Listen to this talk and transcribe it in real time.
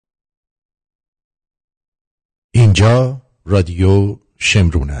اینجا رادیو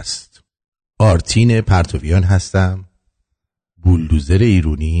شمرون است. آرتین پرتویان هستم، بولدوزر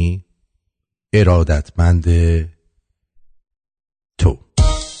ایرونی، ارادتمند تو.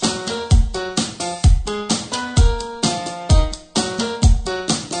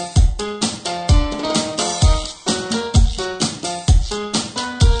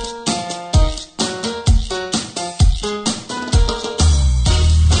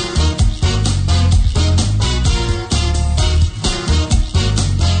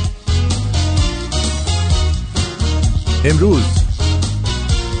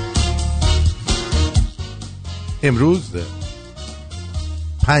 امروز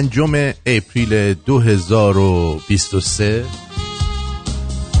 5 اپریل 2023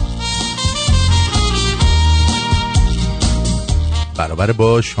 برابر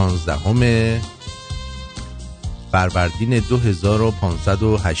با 16 فروردین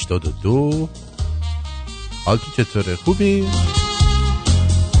 2582. حالت چطوره؟ خوبی؟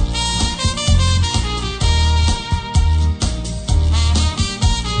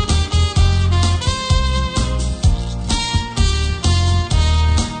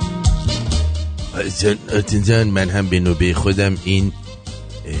 آرتین جان، من هم به نوبه خودم این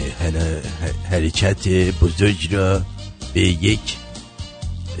حرکت بزرگ را به یک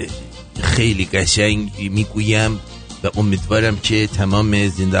خیلی قشنگ میگویم و امیدوارم که تمام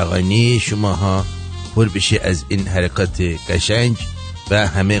زندگانی شماها پر بشه از این حرکات قشنگ و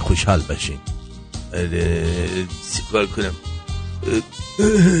همه خوشحال باشین. چیکار کنم؟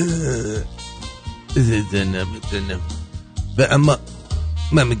 و اما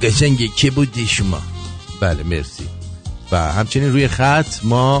من قشنگه که بودی شما. بله مرسی. و همچنین روی خط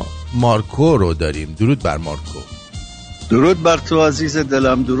ما مارکو رو داریم. درود بر مارکو. درود بر تو عزیز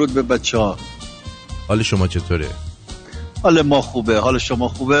دلم، درود به بچه‌ها. حال شما چطوره؟ حال ما خوبه، حال شما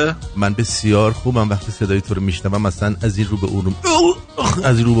خوبه؟ من بسیار خوبم. وقتی صدای تو رو میشنوم مثلا از این رو به اون رو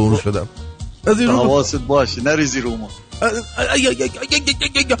شدم. از این رو حواست باشه نریزی رو ما.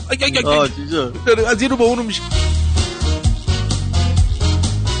 از این رو به اون رو میشه.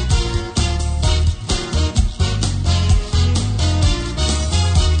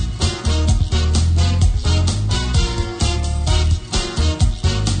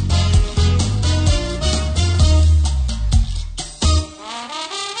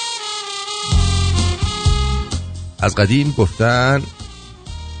 از قدیم گفتن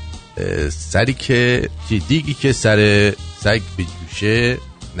دیگی که سر سگ بجوشه،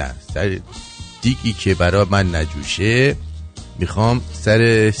 نه دیگی که برا من نجوشه میخوام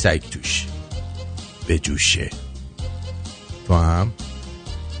سر سگ توش بجوشه. تو هم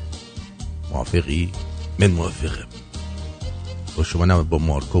موافقی؟ من موافقم. با شما نه، با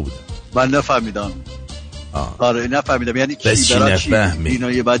مارکو بودم. من نفهمیدم. آره نفهمیدم. یعنی چی برای چی؟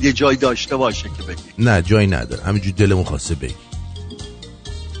 اینا یه بعد یه جای داشته باشه که بگی. نه جایی نداره، همینجور دلمون خواسته بگی.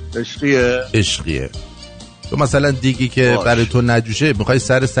 عشقیه. تو مثلا دیگی که برای تو نجوشه میخوای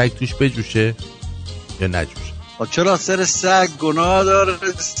سر سگ توش بجوشه یا نجوشه؟ چرا سر سگ گناه داره؟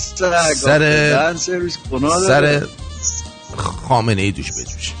 سر سرویس گناه داره؟ سر خامنه ای توش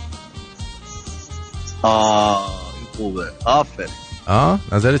بجوشه. خوبه. آفرین.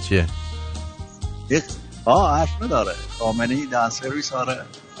 نظرت چیه؟ حرف نداره. خامنه ای دهان سرویس. آره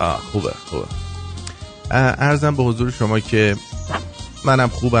خوبه. عرضم به حضور شما که منم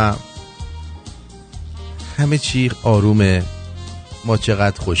خوبم، همه چی آرومه، ما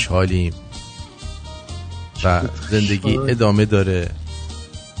چقدر خوشحالیم و زندگی ادامه داره.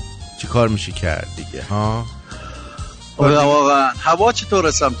 چی کار میشه کرد دیگه ها؟ واقعا. هوا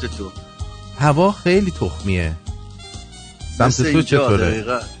چطوره سمت تو؟ هوا خیلی تخمیه. سمت تو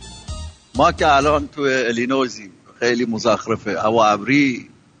چطوره؟ ما که الان تو الینوزیم، خیلی مزخرفه، هوا ابری.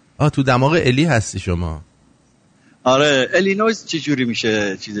 تو دماغ الی هستی شما؟ آره. الینوز چجوری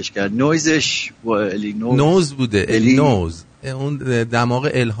میشه چیزش کرد؟ نویزش و الینوز نوز بوده. الینوز اون دماغ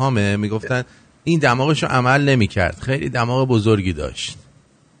الهامه. میگفتن این دماغشو عمل نمیکرد، خیلی دماغ بزرگی داشت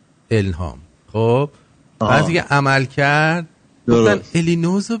الهام. خب بعضی که عمل کرد گفتن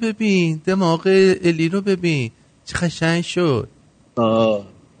الینوز رو ببین، دماغ الی رو ببین چه قشنگ شد.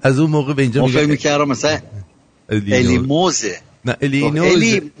 از اون موقع به اینجا فکر میکردم مثلا الیموزه. نه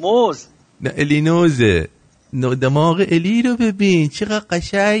الیموز. نه الینوزه. دماغ الی رو ببین چقدر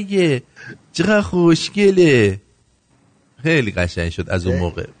قشنگه، چقدر خوشگله. خیلی قشنگ شد از اون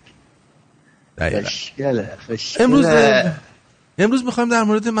موقع. خوشگله. امروز میخوایم در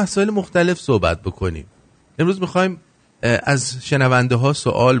مورد مسائل مختلف صحبت بکنیم. امروز میخوایم از شنونده ها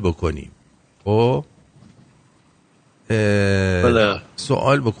سوال بکنیم. خب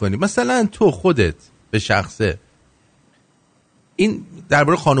سوال بکنیم. مثلا تو خودت به شخصه، این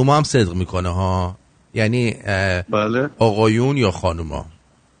درباره خانوما هم صدق میکنه ها، یعنی بله. آقایون یا خانوما،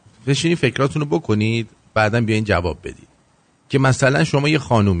 بشینید فکراتونو بکنید بعداً بیاین جواب بدید که مثلا شما یه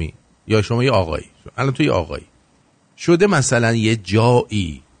خانومی یا شما یه آقایی، الان تو یه آقایی شده مثلا یه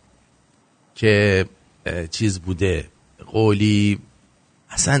جایی که چیز بوده قولی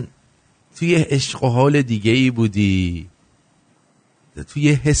اصلا توی عشق و حال دیگه ای بودی،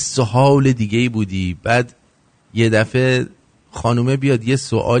 توی حس و حال دیگه ای بودی، بعد یه دفعه خانومه بیاد یه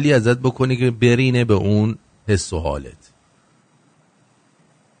سوالی ازت بکنه که برینه به اون حس و حالت.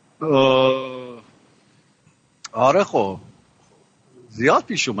 آره خب زیاد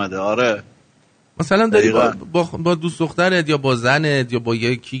پیش اومده. آره مثلا داری با دوست دخترت یا با زنت یا با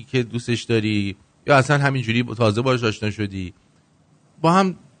یکی که دوستش داری یا اصلا همینجوری تازه باهاش آشنا شدی، با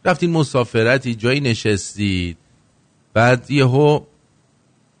هم رفتین مسافرتی، جایی نشستید، بعد یهو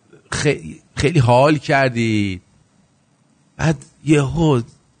خیلی حال کردید، بعد یهو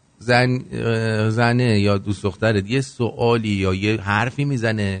زنه یا دوست دخترت یه سوالی یا یه حرفی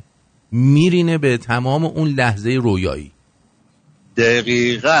میزنه میرینه به تمام اون لحظه رویایی.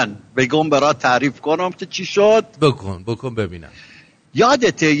 دقیقاً. بگم برات تعریف کنم که چی شد؟ بکن ببینم.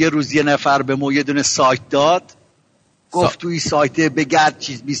 یادته یه روز یه نفر به ما یه دونه سایت داد، گفت توی سایت بگرد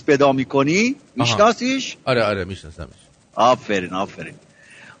چیز بیس پیدا میکنی؟ میشناسیش؟ آره میشناسمش. آفرین.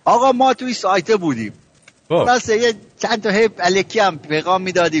 آقا ما توی سایت بودیم، بس یه چند تا هیپ الکی هم پیغام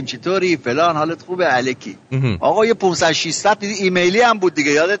میدادیم چطوری فلان حالت خوبه الکی. آقا یه 500-600 ایمیلی هم بود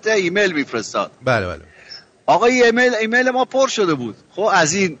دیگه، یادته ایمیل میفرستاد؟ بله. آقا ایمیل ما پر شده بود خب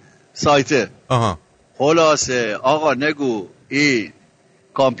از این سایت. خلاصه آقا نگو این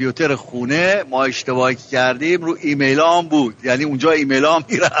کامپیوتر خونه ما اشتباهی کردیم رو ایمیل هم بود، یعنی اونجا ایمیل هم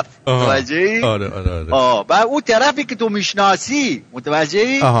میرفت. متوجهی؟ آره. بعد اون طرفی که تو میشناسی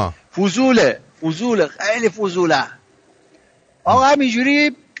متوجهی؟ فضوله خیلی فضوله. آقا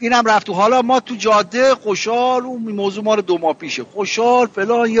همینجوری اینم رفت و حالا ما تو جاده خوشحال، اون موضوع ما رو 2 ماه پیشه خوشحال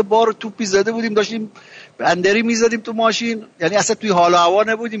فلان، یه بار توپی زده بودیم داشتیم بندری میزدیم تو ماشین، یعنی اصلا توی حال و هوا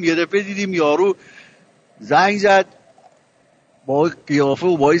نبودیم، یه دفعه دیدیم یارو زنگ زد با قیافه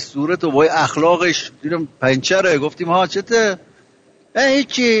و با صورت و با اخلاقش، دیدم پنچره. گفتیم ها چته؟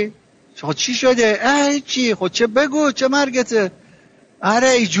 هیچی. چی شده؟ هیچی. خود چه بگو چه مرگته؟ آره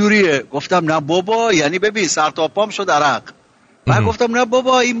اینجوریه. گفتم نه بابا، یعنی ببین سر تا پام شد عرق. من گفتم نه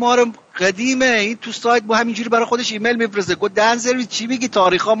بابا این ماره قدیمه، این تو سایت با همینجوری برای خودش ایمیل میفرسته. گفت دهن سرویس چی میگی؟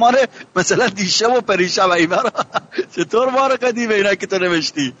 تاریخا ماره مثلا دیشب و پریشب اینا چطور ماره قدیمه اینا که تو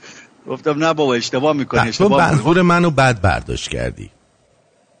نوشتی؟ گفتم نه بابا اشتباه میکنی. تو منظور منو بد برداشت کردی.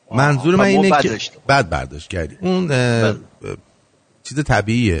 منظور من اینه که بد برداشت کردی. اون چیز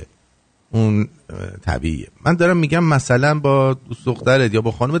طبیعیه. اون طبیعیه. من دارم میگم مثلا با دوست دخترت یا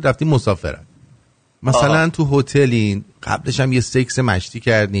با خانومت رفتین مسافرت، مثلا تو هتلین، قبلش هم یه سکس مشتی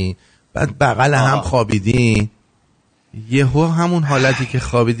کردین، بعد بغل هم خوابیدین، یهو همون حالتی که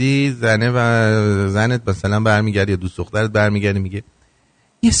خوابیدی زنت مثلا برمیگرد یا دوست دخترت برمیگرد میگه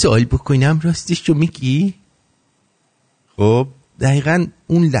یه سوال بکنم راستش رو میگی؟ خب دقیقاً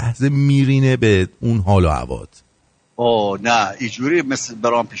اون لحظه میرینه به اون حال و هوات. نه اینجوری مثل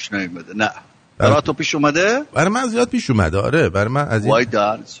برام پیش نمیاد. نه برای تو پیش اومده؟ برای من زیاد پیش اومده. آره برای من از این وای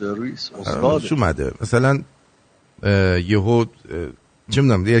دهن سرویس پیش اومده. مثلا یهو چه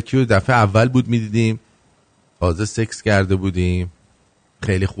میدونم یکی دفعه اول بود میدیدیم تازه سکس کرده بودیم،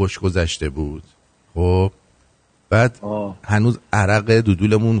 خیلی خوش گذشته بود، خب بعد هنوز عرق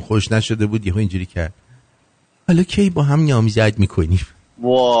دودولمون خوش نشده بود، یهو اینجوری کرد حالا کی با هم نامزد میکنیم؟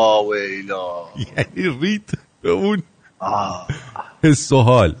 واو ویلا. یعنی ریت به اون حس و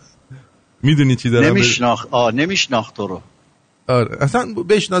حال. میدونی چی دارم؟ نمیشناخت تو رو. آره اصلا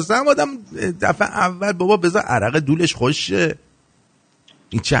بشناسم آدم دفعه اول بابا بذار عرق دولش خوشه.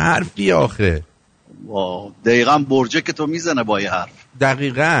 این چه حرفی آخه؟ دقیقاً برجه که تو میزنه با یه حرف.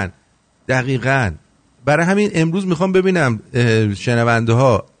 دقیقاً. برای همین امروز میخوام ببینم شنونده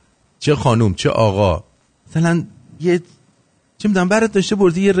ها چه خانوم چه آقا مثلا یه چه میدونم برات داشته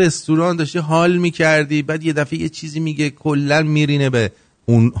بردی یه رستوران داشته حال میکردی، بعد یه دفعه یه چیزی میگه کلن میرینه به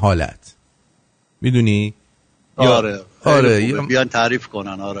اون حالت، میدونی؟ آره بیان تعریف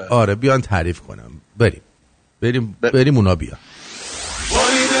کنن. آره بیان تعریف کنن. بریم اونا بیا. وای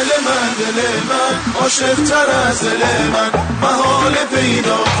دل من عاشق تر از دل من، محال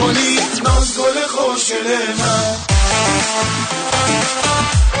پیدا کنی ناز گل خوشگل من.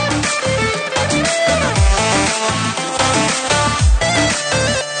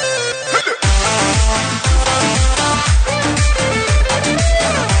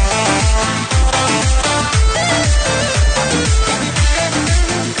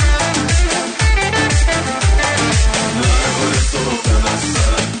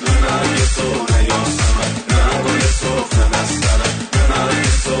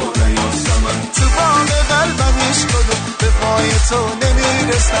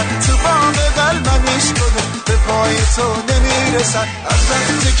 نمیرسن، تو باغ قلبم عشقه به پای تو نمیرسن. از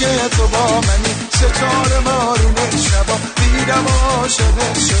وقتی که تو با منی ستاره بارونه شبا دیدم و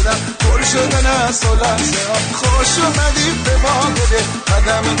عاشقت شدم، پر شدن از تو لحظه ها. خوش اومدی به باغ دل،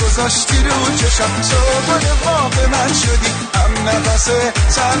 قدم گذاشتی رو چشم، صبح باغ من شدی هم نفس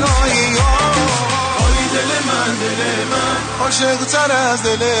تنهایی ها. آی دل من عاشق تر از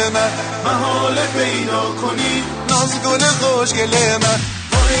دل من، محاله پیدا کنی ناز گل خوشگل من.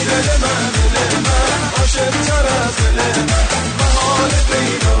 آی دل من عاشق تر از دل من، محاله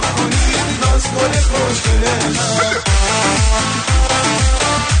پیدا کنی ناز گل خوشگل من.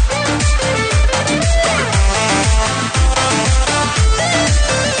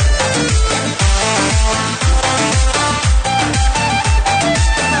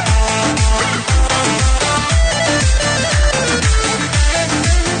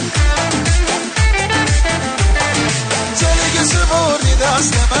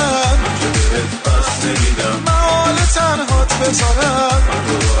 تنهات بذارم، من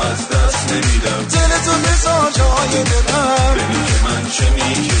رو از دست نمیدم. دل تو بذار جای دلم، ببین که من چه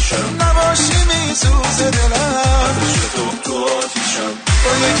میکشم. نباشی میسوزه دلم، عشق تو آتیشم.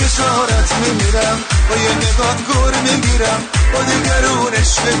 با یک اشارت میمیرم، با یه نگاه گور میگیرم. با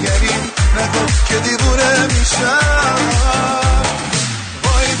دیگرونش بگریم نگاه که دیوونه میشم.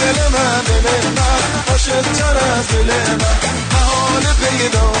 وای دل من عاشق تر از دل من، محاله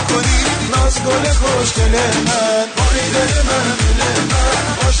پیدا کنی ناز گل خوشگل من. وای دل من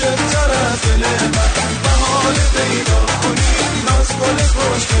عاشق تر از دل من، محاله پیدا کنی ناز گل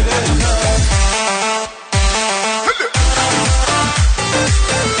خوشگل من.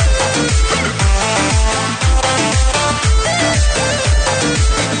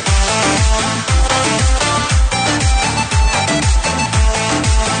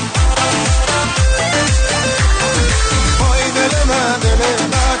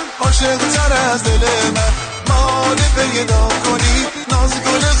 عاشق تر از دل من، محاله پیدا کنی ناز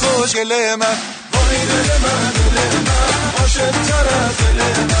گل خوشگل من. وای دل من عاشق تر از دل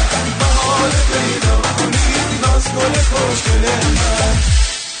من، محاله پیدا کنی ناز گل خوشگل من.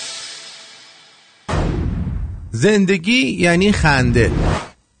 زندگی یعنی خنده،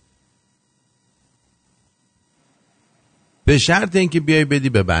 به شرط اینکه بیای بدی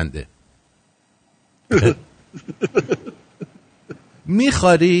به بنده.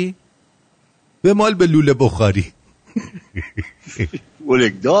 میخواری؟ به مال به لوله بخاری.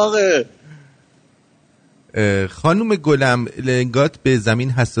 ولک داغه. خانوم گلم، لنگات به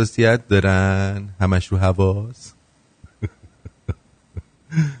زمین حساسیت دارن؟ همش رو حواس.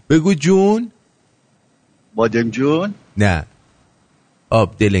 بگو جون. بادم جون؟ نه،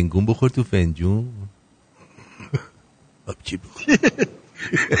 آب دلنگون بخور تو فنجون. آب چی بخور؟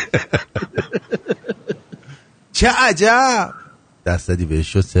 چه عجب، دست دادی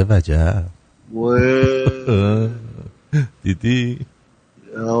بهش شد سه وجب. دیدی؟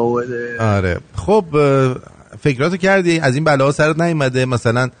 آره. خب فکراتو کردی؟ از این بلاها سرت نیومده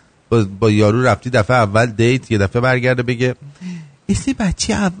مثلا با یارو رفتی دفعه اول دیت، یه دفعه برگرده بگه اسم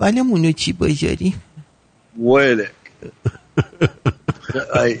بچه اولمونو چی بذاریم؟ ولک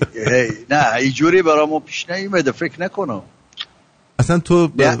نه اینجوری برامو پیش نیومده، فکر نکنم. اصلا تو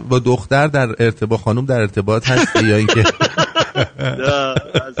با دختر در ارتباط، خانوم در ارتباط هستی یا اینکه نه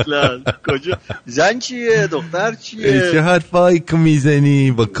اصلا؟ کجا زن چیه دختر چیه؟ چه حرفایی که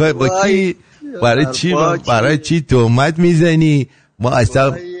میزنی؟ با کی؟ برای چی تهمت میزنی؟ ما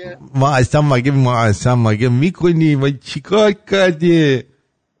اصلا مگه میکنی؟ ما چیکار کردی؟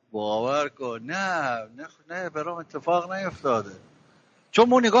 باور کن نه برام اتفاق نیفتاده. چون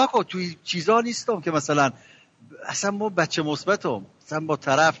ما نگاه کن توی چیزا نیستم که مثلا اصلا ما بچه مثبتم، اصلا با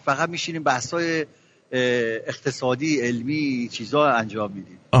طرف فقط میشینیم بحثای اقتصادی علمی چیزا انجام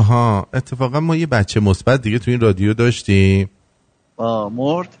میدیم. آها، اتفاقا ما یه بچه مثبت دیگه تو این رادیو داشتیم.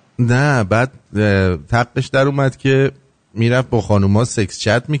 مرد؟ نه، بعد تقش در اومد که میرفت با خانوما سکس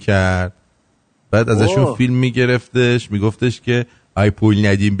چت میکرد، بعد ازشون فیلم میگرفتش، میگفتش که ای پول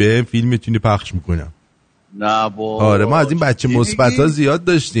ندیم به فیلمتونی پخش میکنم. نه بابا. آره ما از این بچه مثبت‌ها زیاد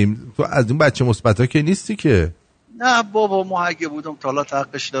داشتیم. تو از این بچه مثبت‌ها که نیستی که. نه بابا ما اگه بودم تا حالا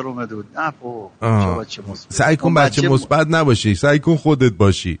تقش در اومده بود. نه بابا بچه مثبت. سعی کن بچه مثبت نباشی، سعی کن خودت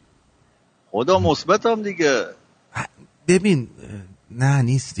باشی. خدا مثبتم دیگه. ببین نه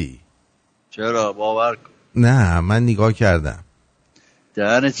نیستی. چرا؟ باور کن. نه من نگاه کردم.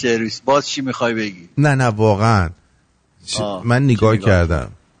 دهن سرویس. باز چی میخوای بگی؟ نه واقعا من نگاه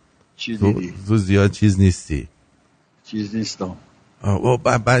کردم. چی دیدی؟ تو زیاد چیز نیستی. چیز نیستم.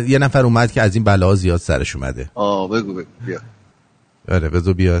 یه نفر اومد که از این بلاها زیاد سرش اومده. بگو بیا. آره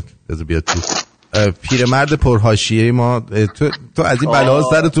بذار بیاد تو. پیرمرد پرحاشیه ما، تو از این بلاها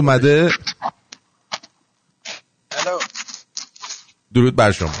سرت اومده؟ الو. درود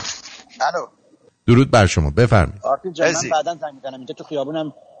بر شما. الو. درود بر شما، بفرمایید. آرتین جان من بعداً زنگ می‌زنم، اینجا تو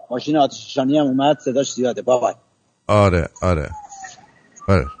خیابونم ماشین آتش نشانی هم اومد، صداش زیاده. بابا. آره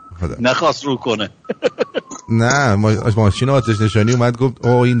خدا نخواست رو کنه. نه ماشین آتش نشانی اومد گفت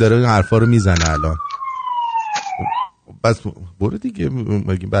این داره این حرفا رو میزنه الان. بس برو دیگه،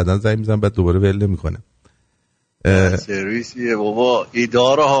 بعداً زنگ میزنم بعد دوباره ول نمی‌کنه. سرویسیه بابا،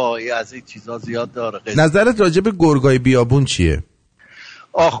 اداره ها از این چیزا زیاد داره. نظرت راجع به گرگای بیابون چیه؟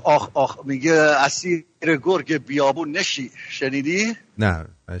 آخ میگه اسیر گرگ بیابون نشی، شنیدی؟ نه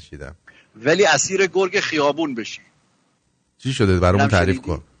نشیدم. ولی اسیر گرگ خیابون بشی. چی شده برامون تعریف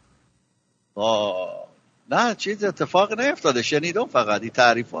کن. نه چیز اتفاق نیفتاده، شنیدم، فقط این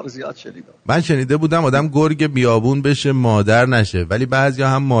تعریفا رو زیاد شنیدم. من شنیده بودم آدم گرگ بیابون بشه مادر نشه، ولی بعضیا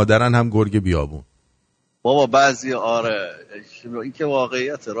هم مادرن هم گرگ بیابون. بابا بعضی آره، این که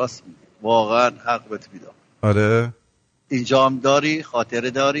واقعیت راست میگی، واقعا حق بهت میدم. آره اینجا هم داری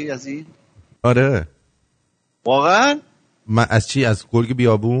خاطره داری از این؟ آره واقعا؟ من از چی؟ از گرگ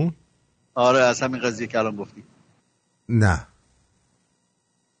بیابون؟ آره از همین قضیه که الان گفتی. نه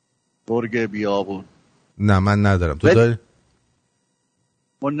گرگ بیابون نه من ندارم. تو داری؟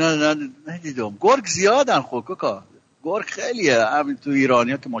 من ندیدم. گرگ زیادن خب کاکا، گرگ خیلیه، همین تو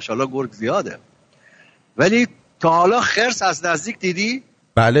ایرانیا که ماشاءالله گرگ زیاده. ولی تا حالا خرس از نزدیک دیدی؟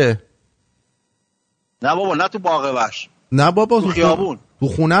 بله. نه بابا، نه تو باغ وحش. نه بابا، تو خیابون. تو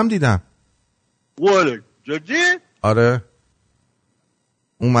خونم دیدم. ولی جدی؟ آره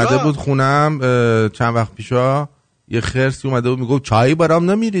اومده بود خونم چند وقت پیشا، یه خرسی اومده بود میگفت چایی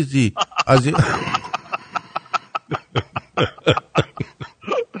برام نمیریزی از این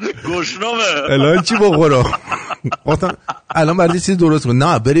گشنمه الان چی بخورم؟ الان برای چیزی درست کن.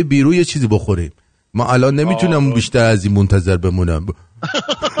 نه بری بیرون یه چیزی بخوریم، ما الان نمیتونم بیشتر از این منتظر بمونم.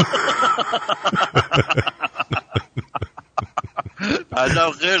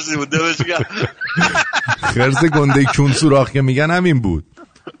 عجب خرسی بود دمشگم. خرس گنده کون سوراخ که میگن همین بود.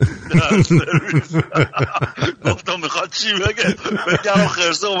 گفتم میخواد چی بگه، بگم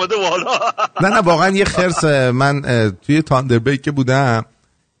خرسه اومده بالا. نه واقعا یه خرس. من توی تاندربیک که بودم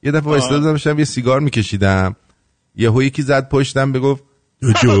یه دفعه وایساده بودم داشتم یه سیگار میکشیدم، یهو یکی زد پشتم بگفت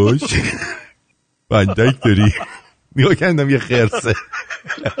جوش بندک داری؟ نگاه کردم یه خرسه.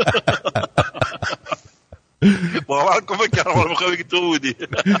 باور کن فکر کردم میخوای بگی تو بودی.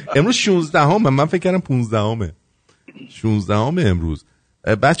 امروز 16 من فکر کردم 15 16 امروز.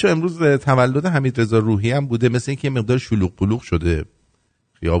 بچه امروز تولد حمیدرضا روحی هم بوده، مثل اینکه مقدار شلوغ پلوغ شده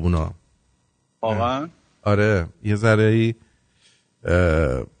خیابونا. واقعا؟ آره یه ذره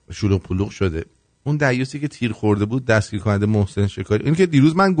شلوغ پلوغ شده. اون دیوسی که تیر خورده بود دستگیر کننده محسن شکاری، این که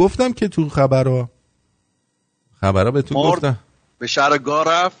دیروز من گفتم که تو خبرها بهتون گفتم به شهرگاه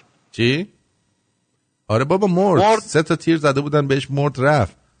رفت. چی؟ آره بابا مرد. 3 تا تیر زده بودن بهش، مرد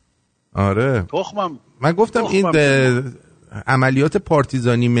رفت. آره تخمم. من گفتم این عملیات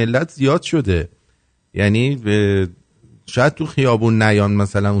پارتیزانی ملت زیاد شده، یعنی شاید تو خیابون نیان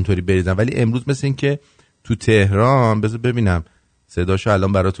مثلا اونطوری بریزن، ولی امروز مثل این که تو تهران، بذار ببینم صداشو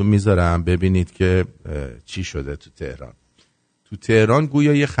الان براتون میذارم ببینید که چی شده تو تهران. تو تهران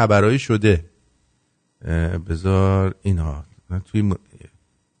گویا یه خبرایی شده، بذار اینا توی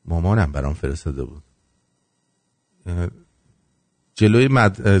مامانم برام فرستاده بود.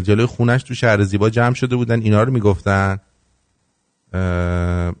 جلوی خونش تو شهر زیبا جمع شده بودن، اینا رو میگفتن.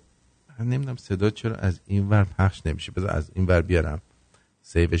 نمیدونم صدا چرا از این ور پخش نمیشه، بذار از این ور بیارم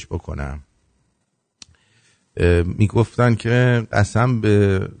سیوش بکنم. میگفتن که قسم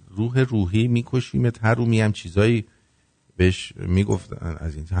به روح روحی میکشیمت، هر رومی هم چیزایی بهش میگفتن،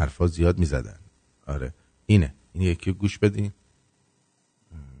 از این حرفا زیاد میزدن. آره اینه، این یکی گوش بدین.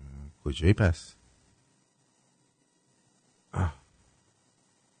 کجایی پس؟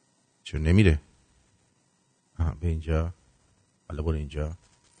 چون نمیره؟ به اینجا، حالا برو اینجا.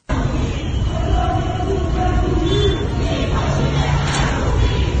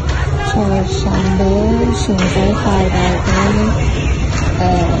 چهارشنبه 16 فروردین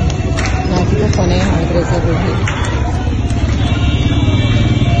نزدیک خانه حمیدرضا روحی.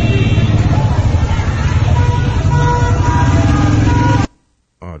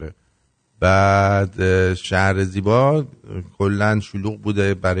 آره بعد شهر زیبا کلن شلوغ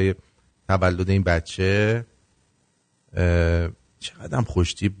بوده برای تولد این بچه. چقدر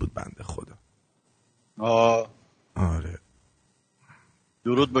خوشتیپ بود بنده خدا. آره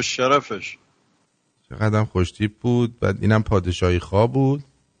درود به شرفش. چقدر خوشتیپ بود. بعد اینم پادشاهی خواه بود.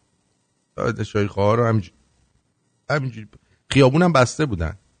 پادشاهی خواه رو همینجوری خیابون هم بسته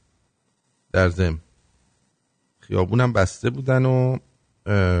بودن. در ضمن خیابونم بسته بودن و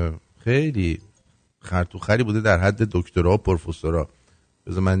خیلی خرطوخری بوده در حد دکترا و پروفسورا.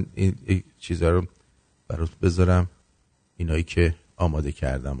 بذار من این چیزا رو برات بذارم، اینایی که آماده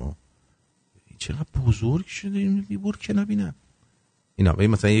کردم. و چقدر بزرگ شده این بیبور که نبینم اینا.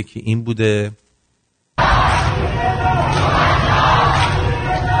 مثلا یکی این بوده،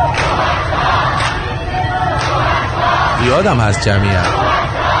 زیادم هست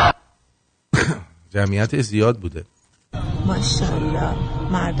جمعیت زیاد بوده. ماشاءالله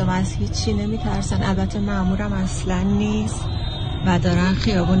مردم از هیچی نمیترسن. البته مامورم اصلا نیست و دارن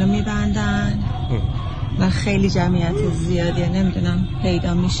خیابونو میبندن و خیلی جمعیت زیادیه. نمیدونم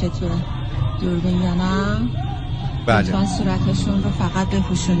پیدا میشه تو دوربین یا نه. بله. لطفاً صورتشون رو فقط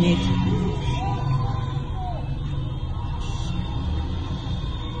بپوشونید.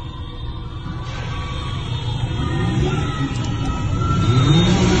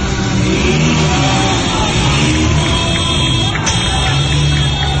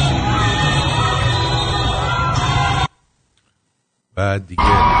 بعد دیگه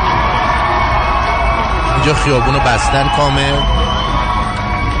اینجا خیابونو بستن کامل،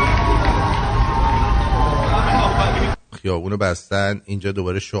 خیابونو بستن. اینجا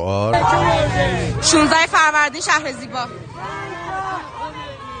دوباره شعار 16 فروردین شهر زیبا.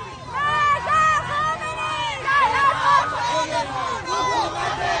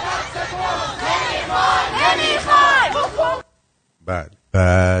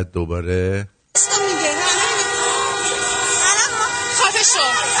 بعد دوباره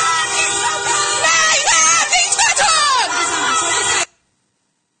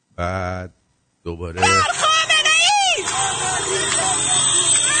بعد دوباره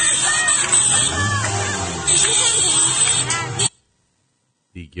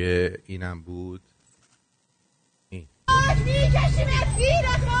دیگه اینم بود. این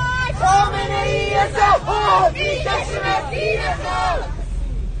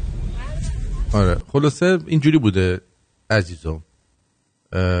آره خلاصه اینجوری بوده عزیزم.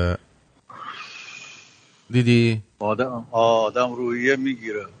 دیدی آدم روحیه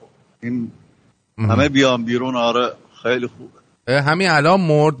میگیره این همه بیان بیرون. آره خیلی خوبه. همین الان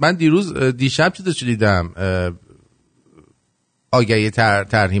مرد. من دیشب چیزو دیدم، آگهی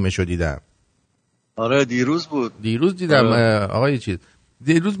ترحیمشو دیدم. آره دیروز بود. دیروز دیدم. آقای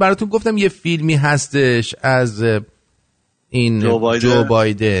دیروز براتون گفتم یه فیلمی هستش از این جو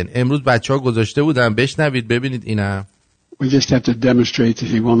بایدن. امروز بچه‌ها گذاشته بودن، بشنوید ببینید. اینم We just have to demonstrate that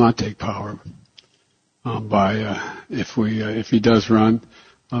he will not take power by if he does run,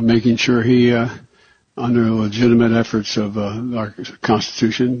 making sure he under legitimate efforts of our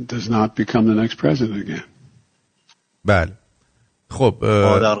constitution does not become the next president again. بله خب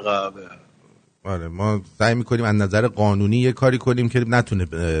آره ما سعی می‌کنیم از نظر قانونی یه کاری کنیم که نتونه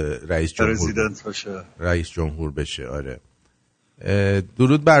رئیس جمهور بشه. آره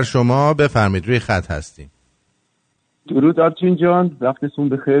درود بر شما، بفرمایید روی خط هستیم. درود آرتین جان، وقتتون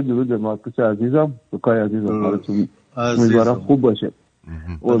بخیر. درود به مارکوس عزیزم، بکای عزیزم، حالتون امیدوارم خوب باشه.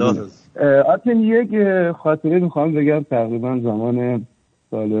 آرتین یک خاطره میخوام بگم. تقریبا زمان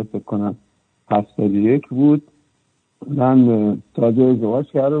سال فکر کنم 71 بود. من تازه ازدواج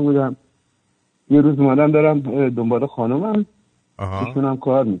کرده بودم. یه روز اومدم دارم دنبال خانومم، ایشونم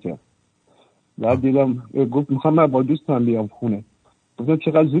کار میکرد. بعد دیدم گفت میخوام من با دوستم بیام خونه. گفتم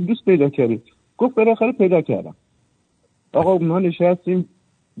چقدر زود دوست پیدا کردی؟ گفت بالاخره پیدا کردم. آقا ما نشستیم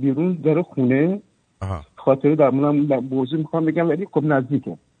بیرون در خونه. خاطره در مورد موضوع میخوام بگم ولی خب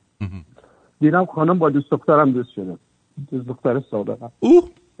نزدیکه. دیدم خانم با دوست دخترم دوست شده، دوست دختر سابقم.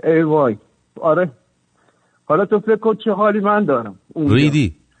 ای وای. آره حالا تو فکر کن چه حالی من دارم اونجا.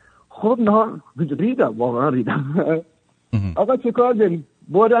 ریدی؟ خب نه ریدم، واقعا ریدم. آقا چه کار داریم؟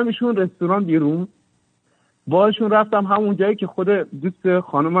 بردمشون رستوران بیرون، باشون رفتم همون جایی که خود دوست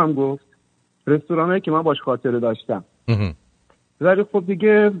خانمم گفت، رستورانی که من باش خاطره داشتم. ولی خب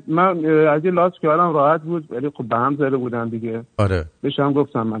دیگه من از این لحاظ کردم راحت بود، ولی خب به هم زده بودم دیگه. آره بهشم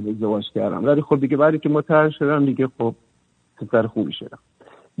گفتم من ازدواج کردم، ولی خب دیگه بعدی که متعارف شدم دیگه خب پسر خوبی شدم.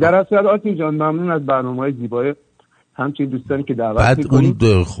 در اصل آرتین جان ممنون از برنامه‌های زیبای همچین دوستانی که دعوت می‌کنید. بعد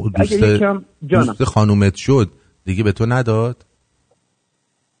اون دوست خانومت شد دیگه به تو نداد؟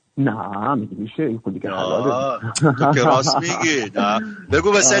 نه میشه این خود دیگه حلاله. تو که راست میگی. نه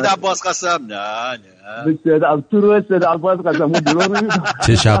بگو به سید عباس قسم. نه به سید عباس قسم اون درو نمیدونم.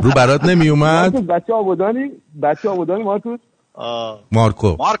 چه شب رو برات نمی اومد؟ بچه آبادانی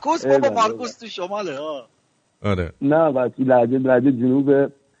مارکوس بابا مارکوس تو شماله. آره نه بچه لهجه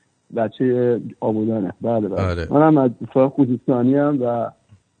جنوب بچه آبادانه. بله آره. منم از خوزستانی ام و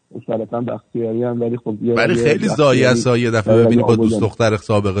اصالتا بختیاری هم، ولی خب ولی خیلی زایی است یه دفعه ببینی با دوست دختر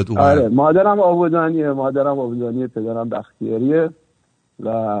سابقت اومد. آره مادرم آبادانیه، پدرم بختیاریه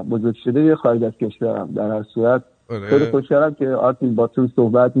و بزرگ شده خارج از کشورم. در هر صورت خیلی خوشحالم که آرتین باتون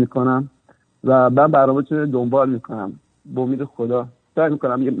صحبت میکنم و من برنامه‌تون رو دنبال میکنم. با امید خدا سعی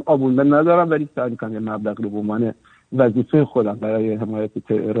میکنم، یه آبونمه ندارم ولی سعی میکنم یه مبلغ رو به عنوان وظیفه خودم برای حمایت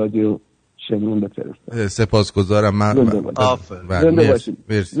رادیو شمرون بفرستم. سپاسگزارم. من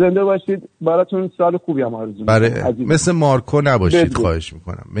زنده باشید. براتون سال خوبی هم آرزو میکنم. مثل مارکو نباشید خواهش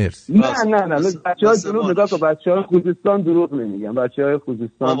میکنم. مرسی. نه بچه‌ها دروغ نگاه کن، بچه‌های خوزستان دروغ نمیگن. بچه‌های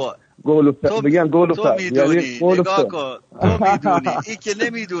خوزستان بگن گل و تو میدونی، نگاه کن، تو میدونی، این که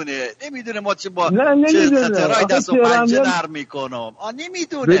نمیدونه ما چه با چه خطرهای دست و پنجه نرم میکنم.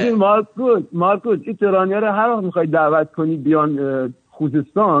 نمیدونه. ببین مارکوس این تهرانی‌ها رو هر وقت میخوای دعوت کنی بیان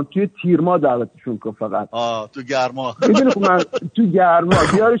خوزستان، توی تیر ماه دعوتشون کن فقط. تو گرما. میدونی من تو گرما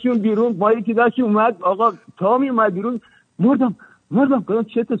بیارشون بیرون. ما یکی داشتی اومد آقا تامی اومد بیرون، مردم کدام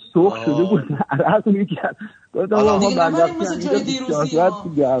چت سرخ شده بود عرق میکرد. گفتم ما بنداختیم تو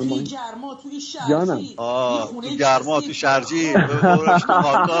گرما توی شرجی. تو گرما تو شرجی ببرش تو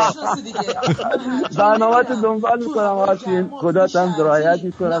خاکا. برنامه تو دنبال میکنم آرتین، خدات هم رعایت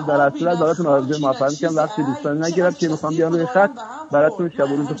میکنم. در اصل براتون آرزوی موفقیت میکنم. وقتی دوستان نگیرم که میخوام بیام روی خط براتون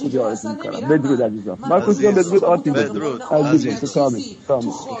شب و روز خوبی آرزو میکنم. بدرود عزیزان. مارکوس جان بدرود. آرتین بدرود عزیزم. تو کامل.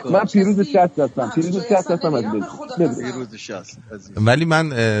 من پیروز 60 هستم. از پیروز 60. ولی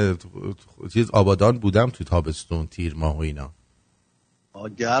من آبادان بودم تو تابستون، تیر ماه و اینا.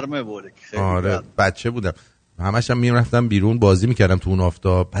 گرمه بوده خیلی. آره بچه بودم، همش هم میرفتم بیرون بازی میکردم تو اون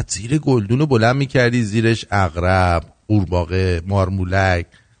آفتاب. بعد زیر گلدونو بلند میکردی، زیرش عقرب، قورباغه، مارمولک.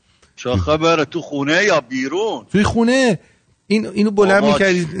 چه خبره؟ تو خونه یا بیرون؟ توی خونه. اینو بلند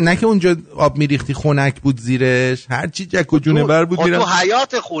میکردی، نه که اونجا آب میریختی خنک بود زیرش، هر چی جک و جونور بود میرم تو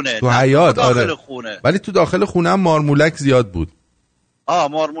حیات خونه. تو حیات داخل خونه. ولی تو داخل خونه هم مارمولک زیاد بود.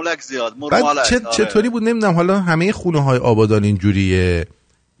 مارمولک زیاد. چطوری بود نمیدونم. حالا همه خونه های آبادان اینجوریه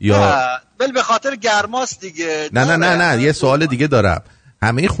یا به خاطر گرماست دیگه؟ نه یه سوال دیگه دارم.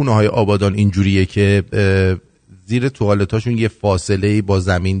 همه خونه های آبادان اینجوریه که زیر توالتاشون یه فاصله با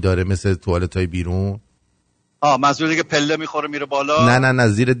زمین داره مثل توالت های بیرون؟ منظوری که پله میخوره میره بالا؟ نه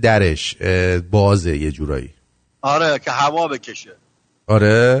زیر درش بازه یه جورایی. آره که هوا بکشه.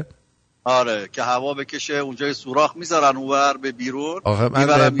 آره که هوا بکشه. اونجا سوراخ میذارن اونور به بیرون.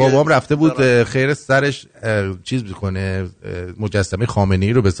 من بابام رفته بود خیر سرش چیز بکنه، مجسمه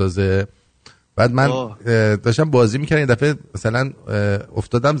خامنه‌ای رو بسازه. بعد من داشتم بازی میکردم، یه دفعه مثلا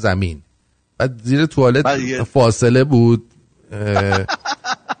افتادم زمین، بعد زیر توالت فاصله بود.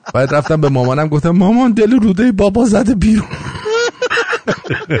 بعد رفتم به مامانم گفتم مامان دل روده بابا زده بیرون.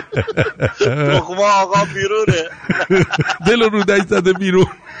 تخمه آقا بیرونه. دل روده زده بیرون.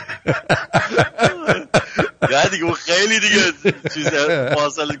 نه دیگه اون خیلی دیگه چیزه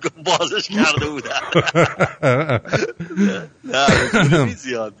فاصله بازش کرده بودن. نه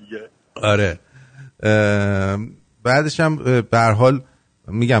زیاد دیگه. آره بعدش هم به هر حال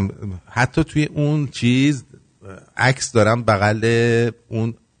میگم حتی توی اون چیز عکس دارم، بغل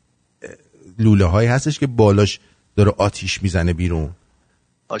اون لوله هایی هستش که بالاش داره آتیش میزنه بیرون.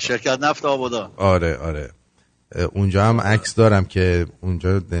 شرکت نفت آبادان. آره اونجا هم عکس دارم که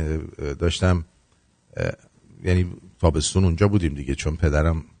اونجا داشتم، یعنی تابستون اونجا بودیم دیگه، چون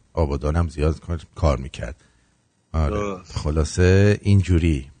پدرم آبادانم زیاد کار میکرد. آره خلاصه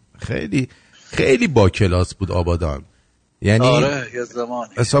اینجوری خیلی خیلی با کلاس بود آبادان. یعنی یه زمانی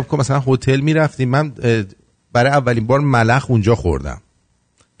حساب کن مثلا هتل میرفتیم، من برای اولین بار ملخ اونجا خوردم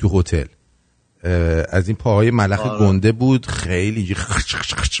تو هتل. از این پاهای ملخ گنده بود، خیلی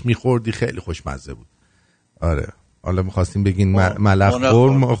میخوردی، خیلی خوشمزه بود. آره حالا میخواستیم بگین ملخ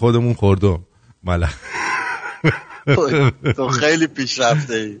خور، خودمون خوردم ملخ. تو خیلی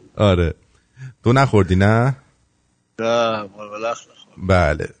پیشرفته ای. آره تو نخوردی؟ نه ملخ.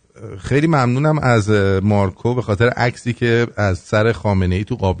 بله خیلی ممنونم از مارکو به خاطر عکسی که از سر خامنه‌ای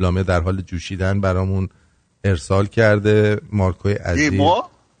تو قابلمه در حال جوشیدن برامون ارسال کرده. مارکوی عزیز.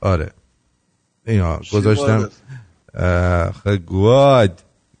 آره اینا گذاشتم. خگواد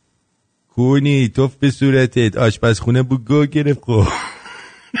کونی توف به صورتت، آشپزخونه بگو گرفت.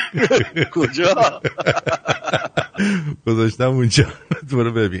 کجا؟ گذاشتم اونجا، تو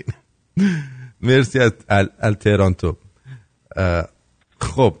رو ببین. مرسی از تهرانتو.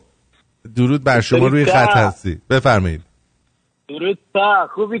 خب درود بر شما، روی خط هستی، بفرمایید. درود تا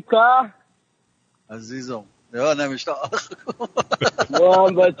خوبی کا عزیزم. یا نمیشتا ما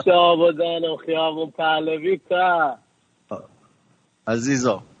هم بچه آبادان و خیابون پهلوی کا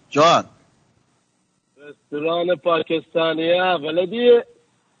عزیزم جان. رستوران پاکستانیه ولدی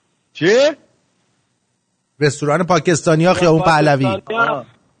چی؟ رستوران پاکستانیا خیابون پهلوی.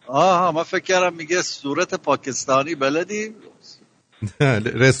 ما فکر کردم میگه صورت پاکستانی بلدی.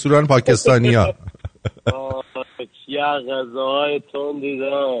 رستوران پاکستانیا. چیه غذاهای تندی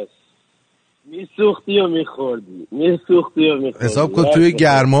داشت، میسوختی و میخوردی، میسوختی و میخوردی. حساب کن توی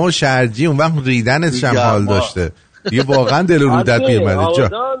گرما و شرجی اون وقت ریدنت شم حال داشته دیگه، واقعا دل و رودت میومده. جا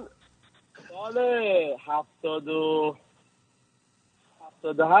سال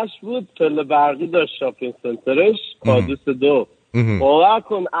 78 بود، پله برقی داشت شاپینگ سنترش قادوس 2. باور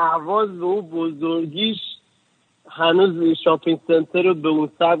کن اهواز به اون بزرگیش هنوز شاپینگ سنتر رو به اون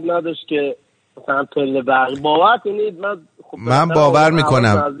سبک نداشت که مثلا پله برقی. باور کنید من باور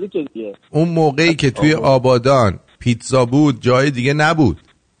میکنم اون موقعی که توی آبادان پیتزا بود جای دیگه نبود،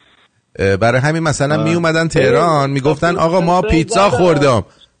 برای همین مثلا می اومدن تهران میگفتن آقا ما پیتزا خوردم،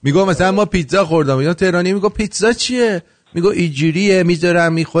 میگو مثلا ما پیتزا خوردم، یا تهرانی میگو پیتزا چیه، میگو اینجوریه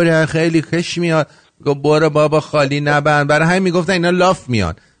میذارم میخورن خیلی خوش میاد، میگو برو بابا خالی نبند. برای همین میگفتن اینا لاف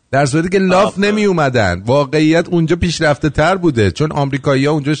میان، در صورتی که لاف نمی اومدن. واقعیت اونجا پیشرفته تر بوده چون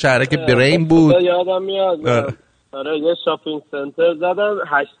آمریکایی‌ها اونجا شهرک برین بود. یادم میاد آره یه شاپینگ سنتر زدن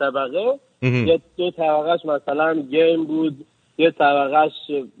 8 طبقه، یه 2 طبقهش مثلا گیم بود، یه طبقهش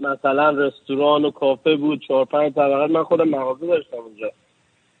مثلا رستوران و کافه بود، 4-5 طبقه من خودم مغازه داشتم اونجا.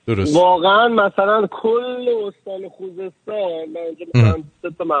 درست. واقعا مثلا کل استان خوزستان من اونجا مثلا 3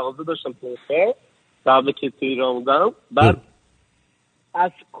 تا مغازه داشتم تو قبل که تو ایران بودم. بعد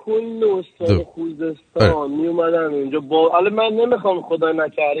از کل استان خوزستان می اومدن اونجا. حالا من نمیخوام خدا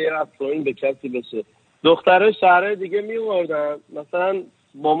نکرده رفت این به کسی بشه، دختره شهرهای دیگه می اومدن مثلا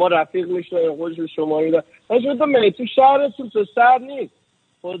با ما رفیق میشدن، خودشون شما میدن. من شدم تو شهرتون تو شهر نیست،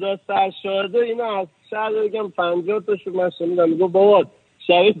 خدا سرشاهده اینا از شهر بگم 50 تاشون من شنیدم میگو بابا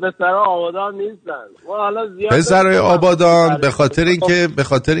شریف پسرها آبادان نیستن. پسرهای آبادان به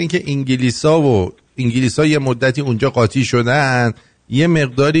خاطر اینکه انگلیسا یه مدتی اونجا قاطی شدن، یه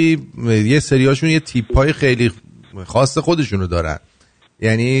مقداری یه سریاشون یه تیپ‌های خیلی خاص خودشونو دارن،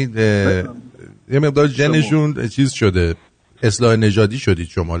 یعنی یه مقدار جنشون چیز شده، اصلاح نژادی شدید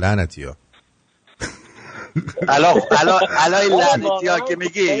شما لعنتی‌ها. الان لعنتی‌ها که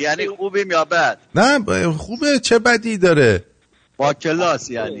میگی یعنی خوبیم یا بد؟ نه خوبه، چه بدی داره، با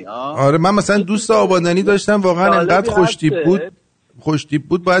کلاس یعنی. آره من مثلا دوست آبادانی داشتم واقعا انقدر خوشتیپ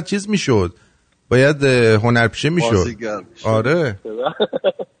بود باید چیز میشد، باید هنرپیشه میشد. آره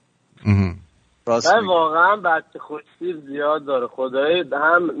من واقعا بچه خوشتیپ زیاد داره خدایی،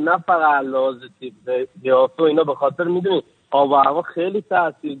 هم نه فقط لحاظ تیپ قیافه اینا، به خاطر میدونی آب و هوا خیلی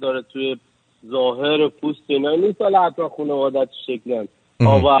تاثیر داره توی ظاهر پوست اینا، نیست حالا حتما خانوادت شکلن،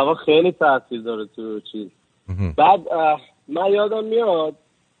 آب و هوا خیلی تاثیر داره توی چیز. بعد من یادم میاد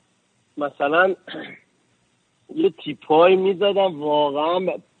مثلا یه تیپایی میزدم واقعا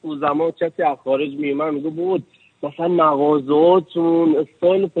اون زمان کسی از خارج میومد میگه بود مثلا مغازهاتون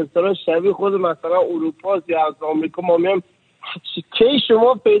استایل پسرها شبیه خود مثلا اروپا یا از آمریکا، ما میام کی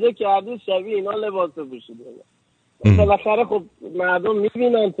شما پیدا کردید شبیه اینا لباس پوشیده. بالاخره خب مردم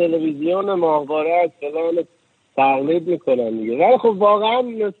میبینن تلویزیون ماهواره فلان تقلید میکنن دیگه. ولی خب واقعا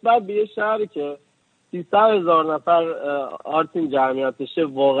نسبت به یه شهری که 300,000 نفر آرتین جمعیتشه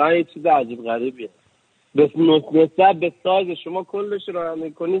واقعا یه چیز عجیب غریبیه. نسبت به سایز شما کلش رو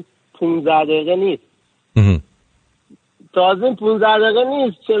رانندگی کنید 15 دقیقه نیست. تازه 15 دقیقه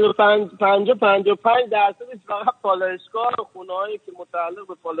نیست، 45-55% فقط پالایشگاه و خونه‌هایی که متعلق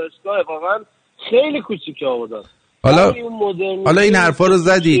به پالایشگاه واقعا خیلی کوچیکه آورده. حالا این حرفا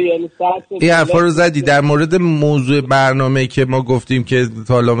رو زدی در مورد موضوع برنامه که ما گفتیم که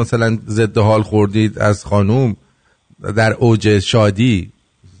تا حالا مثلا ضد حال خوردید از خانوم در اوج شادی،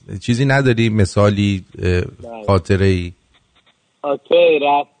 چیزی نداری مثالی خاطره‌ای؟ اوکی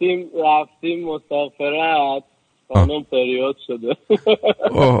رفتیم مسافرت، خانم پریود شده.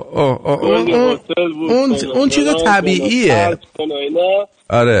 اون چیز طبیعیه.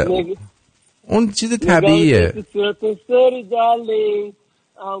 آره اون چیز طبیعیه.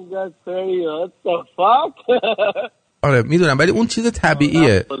 آره میدونم ولی اون چیز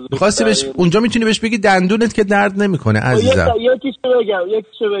طبیعیه. می‌خواستی بهش اونجا میتونی بهش بگی دندونت که درد نمیکنه عزیزم. یکیشو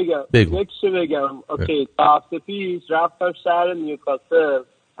بگم. اوکی تا هفته پیش رفتم شهر نیوکاسل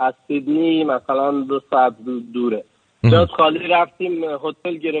از سیدنی مثلا 2 ساعت دوره. جات خالی رفتیم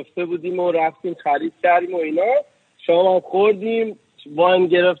هتل گرفته بودیم و رفتیم خرید کردیم و اینا، شام خوردیم، واین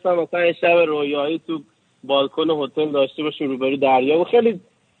گرفتم مثلا شب رویایی تو بالکن هتل داشته باشیم روبرو دریا و خیلی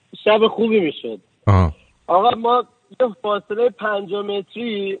شب خوبی میشد. آقا ما یه فاصله 5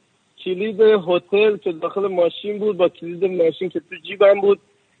 متری کلید هتل که داخل ماشین بود با کلید ماشین که تو جیبم بود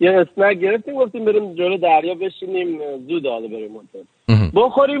یه اسنک گرفتیم گفتیم بریم جلوی دریا بشینیم، زود حالا بریم هتل.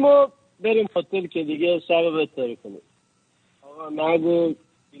 بخوریم و بریم هتل که دیگه شب بهتری کنیم. آقا نگو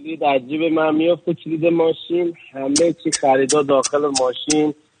کلید عجیب من میفته، کلید ماشین، همه چی خریدا داخل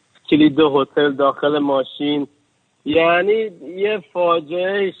ماشین، کلید هتل داخل ماشین، یعنی یه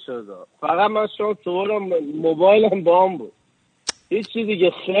فاجعه شد. فقط من شما صورم موبایلم بام بود، هیچی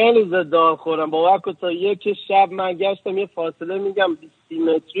دیگه. خیلی زدار خورم با وقت تا یک شب من گشتم یه فاصله میگم 20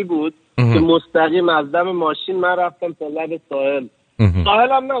 متری بود که مستقیم از دم ماشین من رفتم تا لب ساحل.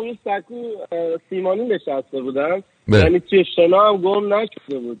 ساحل هم نه، یه سکو سیمانی نشسته بودم، یعنی توی شنا هم گم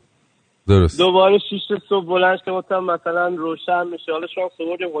نشده بود. درست. دوباره 6 صبح بلند شدم مثلا روشن میشه، حالا شما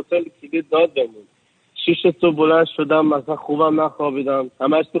صبح هتل کلید داد بمون. 6 صبح بلند شدم مثلا خوبم نخوابیدم،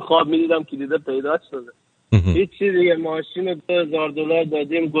 همش تو خواب میدیدم کلیده پیدا شده. هیچی دیگه. ماشین $2000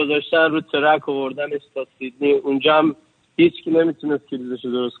 دادیم گذاشتن رو ترک آوردنش تا سیدنی، اونجا هم هیچ کی نمیتونست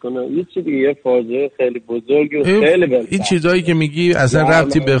کلیدشو درست کنه. هیچی دیگه. یه فاجعه خیلی بزرگی و خیلی بد. این چیزایی که میگی اصلا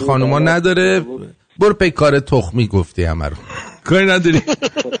ربطی به خانوما نداره. برو پی کار تخمی گفتی همه رو، کاری نداری.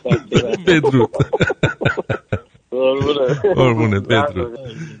 بدرود. قربونت بدرود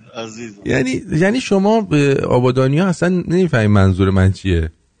عزیز. یعنی شما آبادانی‌ها اصلا نمی‌فهمید منظور من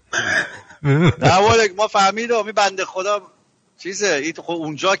چیه. نه والک ما فهمیدم این بنده خدا چیزه این خب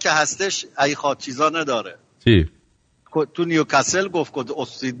اونجا که هستش ای خواد چیزا نداره. چی؟ تو نیوکاسل گفت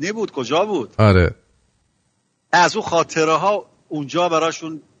سیدنی بود کجا بود؟ آره. از اون خاطره ها اونجا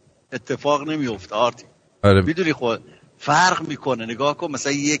براشون اتفاق نمیفته آرتین. آره. میدونی خود فرق میکنه. نگاه کن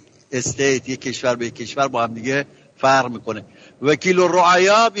مثلا یک استیت یک کشور به یک کشور با هم دیگه فرق میکنه. وکیل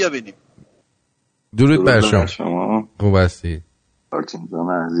الرعایا بیا ببینیم. درود بر شما. خوب هستی؟ آرتین جان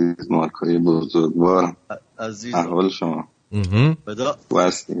عزیز، مارکای بزرگوار عزیز، احوال شما؟ بدا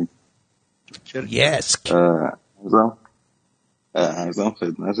هستی؟ یس. عرضم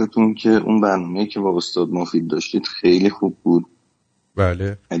خدمتتون که اون برنامه‌ای که با استاد مفید داشتید خیلی خوب بود.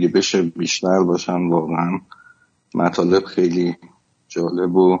 بله. اگه بشه بیشتر باشن، واقعا مطالب خیلی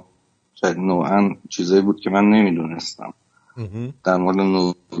جالب و نوعا چیزایی بود که من نمیدونستم. در مورد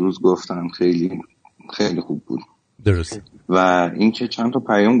نوروز گفتن خیلی خیلی خوب بود. درست. و این که چند تا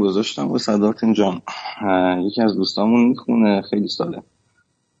پیام گذاشتم و صداتین جان، یکی از دوستامون میخونه خیلی ساله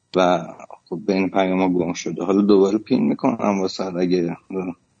و خب بین پیام ها گم شده. حالا دوباره پین میکنم واسه اگه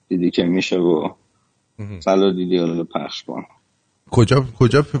دیدی که میشه و سلا دیدی حالا پخش کن.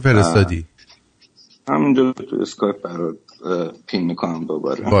 کجا فرستادی؟ همینجا تو اسکایپ برات پین میکنم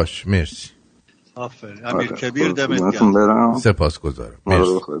دوباره. باش مرسی. آفرین امیر کبیر دمت گرم. سپاسگزارم.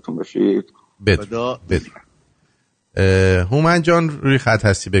 مرسی. خودتون باشید. بدرود. هومن جان روی خط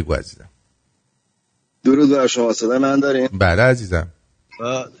هستی، بگو عزیزم. درود بر شما، صدای من دارین؟ بله عزیزم.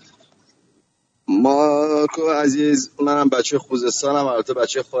 مارکو عزیز، منم بچه خوزستانم، البته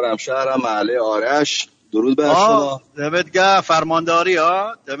بچه خرمشهرم، محله آرش. درود بر شما. دمت گرم. فرمانداری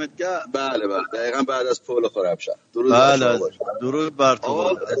ها دمت گرم. بله دقیقاً بعد از پل خرمشهر. درود بر شما باشه. درود بر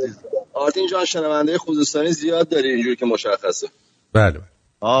تو عزیز. آرتین جان شنونده خوزستانی زیاد داری اینجوری که مشخصه. بله.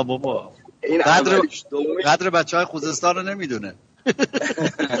 بابا این قدر بچهای خوزستان رو نمیدونه.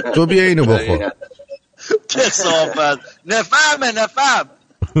 تو بیا اینو بخور. کثافت. نفهم.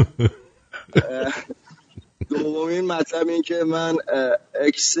 دومین مطلب این که من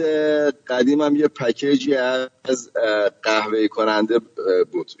اکس قدیمم یه پکیجی از قهوه‌ای کننده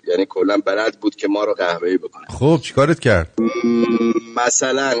بود، یعنی کلا بلد بود که ما رو قهوه‌ای بکنه. خب چیکارت کرد؟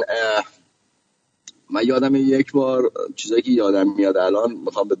 مثلا من یادم یک بار چیزایی که یادم میاد الان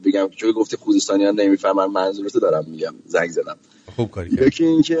میخوام بهت بگم، چون گفتی خوزستانیان نمیفهمن منظورت دارم میگم، زنگ زدم. خوب کاری کرد. یکی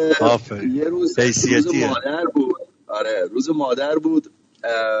این که یه روز مادر بود. آره روز مادر بود.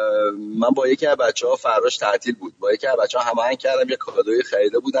 من با یکی از بچه‌ها فراش تعطیل بود، با یکی از بچه‌ها هماهنگ کردم یه کادوی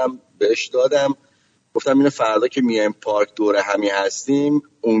خریده بودم بهش دادم، گفتم اینو فردا که میایم پارک دور همی هستیم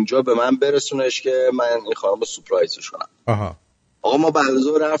اونجا به من برسونش که من این خانمو سورپرایزش کنم. آقا ما بعد از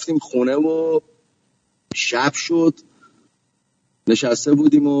ظهر رفتیم خونه و شب شد، نشسته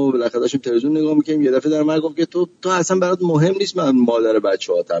بودیم و بالاخره داشتیم تلویزیون نگاه می‌کردیم. یه دفعه در من گفت که تو اصلا برات مهم نیست من مادر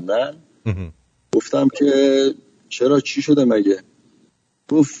بچه‌هاتم، نه؟ گفتم که چرا، چی شده مگه؟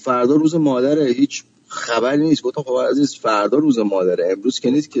 گفت فردا روز مادره، هیچ خبری نیست. گفتم خب عزیز فردا روز مادره، امروز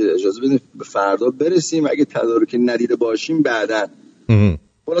که نیست که، اجازه بدید به فردا برسیم، اگه تدارکی ندیده باشیم بعداً.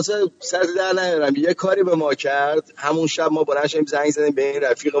 خلاصه سر در نیارم، یه کاری به ما کرد. همون شب ما بلند شدیم زنگ زدیم به این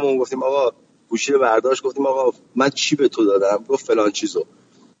رفیقمون، گفتیم آقا گوشی رو برداشت، گفتیم آقا من چی به تو دادم؟ گفت فلان چیزو.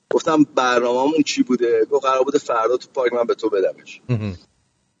 گفتم برنامه‌مون چی بوده؟ گفت قرار بوده فردا تو پارک من به تو بدمش.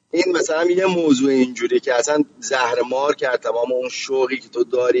 این مثلا یه موضوع اینجوری که اصلا زهر مار کرد تمام اون شوقی که تو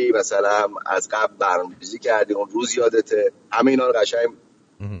داری، مثلا از قبل برنامه‌ریزی کردی اون روز یادته، همه اینا رو قشنگ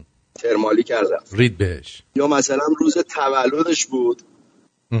ترمالی کردم رید بهش. یا مثلا روز تولدش بود.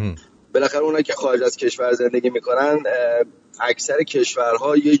 بالاخره اونا که خارج از کشور زندگی میکنن، اکثر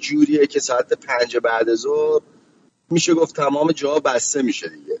کشورها یه جوریه که ساعت 5 بعد از ظهر میشه گفت تمام جا بسته میشه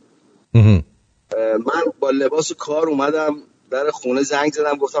دیگه. من با لباس کار اومدم در خونه، زنگ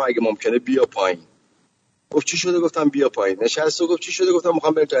زدم گفتم اگه ممکنه بیا پایین. گفت چی شده؟ گفتم بیا پایین. نشست و گفت چی شده؟ گفتم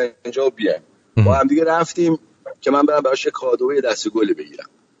میخوام بریم تا اینجا و بیایم. با هم دیگه رفتیم که من برم براش کادو یه دسته گل بگیرم.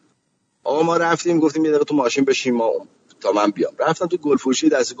 آقا ما رفتیم گفتیم یه دقیقه تو ماشین بشیم ما تا من بیام. رفتم تو گل فروشی،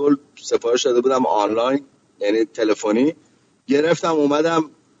 دسته گل سفارش داده بودم آنلاین، یعنی تلفنی. گرفتم اومدم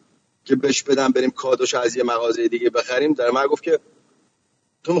که بهش بدم بریم کادوش از یه مغازه دیگه بخریم. در من گفت که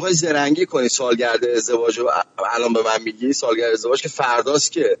تو میخوای زرنگی کنی سالگرد ازدواج رو الان به من میگی؟ سالگرد ازدواج که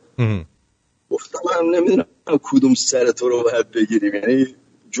فرداست که. گفتم من نمیدونم کدوم سر تو رو باید بگیریم، یعنی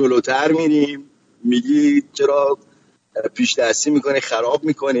جلوتر میریم میگی چرا پیش دستی میکنی، خراب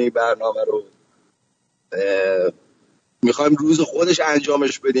میکنی برنامه رو، میخوایم روز خودش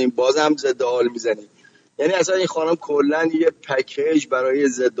انجامش بدیم بازم ضد حال میزنی. یعنی اصلا این خانم کلا یه پکیج برای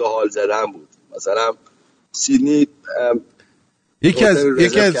ضد حال زدن بود. مثلا سیدنی یکی از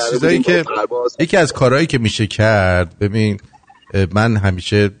چیزایی که یکی از کارهایی که میشه کرد، ببین من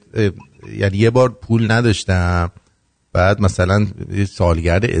همیشه یعنی یه بار پول نداشتم، بعد مثلا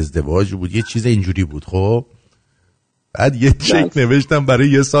سالگرد ازدواج بود، یه چیز اینجوری بود، خب بعد یه چک نوشتم برای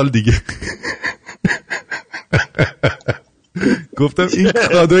یه سال دیگه. گفتم این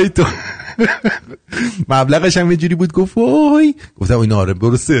کادوی تو. مبلغش هم یه جوری بود، گفت وای. گفتم این آره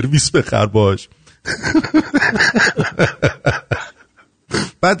برو سرویس بخر باش.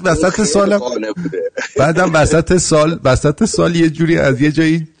 بعد وسط سالم، بعدم وسط سال یه جوری از یه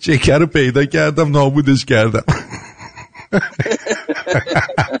جایی چکر رو پیدا کردم، نابودش کردم.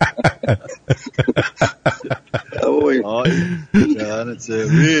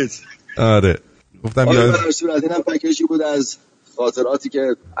 آره گفتم یادم در صورت اینم پکیجی بود از خاطراتی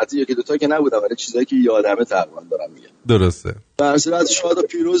که حتی یکی دوتا که نبودم، ولی چیزایی که یادمه تقریبا دارم میگم. درسته. در صورت شاد و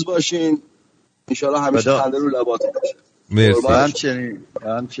پیروز باشین ان شاء الله، همیشه خنده رو لباتون باشه. مرسی.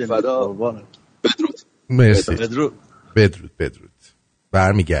 همچنین فدا. بدرود. مرسی. بدرود.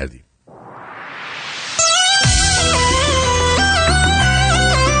 برمیگردیم.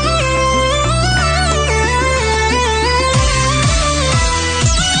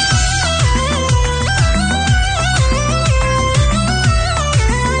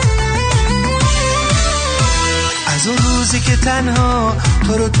 از اون روزی که تنها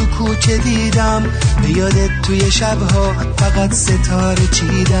تو رو تو کوچه دیدم، به یادت توی شبها فقط ستاره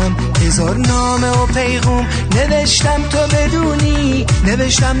چیدم. 1000 نامه و پیغام نوشتم تو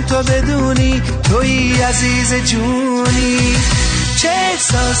بدونی توی عزیز جونی. چه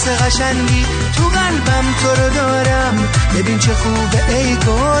احساس قشنگی تو قلبم تو رو دارم، ببین چه خوبه ای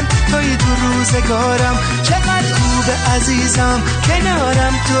گل توی تو روزگارم. چقدر خوبه عزیزم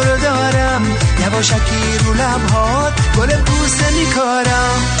کنارم تو رو دارم، یواشکی رو لبهات گل بوسه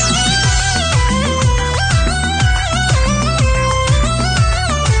میکارم.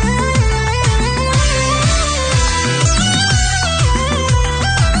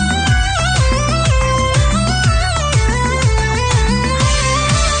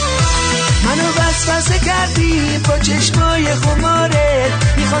 وسوسه کردی با چشمای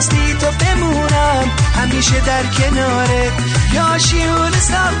خمارت، میخواستی تو بمونم همیشه در کنارت. یا شیون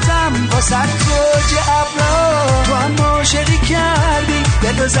ساختم با سر کوچه ابرا، تو هم عاشقی کردی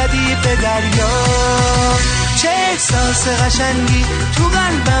دلو زدی به دریا. چه احساس قشنگی تو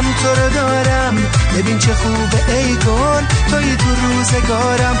قلبم تو رو دارم، ببین چه خوبه ای گل توی تو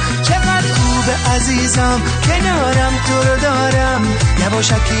روزگارم. چقدر خوبه عزیزم کنارم تو رو دارم،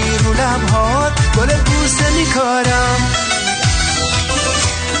 یواشکی رو لبهات گل بوسه میکارم.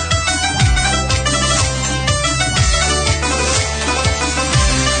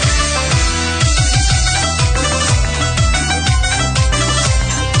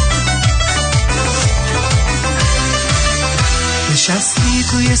 نشستی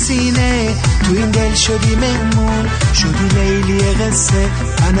توی سینه، تو این دل شدی مهمون، شدی لیلی قصه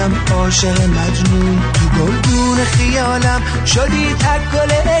منم عاشق مجنون. تو گلدون خیالم شدی تک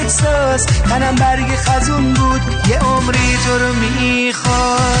گل احساس، تنم برگ خزون بود یه عمری تو رو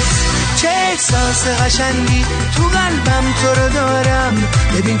میخواست. چه احساس قشنگی تو قلبم تو رو دارم،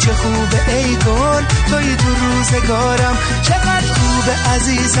 ببین چه خوبه ای گل توی تو روزگارم. چقدر خوبه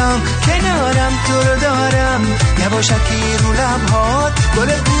عزیزم کنارم تو رو دارم، یواشکی رو لبهات گل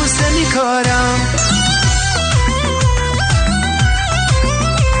بوسه میکارم.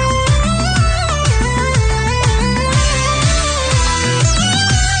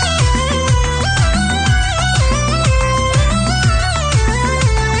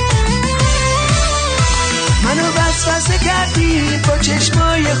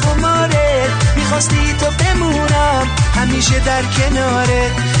 خواستی تو بمونم همیشه در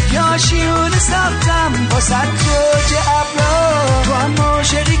کنارت، یا شیون ساختم با سطوج ابرا، تو هم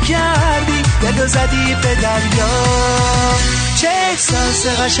عاشقی کردی دلو زدی به دریا. چه احساس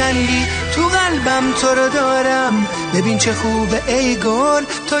قشنگی تو قلبم تو رو دارم، ببین چه خوبه ای گل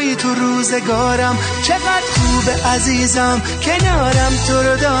توی تو روزگارم، چقدر خوبه عزیزم کنارم تو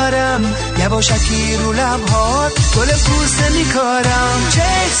رو دارم، یواشکی رو لبهات گل پوست میکارم. چه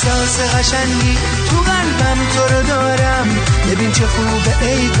احساس قشنگی تو قلبم تو رو دارم، ببین چه خوبه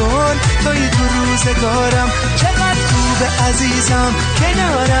ای گل توی تو روزگارم، چقدر خوبه عزیزم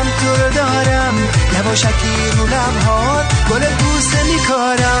کنارم تو رو دارم، یواشکی رو لبهات گل پوست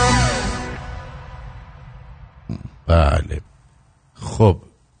میکارم. بله خب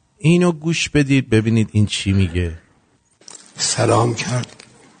اینو گوش بدید ببینید این چی میگه. سلام کرد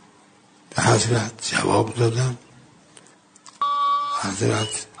به حضرت، جواب دادم.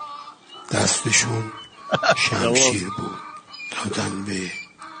 حضرت دستشون شمشیر بود، دادن به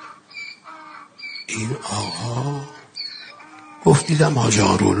این آقا. گفت دیدم حاج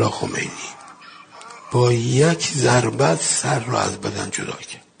آیت‌الله خمینی با یک ضربت سر رو از بدن جدا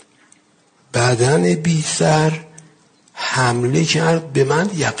کرد، بدن بی سر حمله کرد به من،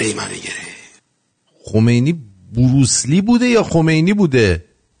 یقه من گرفت. خمینی بروسلی بوده یا خمینی بوده؟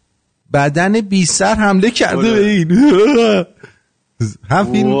 بدن بی سر حمله کرده به این.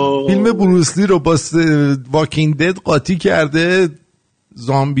 هم فیلم بروسلی رو با واکینگ دد قاطی کرده،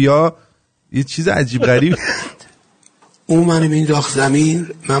 زامبیا، یه چیز عجیب غریب. اون منو مینداخت زمین،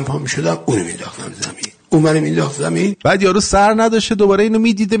 من پا میشدم اونو مینداختم زمین، اون منو مینداخت زمین. بعد یارو سر نداشته دوباره اینو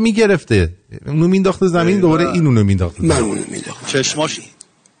میدیده میگرفته، اونو مینداخته زمین دوباره اینو مینداخته، من اونو مینداختم چشماش.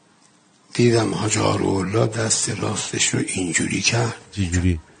 دیدم حاج آیت‌الله دست راستش رو اینجوری کرد.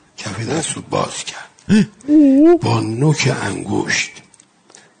 چجوری؟ کف دست رو باز کرد با نوک انگشت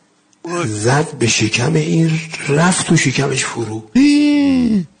زد به شکم این، رفت تو شکمش فرو،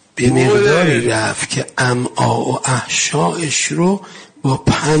 به مقداری رفت که امعا و احشائش رو با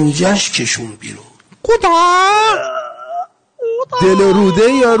پنجش کشون بیرون. دل و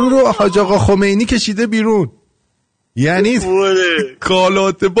روده یارو رو حاج آقا خمینی کشیده بیرون، یعنی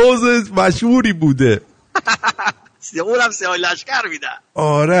کالات باز مشهوری بوده. اونم سیاه لشکر میدن.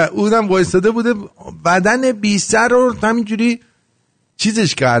 آره اونم وایساده بوده، بدن بی سر رو همینجوری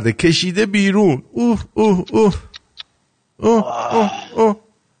چیزش کرده، کشیده بیرون. اوه اوه اوه اوه اوه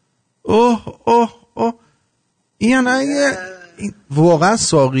اوه اوه اوه. این واقعا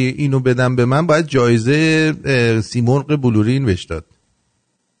ساقی اینو بدم به من باید جایزه سیمرغ بلورین بهش داد.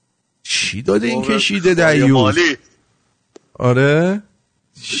 چی داده این کشیده دیوز؟ آره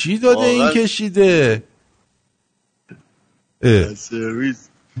چی داده این کشیده؟ سرویس.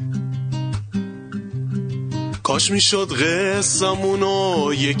 کاش میشد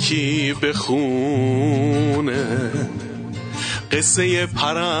قصمونو یکی بخونه، قصه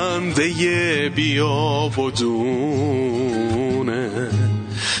پرنده بیاب و دونه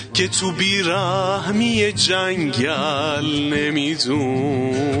که تو بیرحمی جنگل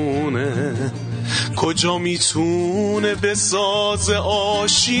نمیدونه کجا میتونه بساز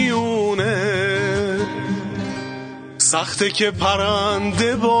آشیونه. سخته که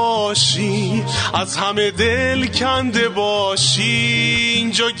پرنده باشی، از همه دل کنده باشی،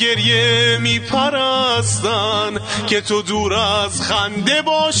 اینجا گریه میپرستن که تو دور از خنده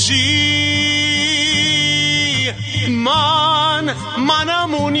باشی.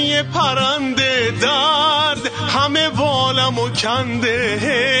 منم اونی پرنده، درد همه بالمو کنده،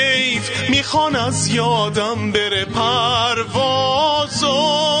 حیف میخوان از یادم بره پروازو.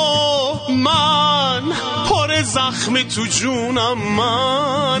 من پر زخم تو جونم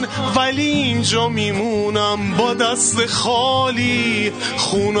من، ولی اینجا میمونم با دست خالی،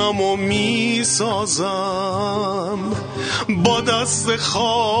 خونمو میسازم با دست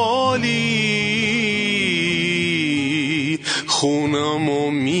خالی،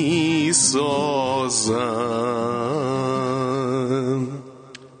 خونمو میسازم.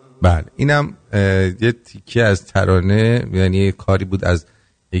 بله اینم یه تیکه از ترانه، یعنی یه کاری بود از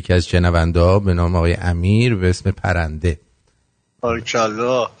یکی از شنونده‌ها به نام آقای امیر به اسم پرنده.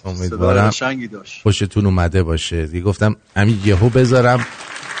 بارکالله. امیدوارم خوشتون اومده باشه. دیگه گفتم همین یهو بذارم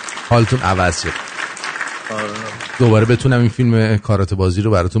حالتون عوض شد، دوباره بتونم این فیلم کارات بازی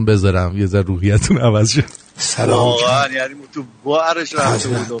رو براتون بذارم، یه ذره روحیتون عوض شد. سلام واقعا یعنی تو بارش رفته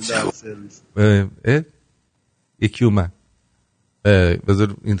بودم در سرویس. یکی اومد.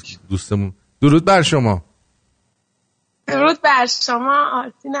 بذار این دوستمون. درود بر شما. درود بر شما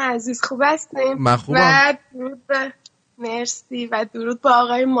آرتین عزیز، خوب هستیم؟ من خوبم. و درود به مرسی و درود به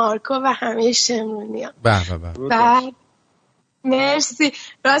آقای مارکو و همه شمرونیان. بعد مرسی.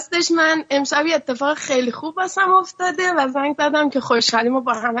 راستش من امشب یه اتفاق خیلی خوب واسم افتاده و زنگ زدم که خوشحالیمو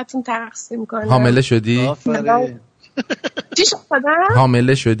با همتون تقسیم کنم. حامله شدی؟ چی شدم؟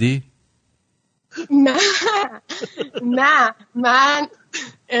 حامله شدی؟ نه من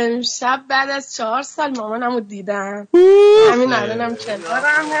امشب بعد از 4 سال مامانمو دیدم. همین الانم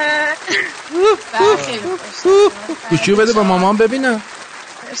کنارمه. خیلی خوشحالم. گوشی رو بده با مامان ببینم.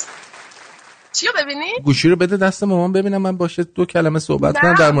 چی رو ببینی؟ گوشی رو بده دست مامان ببینم من باشه 2 کلمه صحبت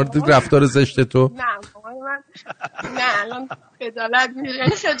کنم در مورد رفتار زشت تو. نه مامان من نه الان خجالت میگیره.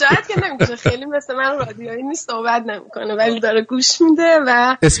 یعنی خجالت که نمیگیره، خیلی مثل من رادیویی نیست، صحبت نمیکنه ولی داره گوش میده.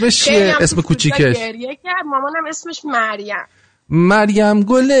 و اسمش چیه؟ اسم کوچیکش؟ گریه کرد. مامانم اسمش مریم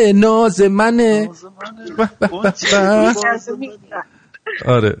گل ناز منه.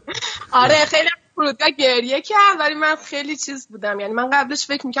 آره خیلی فرودگاه گریه کرد ولی من خیلی چیز بودم. یعنی من قبلش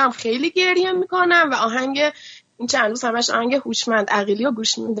فکر میکنم خیلی گریه میکنم و آهنگ این چند روز همش آهنگ هوشمند عقیلی رو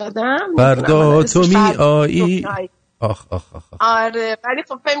گوش میدادم. فردا تو می آیی. آخ. آره ولی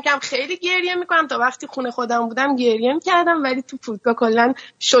خب فکر میکنم خیلی گریه میکنم تا وقتی خونه خودم بودم گریه میکردم ولی تو فرودگاه کلا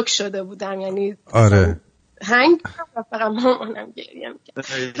شوک شده بودم. یعنی آره هنگ و فقط مامانم گریه میکرد.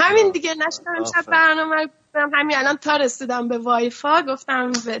 همین دیگه نشدم امشب برنامه بودم. همین الان تا رسیدم به وایفا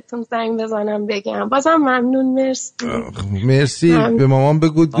گفتم بهتون زنگ بزنم بگم. بازم ممنون. مرسی. به مامان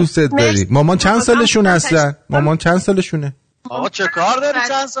بگو دوستت داری. مامان چند سالشون اصلا؟ مامان چند سالشونه؟ آقا چه کار داری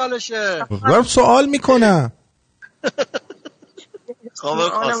چند سالشه؟ دارم سوال میکنم. خب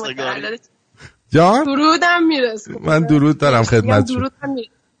خواستگاری جان؟ درودم میرسه. من درود دارم خدمت شما.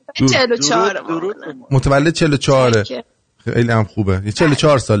 44 متولد 44 خیلی هم خوبه.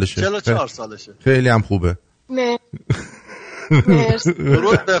 44 سالشه. 44 سالشه. خیلی هم خوبه. نه.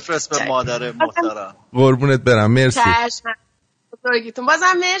 درود بفرست به مادر محترم. قربونت برم. مرسی. بزرگیتون.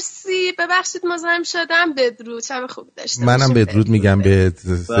 بازم مرسی. ببخشید مزاحم شدم. بدرود. شب خوبی داشته باشید. منم بدرود میگم به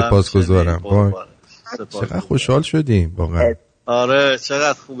سپاسگزارم. چقدر خوشحال شدیم واقعا. آره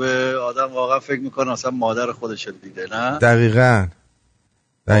چقدر خوبه. آدم واقعا فکر میکنه اصلا مادر خودش رو دیده. نه دقیقاً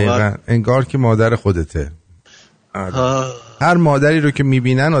انگار که مادر خودته. هر مادری رو که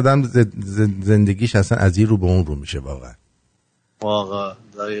میبینن آدم زندگیش اصلا از این رو به اون رو میشه واقعا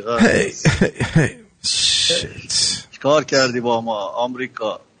دقیقاً. چیکار کردی با ما؟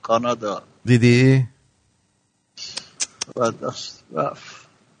 آمریکا، کانادا دیدی؟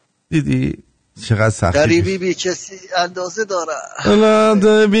 دیدی چقدر سختی؟ غریبی بی کسی اندازه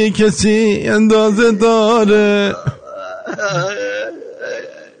داره. بی کسی اندازه داره.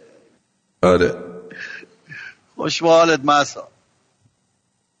 آره خوش به حالت مسا.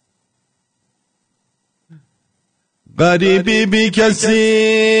 غریبی بی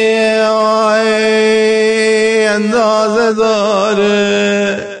کسی اندازه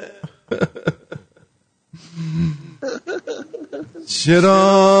داره. چرا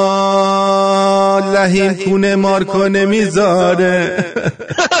لحین خونه مارکو نمیذاره؟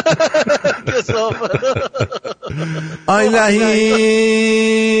 آی لحیم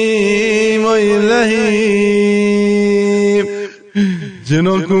آی لحیم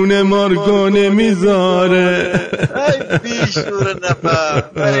جنو خونه مارکو نمیذاره. ای بیشور نفر.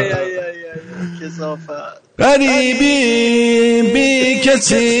 ای کثافت. غریبی بی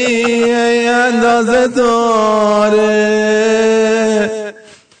کسی اندازه داره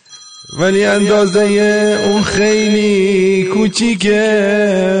ولی اندازه اون خیلی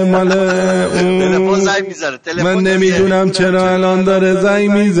کوچیکه مال اون. من نمیدونم چرا الان داره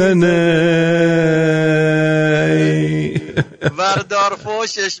زنگ میزنه. وردار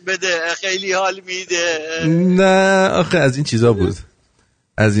فوشش بده خیلی حال میده. نه آخه از این چیزا بود.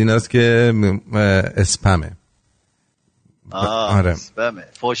 از ایناست که اسپمه. آره اسپمه.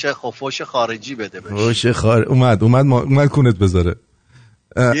 فوش خارجی بده بشه. فوش اومد کونت بذاره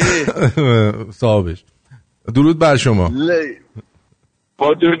صاحبش. درود بر شما.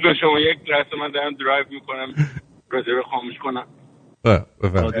 با درود به شما. یک لحظه من دارم درایو میکنم رادیو رو خاموش کنم.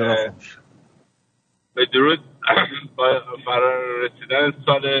 به درود با فرار رسیدن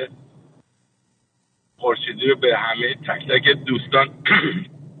سال خورشیدی رو به همه تک تک دوستان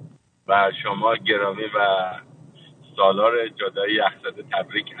و شما گرامی و سالار جدایی یخزده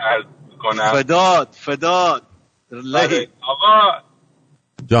تبریک عرض کنم. فداد آقا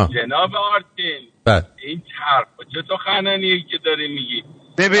جان. جناب آرتین این حرفا چه سخنانیه که داری میگی؟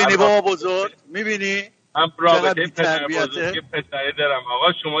 میبینی بابا بزرگ؟ میبینی؟ من رابطه پسر بزرگ پسری دارم.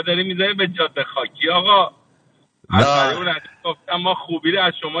 آقا شما داری میذاری به جاده خاکی. آقا از اون گفتم ما خوبی رو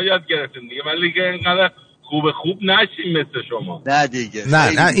از شما یاد گرفتیم دیگه ولی دیگه اینقدر خوب نشیم مثل شما. نه دیگه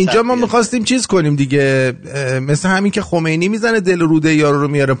نه اینجا ما میخواستیم چیز کنیم دیگه، مثل همین که خمینی میزنه دل روده یارو رو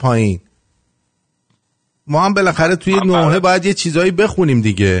میاره پایین. ما هم بالاخره توی نوحه باید یه چیزایی بخونیم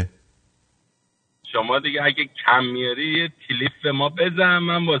دیگه. شما دیگه اگه کم میاری یه کلیپ به ما بزن،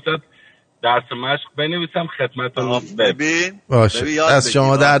 من واسه درس مشق بنویسم خدمتتون. ببین باشه از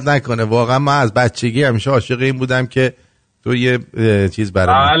شما درد نکنه. واقعا من از بچگی همیشه عاشق این بودم که تو یه چیز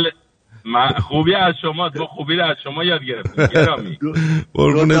برام. من خوبی از شما، تو خوبی از شما یاد گرفتم. گرامی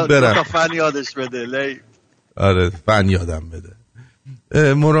قربونت برم. تو فن یادش بده لی. آره فن یادم بده.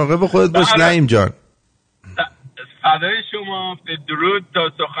 مراقب خودت باش نعیم جان. فدای شما. به درود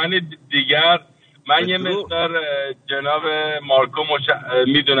تا سخن دیگر. من یه مقدار جناب مارکو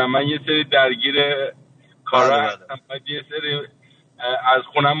میدونم من یه سری درگیر کارا هستم، باید یه سری از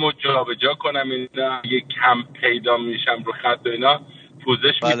خونم رو جا به جا کنم، اینا یه کم پیدا میشم رو خط و اینا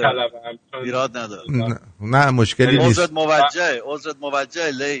پوزش میطلبم. ایراد نداره. نه مشکلی نیست. عذرت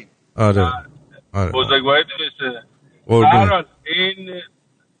موجه لی. آره بزرگواری درسته. برحال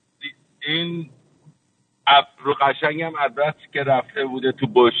این رو قشنگم عدرس که رفته بوده تو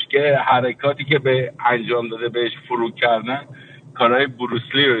بشکه، حرکاتی که به انجام داده بهش فرو کردن، کارهای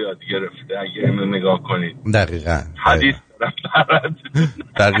بروسلی رو یاد گرفته. اگه اینو نگاه کنید دقیقاً حدیث دارم.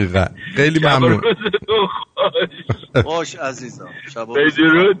 دقیقاً خیلی ممنون. خوش عزیزم. به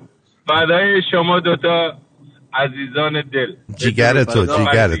درود فدای شما دوتا عزیزان دل.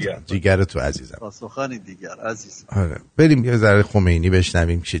 جیگر تو عزیزم. سخنی دیگر عزیز. آره بریم یه ذره خمینی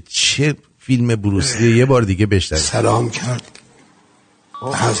بشنویم چه فیلم بروسلی یه بار دیگه بشنویم. سلام کرد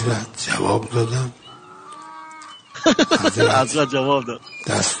حضرت، جواب دادم. حضرت جواب داد.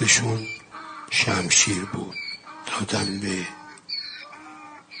 دستشون شمشیر بود، دادم به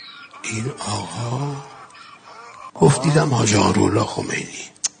این آقا. گفت دیدم حاج آیت‌الله خمینی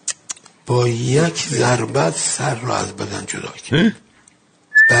با یک ضربت سر رو از بدن جدا کرد،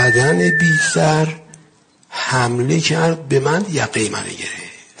 بدن بی سر حمله کرد به من، یقه منو گرفت.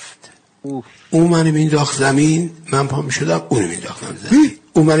 اون منو مینداخت زمین، من پا میشدم اونو مینداختم زمین.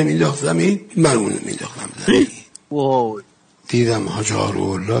 اون منو مینداخت زمین، من اونو مینداختم زمین. دیدم حاج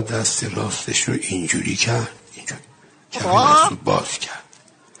آیت‌الله دست راستش رو اینجوری کرد، اینجوری کف دست رو باز کرد،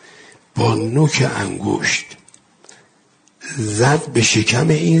 با نوک انگشت زد به شکم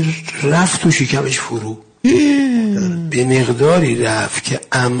این، رفت تو شکمش فرو، به مقداری رفت که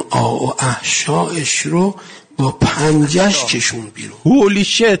امعا و احشائش رو با پنجش کشون بیرون. هولی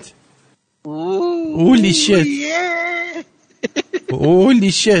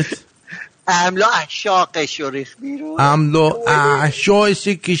شت املا احشاقش رو ریخ بیرون. املا احشاقش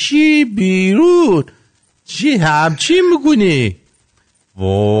کشی بیرون. چی همچین میکنی؟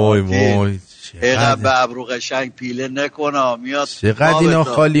 وای اینقدر به ابرو قشنگ پیله نکنم میاد. چقدر اینا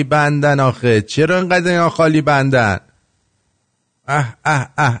خالی بندن آخه؟ چرا اینقدر اینا خالی بندن؟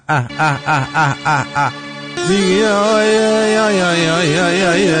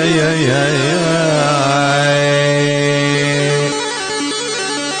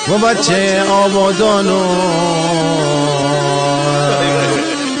 و بچه آبادانو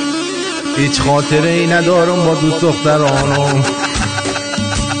هیچ خاطره ای ندارم با دوست دخترانم.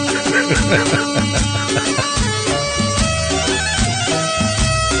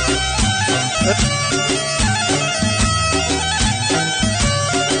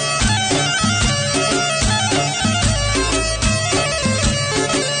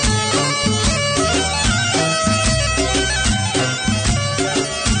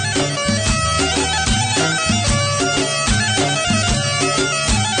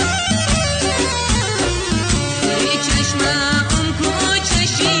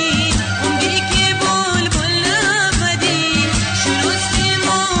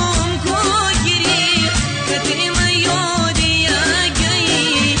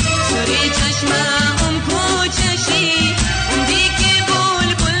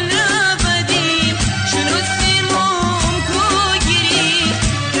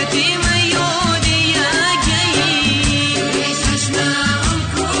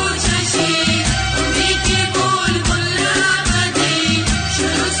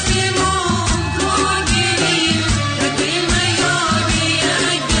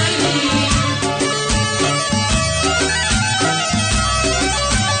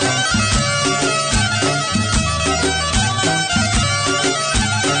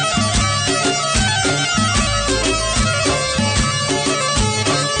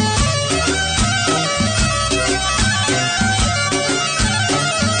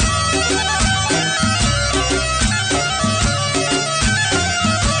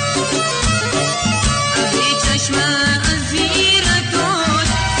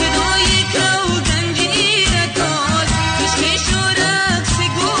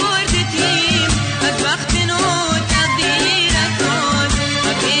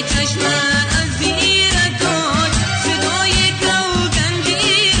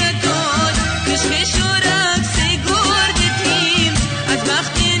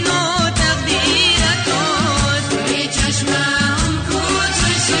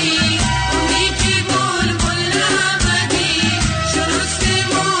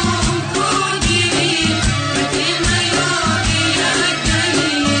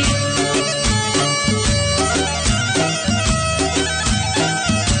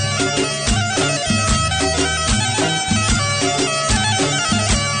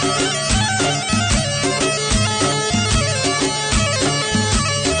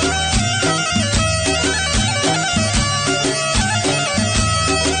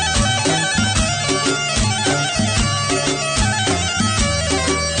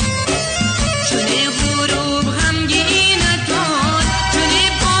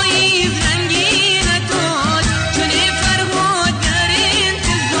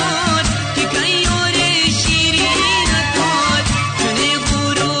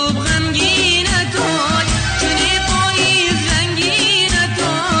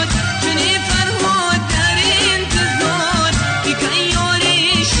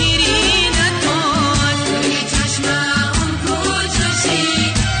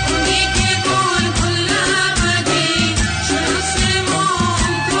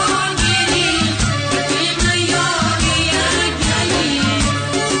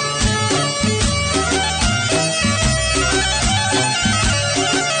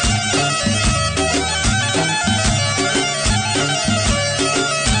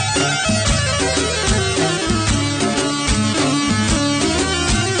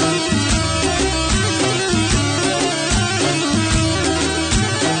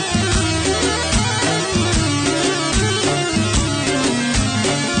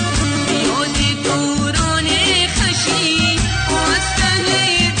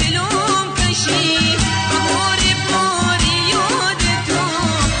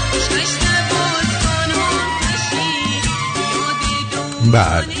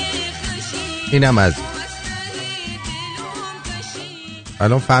 بله اینم از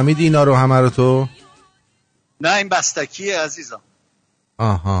الان فهمیدی اینا رو همه رو تو؟ نه این بستکیه عزیزم.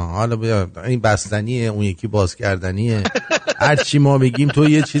 آها حالا بیا این بستنیه اون یکی باز کردنیه. هر چی ما بگیم تو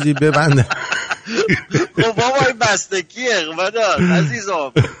یه چیزی ببند. خب بابا این بستکیه مدار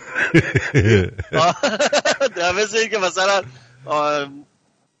عزیزم. مثل این که مثلا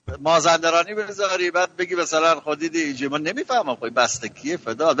مازندرانی بذاری بعد بگی مثلا خودی اینجا من نمیفهمم خب بستکیه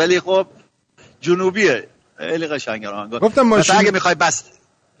فدا ولی خب جنوبیه خیلی قشنگه آهنگا. گفتم ماشین اگه میخوای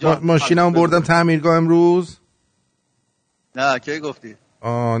ماشینمو بردم تعمیرگاه امروز. نه کی گفتی؟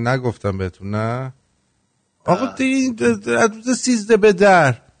 نگفتم بهتون نه. آقا این روز 13 به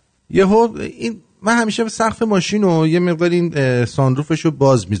در یهو این من همیشه سقف ماشینو یه مقدار این سانروفشو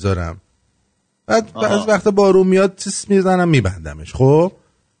باز میذارم. بعد از وقت بارون میاد تس میزنم میبندمش. خب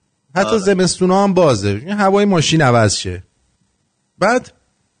حتی زمستونا هم بازه این هوای ماشین عوض شه. بعد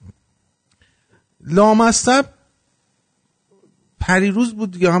لامصب پریروز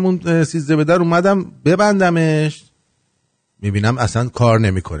بود دیگه همون 13 به در اومدم ببندمش میبینم اصلا کار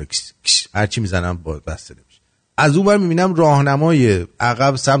نمیکنه. هرچی میزنم بسته نمیشه. از اون ور میبینم راهنمای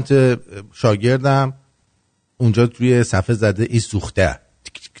عقب سمت شاگردم اونجا توی صفحه زده این سوخته.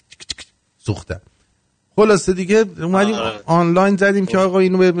 خلاصه دیگه اومدیم آنلاین زدیم که آقا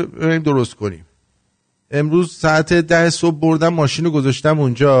اینو بریم درست کنیم. امروز ساعت 10 صبح بردم ماشینو گذاشتم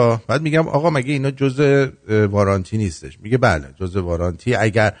اونجا. بعد میگم آقا مگه اینا جزء وارانتی نیستش؟ میگه بله جزء وارانتی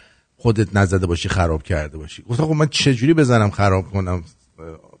اگر خودت نزده باشی خراب کرده باشی. گفتم خب من چجوری بزنم خراب کنم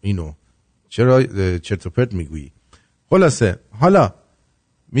اینو؟ چرا چرت و پرت میگویی؟ خلاصه حالا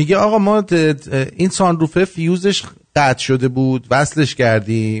میگه آقا ما این سانروفه فیوزش قطع شده بود وصلش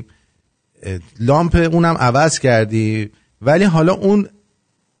کردیم لامپ اونم عوض کردیم ولی حالا اون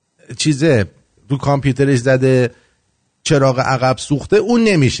چیزه رو کامپیوترش زده چراغ عقب سوخته اون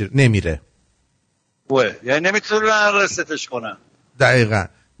نمیره. یعنی نمیتونن رستش کنن. دقیقاً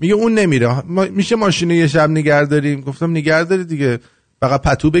میگه اون نمیره. میشه ماشینو یه شب نگه داریم؟ گفتم نگه داری دیگه فقط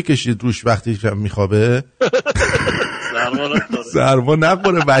پتو بکشید روش وقتی میخوابه. سرما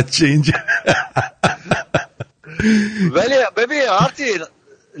نخوره بچه اینجا. ولی ببین آرتین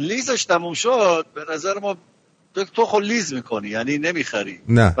لیزش تموم شد به نظر ما تو خود لیز میکنی یعنی نمیخری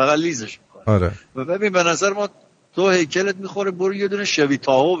نه فقط لیزش میکنی. آره و ببین به نظر ما تو هیکلت میخوره برو یه دونه شوی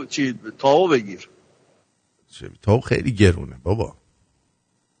تاو بگیر. شوی تاو خیلی گرونه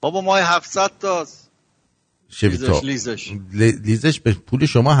بابا ما 700 تاست شوی تاو لیزش به پول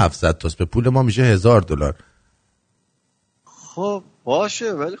شما 700 تاست به پول ما میشه $1000. خب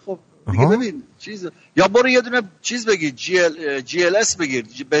باشه ولی خب دیگه ببین چیز یا برو یه دونه چیز بگیر جی ال اس بگیر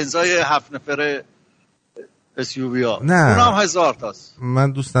بنزای 7 نفره اس یو وی ها اونم 1000 تاست.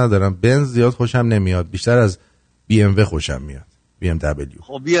 من دوست ندارم بنز زیاد خوشم نمیاد بیشتر از بی ام و خوشم میاد بی ام دبلیو.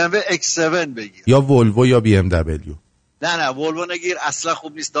 خب بی ام و X7 بگیر یا ولوو یا بی ام دبلیو. نه ولوو نگیر اصلا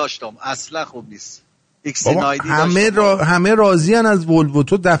خوب نیست داشتم اصلا خوب نیست. X90 همه راضیان از ولوو.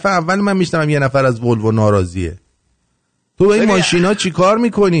 تو دفعه اول من میشنم یه نفر از ولوو ناراضیه. تو با این ماشینا چی کار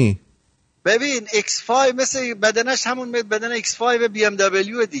میکنی؟ ببین X5 مثل بدنش همون بدن X5 بی ام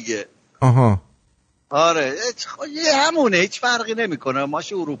دبلیو دیگه. آها آره همونه هیچ فرقی نمیکنه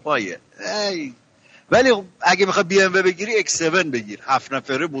ماشین اروپاییه. ولی اگه میخوای بی ام بگیری X7 بگیر 7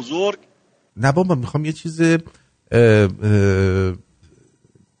 نفره بزرگ. نه بابا میخوام یه چیز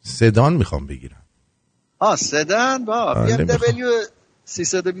سدان میخوام بگیرم. سدان با بی ام دبلیو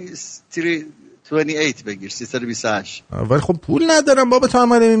 328 بگیر 328. ولی خب پول ندارم بابا تو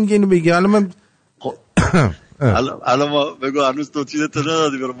هم نمیگی اینو بگی. الان من الان ما بگو هنوز تو چیزت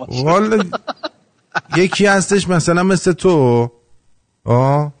ندادی برام ماشین. والا یکی هستش مثلا مثل تو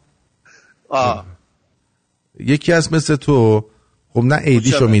یکی هست مثل تو خب نه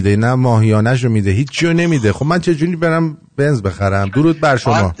ایدیشو میده نه ماهیانهشو میده هیچیو نمیده. خب من چجوری برم بنز بخرم؟ درود بر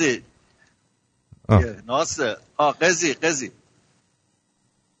شما ناصر قضی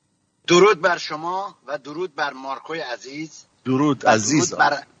درود بر شما و درود بر مارکوی عزیز. درود عزیز. درود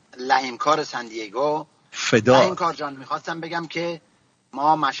بر لحیمکار سندیگو. فدا لحیمکار جان میخواستم بگم که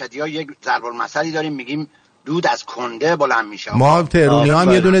ما مشهدی‌ها یک ضرب المثلی داریم میگیم دود از کنده بلند میشه. ما تهرونی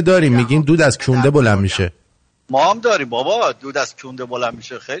هم یه دونه داریم میگیم دود از کنده بلند میشه. ما هم داریم بابا دود از کنده بلند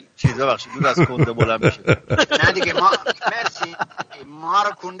میشه. خیلی چیزا بخشید دود از کنده بلند میشه. نه دیگه ما مرسی ما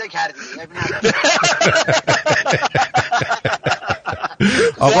رو کنده کردی.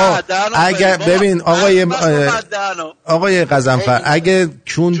 آقا اگه ببین آقای قزنفر اگه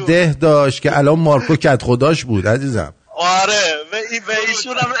چون ده داشت که الان مارکو کت خداش بود عزیزم. آره و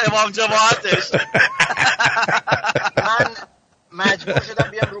ایشون هم امام جماعتش. من مجبور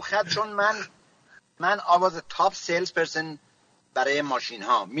شدم بیام رو خط چون من I was a top salesperson برای ماشین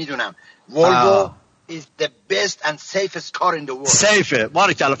ها میدونم Volvo is the best and safest car in the world. سیفه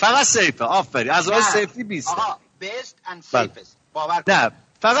بارکلا، فقط سیفه. آفرین، از راه سیفتی 20. آها best and safest. باور کن. نه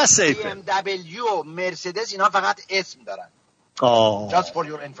فقط سیفه. BMW و مرسدس اینا فقط اسم دارن. Just for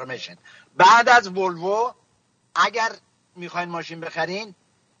your information. بعد از ولوو اگر میخواین ماشین بخرین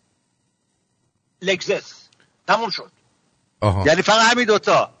لگزس تموم شد. یعنی فقط همین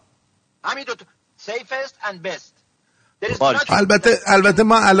دوتا safest and best. البته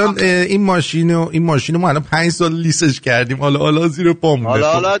ما الان این ماشینو ما الان 5 سال لیسش کردیم. حالا زیر پامونه.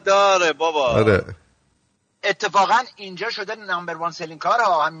 حالا داره بابا. آره. اتفاقا اینجا شده نمبر 1 سلینگ کار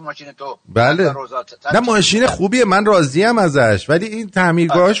همین ماشین تو. بله. نه ماشین خوبیه، من راضیم ازش، ولی این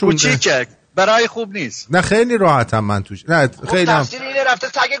تعمیرگاهش کوچیکه، برای خوب نیست. نه خیلی راحتم من توش. نه خیلی تفسیر اینه رفته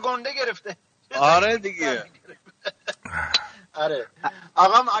سگ گنده گرفته. آره دیگه. آره.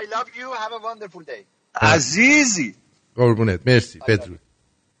 آقام I love you, have a wonderful day. عزیزی. قربونت، مرسی.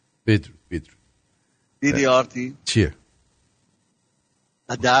 بدرود. دیدی آرتین؟ چیه؟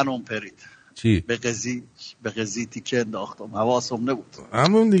 دهانم پرید. چی؟ به قضی تیکه انداختم، حواسم نبود.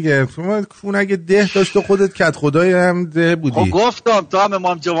 همون دیگه، تو کون اگه ده داشت تو خودت کت خدای هم ده بودی. گفتم تو هم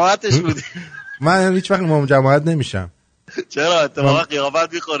امام جماعتش بودی. من هیچ وقت امام جماعت نمیشم. چرا؟ اتفاقا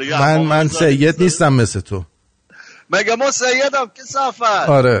قیافت میخوره. من سید نیستم مثل تو. مگه ما سیدم که صفت.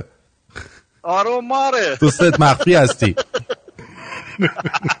 آره ماره. دوستت مخفی هستی.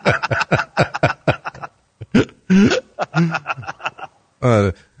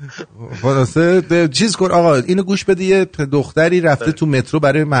 آره خلاصه چیز کن آقا، اینو گوش بده. یه دختری رفته تو مترو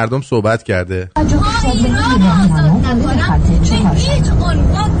برای مردم صحبت کرده. ایران آزاد نکنم به هیچ عنوان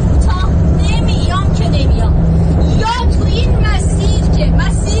کوتاه نمیام که نمیام. یا تو این مسیر که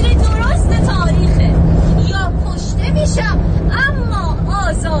مسیر درست تاریخه، یا کشته میشم اما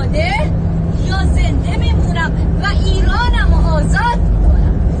آزاده، یا زنده میمونم و ایرانم آزاد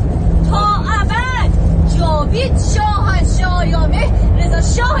میکنم تا ابد. جاوید شاهنشاهیامه رضا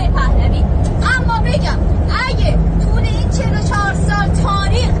شاه پهلوی. اما بگم اگه طول این 44 سال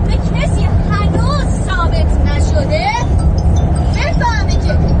تاریخ به کسی هنوز ثابت نشده، بفهمه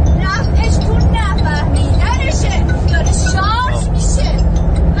که رفتش تو نفهمیدنشه، داره شارژ میشه.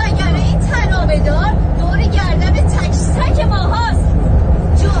 وگرنه این تنابه‌دار دور گردن تک تک ماهاست.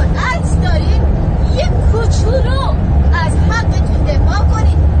 جرأت دارین یه کوچولو از حقتون دفاع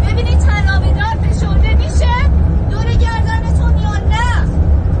کنین. ببینید تنابه‌دار فشرده میشه دور گردنتون یا نه.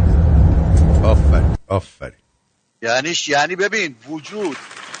 آفرین. یعنی ببین وجود،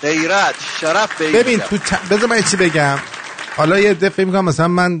 غیرت، شرف ببین تو بذار من چی بگم. حالا یه دفعه میگم مثلا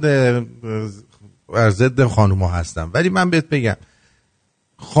من ضد خانوما هستم، ولی من بهت بگم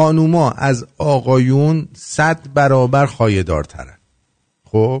خانوما از آقایون 100 برابر خایه‌دارترن.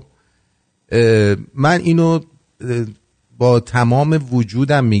 خب من اینو با تمام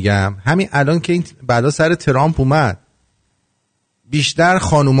وجودم میگم. همین الان که این بلا سر ترامپ اومد، بیشتر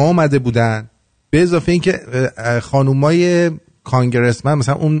خانوما اومده بودن، به اضافه این که خانومای کانگرسمن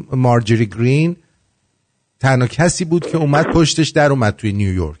مثلا اون مارجری گرین تنها کسی بود که اومد پشتش در اومد توی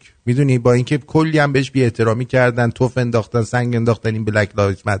نیویورک. میدونی با اینکه کلی هم بهش بی احترامی کردن، توف انداختن، سنگ انداختن، این بلک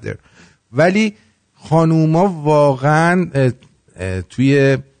لایوز ماتر، ولی خانوما واقعا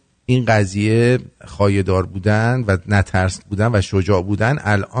توی این قضیه خایه‌دار بودن و نترس بودن و شجاع بودن.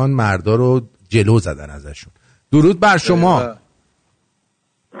 الان مردا رو جلو زدن ازشون. درود بر شما.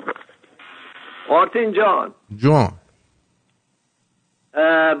 آرتین جان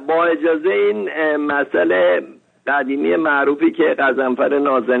با اجازه این مسئله قدیمی معروفی که غضنفر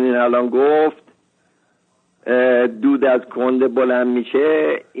نازنین الان گفت، دود از کنده بلند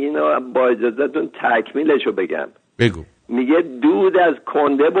میشه، اینو با اجازهتون تکمیلشو بگم. بگو. میگه دود از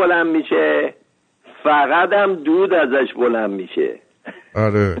کنده بلند میشه، فقط هم دود ازش بلند میشه.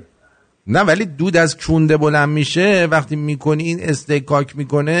 آره نه ولی دود از کنده بلند میشه وقتی میکنی این استکاک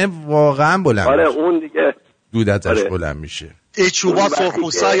میکنه واقعا بلند آره میشه. اون دیگه دود ازش بلند میشه. این چوبا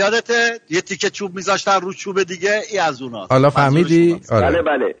سرخپوستا یادته؟ یه تیکه چوب میذاشتن رو چوب دیگه، ای از اوناست. حالا فهمیدی؟ آره.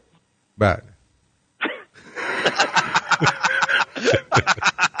 بله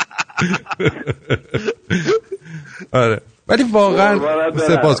آره ولی واقعا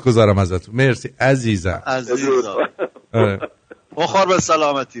سپاسگزارم ازتون. مرسی عزیزم. آره. بخور به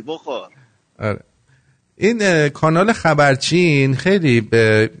سلامتی بخور. آره. این کانال خبرچین خیلی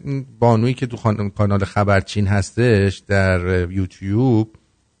به بانویی که تو کانال خبرچین هستش در یوتیوب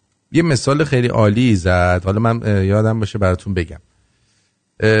یه مثال خیلی عالی زد. حالا من یادم باشه براتون بگم.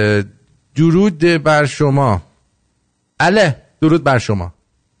 درود بر شما. درود بر شما.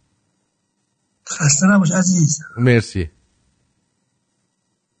 خسته نباش عزیز. مرسی.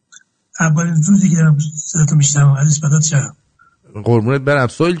 اولین روزی که صداتو میشنوم عزیز بدات شدم. قربونت برم.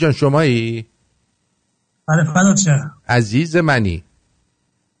 سهیل جان شمایی؟ بله فدات شم عزیز منی.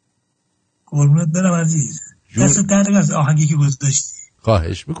 قربونت برم عزیز. دست درد از آهنگی که گذاشتی.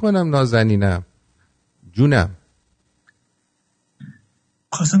 خواهش میکنم نازنینم. جونم.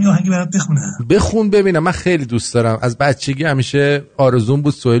 خواستم یه آهنگی برات بخونم. بخون ببینم. من خیلی دوست دارم. از بچگی همیشه آرزوم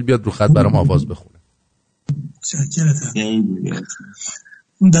بود سهیل بیاد رو خط برام آواز بخونه. چکرتم.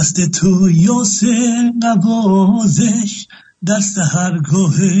 دست تو یاسر نوازش در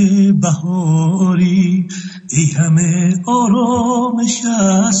سحرگاه بهاری، ای همه آرامش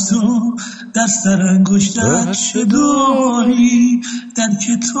از تو در سرانگشتش داری. در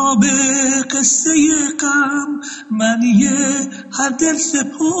کتاب قصه غم من یه هر دل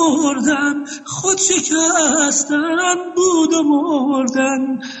سپردم، خود شکستن بود و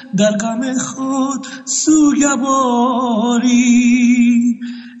مردن در غم خود سوگواری.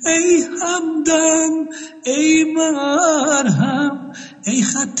 ای همدم ای مرهم ای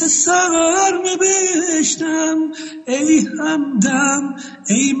خط سر نبشتم، ای همدم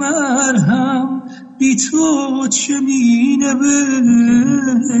ای مرهم بی تو چه می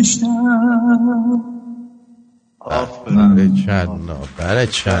نوشتم. بله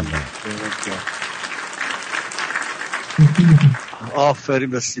چند آفرین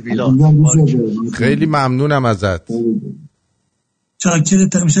به سیبیلا. خیلی ممنونم ازت.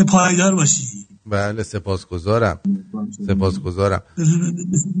 چاکرت. همیشه پایدار باشی. بله سپاسگزارم. به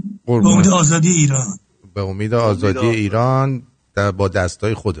امید آزادی ایران. به امید آزادی ایران با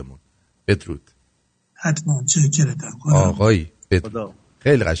دستای خودمون. بدرود. حتما. چاکرتم آقایی. بدرود.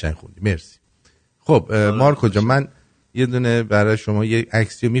 خیلی قشنگ خوندی. مرسی. خب مارکو جان من یه دونه برای شما یه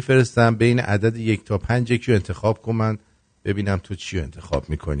عکسی رو میفرستم. بین عدد 1 تا 5 یکی رو انتخاب کن، من ببینم تو چی رو انتخاب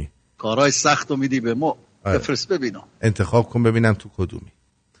میکنی. کارهای سخت رو میدی به ما. بفرست ببینم. انتخاب کن ببینم تو کدومی.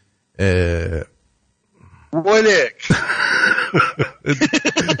 ولک.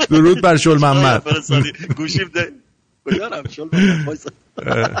 درود بر شل محمد. گوشیم ده کجارم شل محمد.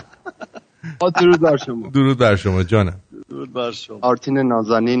 درود بر شما. درود بر شما جانم. درود بر شما. آرتین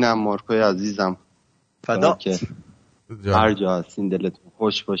نازنینم، مارکوی عزیزم. فدا. هر جا هستین دلتون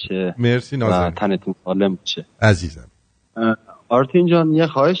خوش باشه. مرسی نازنین. و تنتون سالم باشه عزیزم. آرتین جان یه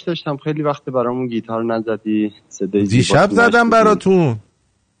خواهش داشتم، خیلی وقت برامون گیتار نزدی. دیشب زدم براتون.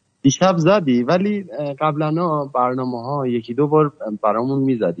 دیشب زدی ولی قبلا برنامه ها یکی دو بار برامون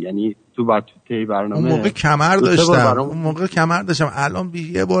میزدی، یعنی تو بطوطه برنامه. اون موقع کمر داشتم. الان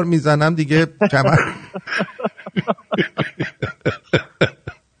یه بار میزنم دیگه کمر.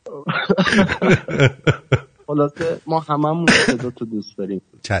 خلاصه ما هممون صدا تو دوست داریم.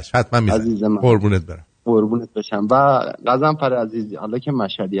 چشم حتما میزنم. قربونت برم. قربونت بشم. و قزنفر عزیز حالا که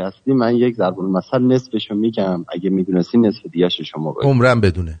مشهدی هستی من یک ضرب المثل نصفشو میگم، اگه میدونستی نصف دیگه‌شو شما بگو. عمرم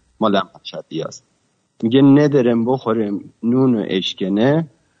بدونه. مال مشهدی هست. میگه ندرم بخوریم نون و اشکنه،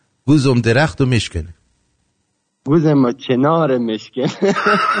 گوزم درخت و مشکنه. گوزم کنار مشکنه.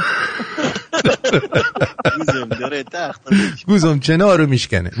 گوزم کنار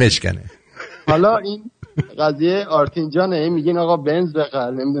مشکنه. حالا این قضیه آرتین جانه، میگین آقا بنز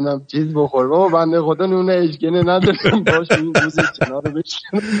بخر نمیدونم چیز بخور، بابا بنده خدا نون اشکنه ندارم باشه این گوز کنار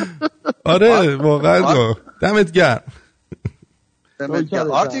بشکنه. آره واقعا دمت گرم.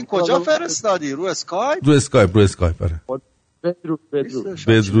 آرتین کجا فرستادی؟ رو اسکایپ؟ رو اسکایپ آره.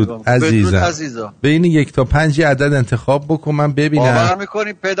 بدرود عزیزم. بین 1 تا 5 عدد انتخاب بکن من ببینم. باور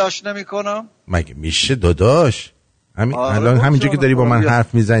میکنی پیداش نمیکنم؟ مگه میشه داداش؟ همین الان همینجا که داری با من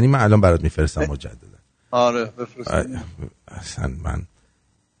حرف میزنی من الان برات میفرستم مجددا. آره بفرست. اصلا من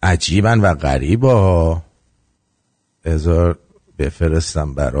عجیبن و غریبا. بذار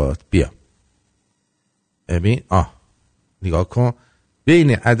بفرستم برات. بیا ببین. نگاه کن بین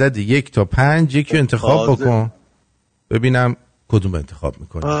عدد 1 تا 5 یکی انتخاب بکن ببینم کدوم انتخاب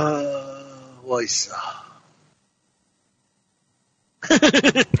میکنی. وایسا.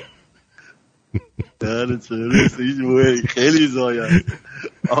 خیلی زاید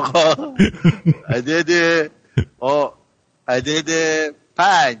آقا. عدد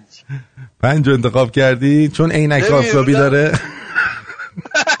 5 انتخاب کردی چون عینک آفتابی داره.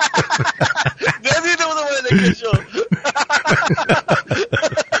 نمیده بودم عینکشو.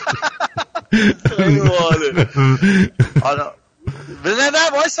 خیلی باله. حالا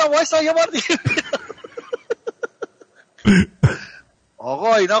نه وایسا یه بار دیگه.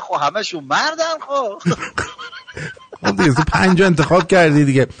 آقا اینا خب همشون مردن. خب دیگه 5 انتخاب کردی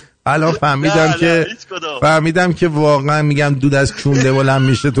دیگه. الان فهمیدم که واقعا میگم دود از کونده بلند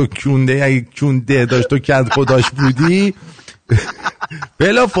میشه. تو کونده اگه کونده داشت تو کند خداش بودی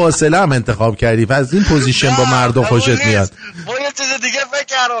بلا فاصله هم انتخاب کردی از این پوزیشن با مردم خوشت میاد. با یه چیز دیگه فکر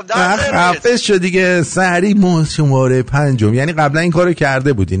کردم. حافظ شد دیگه. سری شماره 5. یعنی قبلا این کارو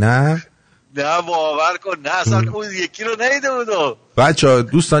کرده بودی نه؟ نه باور کن، نه اصلا اون یکی رو ندیده بودم. بچه‌ها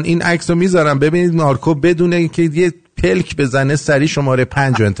دوستان این عکس رو میذارم ببینید مارکو بدون اینکه یه پلک بزنه سری شماره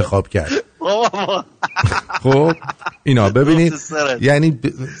 5 رو انتخاب کرد. خب اینا ببینید یعنی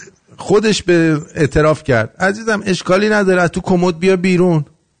خودش به اعتراف کرد. عزیزم اشکالی نداره، تو کمد بیا بیرون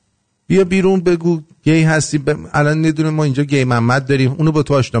بگو گی هستی. الان ندونه ما اینجا گی محمد داریم، اونو با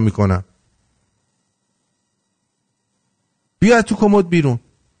تو آشنا میکنم. بیا تو کمد بیرون.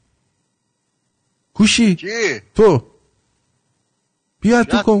 کوشی تو بیا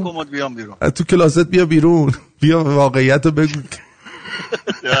تو کمد بیام بیرون. تو کلاست بیا بیرون. بیا واقعیت رو بگو.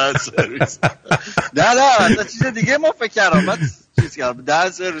 نه اصلا چیز دیگه ما فکر کردم. من چیز کردم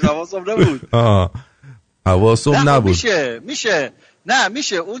ده سرویس حواسم نبود. حواسم نبود. میشه نه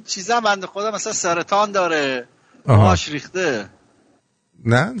میشه اون چیزا بنده خدا مثلا سرطان داره ماش ریخته.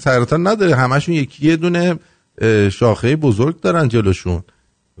 نه سرطان نداره، همشون یه دونه شاخه بزرگ دارن جلوشون.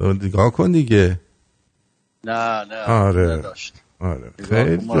 نگاه کن دیگه. نه آره نداشت. آره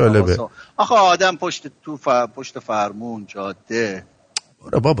خیلی جالبه. آخه آدم پشت فرمون جاده.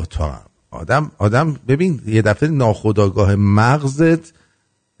 آره بابا تو آدم ببین یه دفعه ناخودآگاه مغزت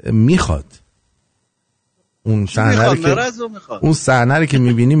میخواد اون صحنه رو که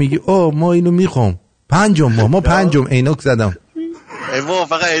میبینی میگی اوه ما اینو میخوام. 5 ما 5 عینک زدم. ای بابا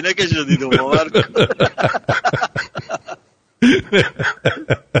فقط عینکش رو دیدم باور کن.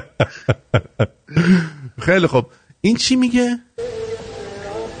 خیلی خب این چی میگه؟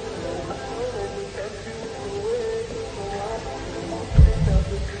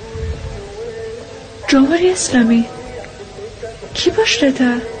 جمهوری اسلامی کی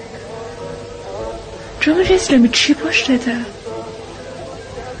پشتته؟ جمهوری اسلامی چی پشتته؟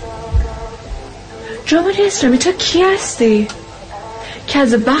 جمهوری اسلامی تو کی هستی؟ که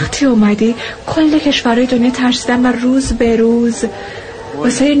از وقتی اومدی کل کشورهای دنیا ترسیدن و روز به روز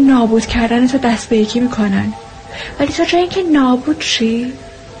واسه نابود کردن تو دست به یکی میکنن، ولی تو جایی که نابود شی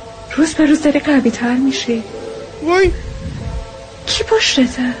روز به روز داری قوی تر میشی. وای کی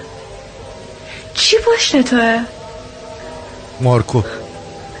پشتته؟ چی پشت توه؟ مارکو.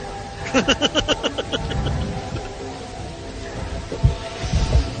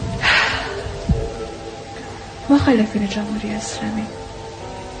 مخالفین جمهوری اسلامی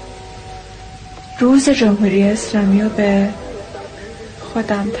روز جمهوری اسلامی رو به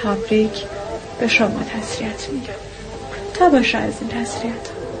خودم تبریک، به شما تسلیت میگم. تا باشه از این تسلیت.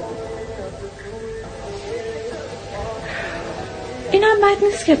 این هم بد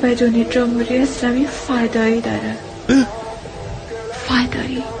نیست که بدونید جمهوری اسلامی فدایی داره.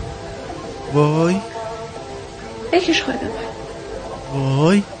 فدایی. وای یکیش خودم.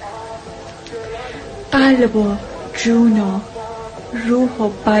 وای قلب و جون و روح و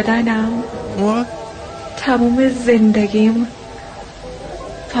بدنم وای تمام زندگیم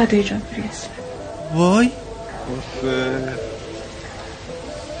فدای جمهوری اسلامی. وای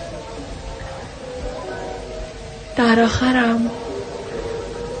در آخرم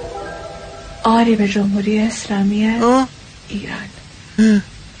آری به جمهوری اسلامی ایران.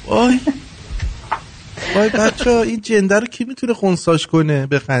 وای وای بچه این جنده رو کی میتونه خونساش کنه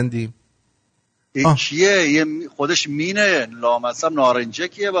بخندیم؟ این کیه؟ یه خودش مینه لامصب نارنجه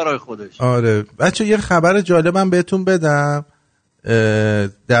کیه برای خودش؟ آره بچه یه خبر جالبم بهتون بدم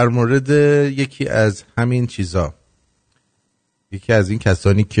در مورد یکی از همین چیزا، یکی از این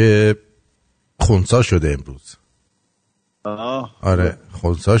کسانی که خونسا شده امروز. آره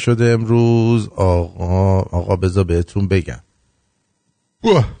خونسا شده امروز. آقا بذار بهتون بگم.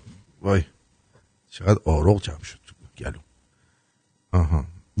 وای چقدر آروغ جمع شد تو گلو.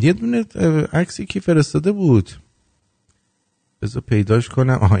 یه دونه عکسی که فرستاده بود بذار پیداش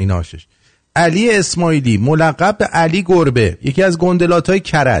کنم. این آشش علی اسماعیلی ملقب به علی گربه، یکی از گندلاتای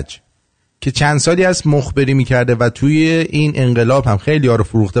کرج که چند سالی از مخبری میکرده و توی این انقلاب هم خیلی ها رو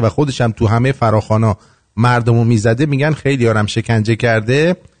فروخته و خودش هم تو همه فراخوانا مردمو میزده. میگن خیلی ها رو هم شکنجه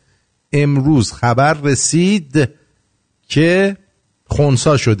کرده. امروز خبر رسید که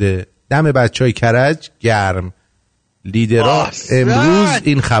خونسا شده. دم بچهای کرج گرم. لیدرها امروز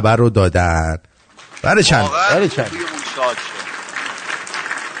این خبر رو دادن. برای چند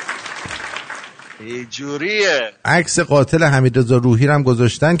جوریه. عکس قاتل حمیدرضا روحی هم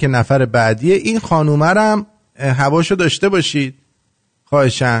گذاشتن که نفر بعدیه. این خانومه هم هواشو داشته باشید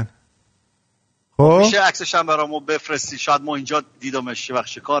خواهشن. خب میشه عکسش هم برامو بفرستی؟ شاید ما اینجا دیدمش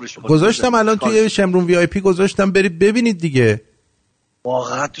وقت کارش گذاشتم الان توی شمرون وی آی پی گذاشتم، برید ببینید دیگه.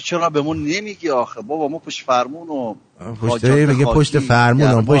 واقعا تو چرا بهمون نمیگی آخه بابا؟ ما پشت فرمونو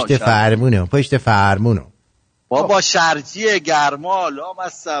پشت فرمونو بابا شرجیه گرما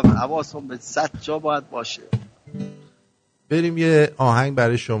لامصب حواسم به 100 جا باید باشه. بریم یه آهنگ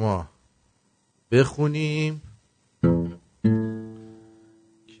برای شما بخونیم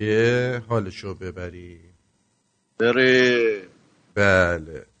که حالشو ببری. بره.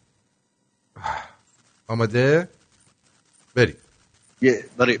 بله آماده؟ بریم.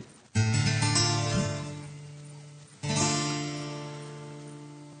 بریم.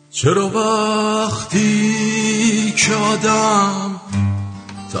 چرا وقتی که آدم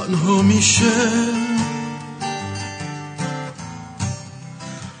تنها میشه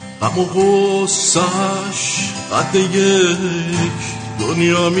غم و غصه‌اش قد یک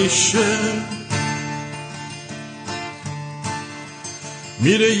دنیا میشه،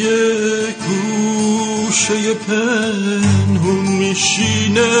 میره یک گوشه پنهون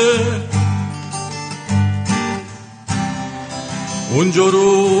میشینه، اونجا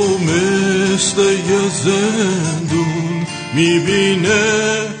رو مثل یه زندون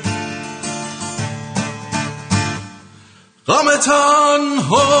میبینه، غم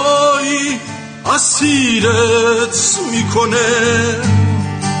تنهایی اسیرت میکنه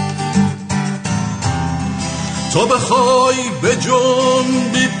تا بخوای به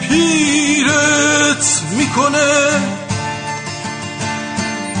جنبی پیرت میکنه،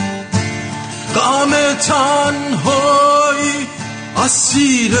 غم تنهایی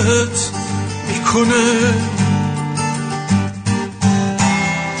اسیرت میکنه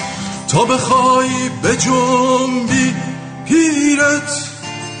تا بخوای به جنبی پیرت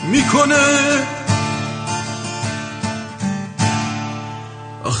میکنه.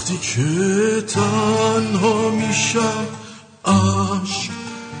 وقتی که تنها میشم عشق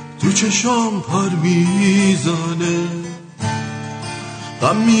تو چشام پر میزنه،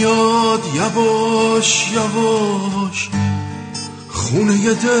 غم میاد یواش یواش خونه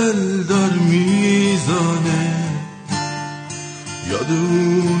ی دل در میزنه، یاد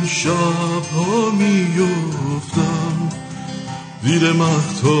اون شب‌ها میفتم زیر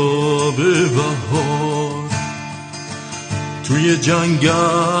مهتاب بهار، توی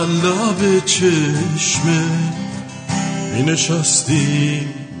جنگل لب چشمه می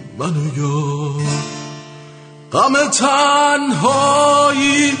نشستیم من و یار، غم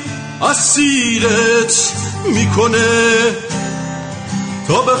تنهایی اسیرت میکنه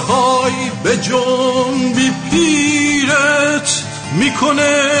تا بخوای به جنبی پیرت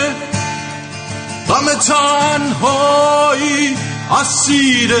میکنه، غم تنهایی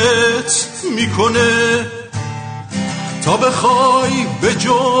اسیرت میکنه تا بخوای به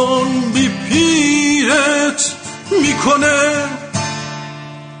جنبی پیرت میکنه.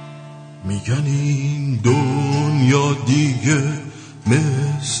 میگن این دنیا دیگه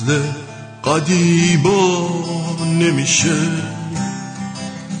مثل قدیما نمیشه،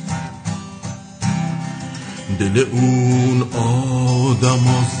 دل اون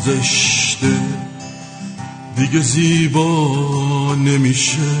آدم زشته دیگه زیبا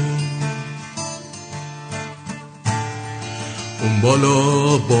نمیشه، اون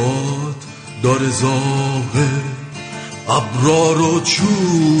بالا باد داره زاغه ابرا رو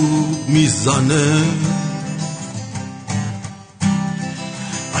چوب میزنه،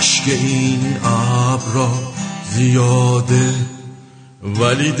 اشک این ابرا زیاده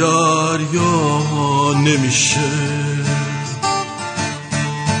ولی دریا نمیشه،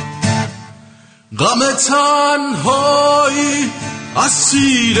 غم تنهایی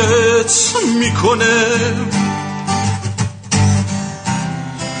اسیرت میکنه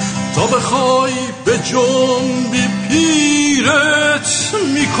تا بخوای به جنبی پیرت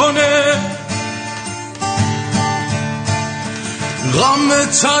میکنه، غم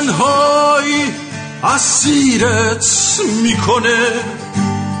تنهایی اسیرت میکنه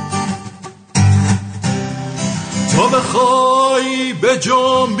تا بخوای به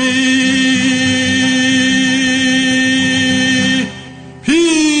جنبی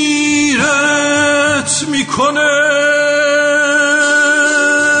پیرت میکنه.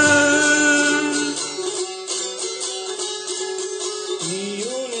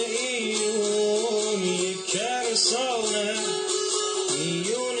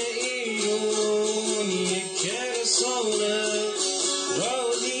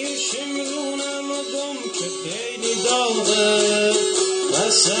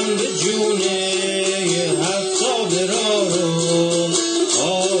 قسم به جونه هفتا برارو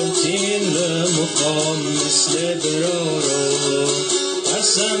آرتین لمقام مثل برارو،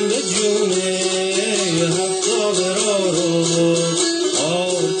 قسم به جونه هفتا برارو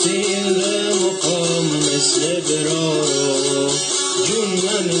آرتین لمقام مثل برارو،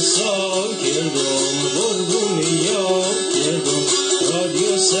 ساکردم قربون یار کردم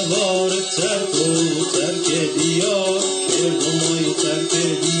رادیو سوار ترک و ترک دیار کردم ای ترک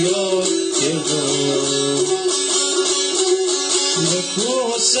دیار کردم به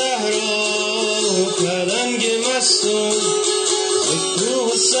کوه صحرا پلنگ مستم به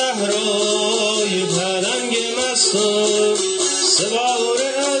کوه صحرای پلنگ مستم سوار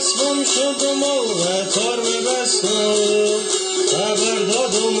اسبم شدم و عطار میبستم خبر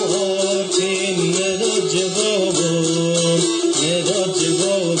دادم آرتین نداد جوابم نداد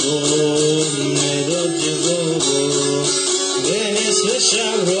جوابم نداد جوابم به نصف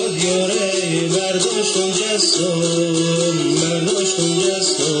شب رادیو ری برداشتم جستم برداشتم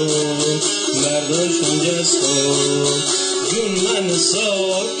جستم برداشتم جستم جون من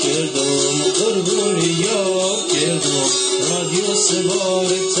ساک کردم قربون یار کردم رادیو سوار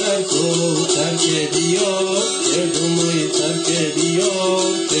ترک و ترک دیار کردم و ترک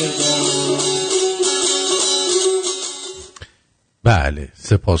دیار کردم. بله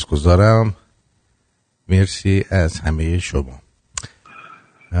سپاسگزارم، مرسی از همه شما،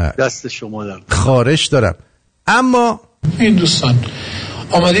 دست شما دارم. خواهش دارم. اما این دوستان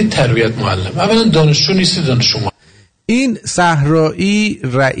آمدید تربیت معلم، اولا دانشجو نیستی، دانشجو. این صحرایی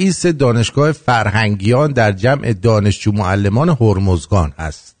رئیس دانشگاه فرهنگیان در جمع دانشجو معلمان هرمزگان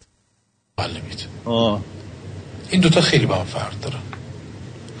هست. معلمید. این دوتا خیلی با هم فرق دارن.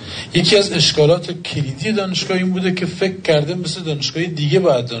 یکی از اشکالات کلیدی دانشگاه این بوده که فکر کرده مثل دانشگاه دیگه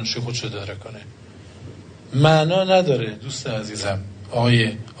باید دانشجو خودشو اداره کنه. معنا نداره دوست عزیزم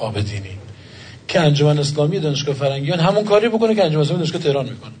آقای عابدینی که انجمن اسلامی دانشگاه فرهنگیان همون کاری بکنه که انجمن اسلامی دانشگاه تهران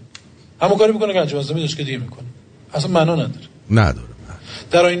میکنه، همون کاری بکنه که انجمن اسلامی دانشگاه دیگه میکنه. اصلا معنا نداره.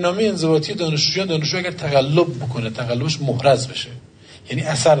 در آیین‌نامه انضباطی دانشجویان دانشجو اگر تقلب بکنه تقلبش محرز بشه، یعنی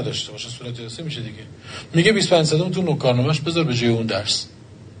اثر داشته باشه، صورت جلسه میشه دیگه. میگه 25 صدام تو کارنامه‌اش بذار به جای اون درس.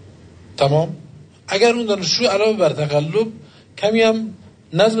 تمام. اگر اون دانشجو علاوه بر تقلب کمی هم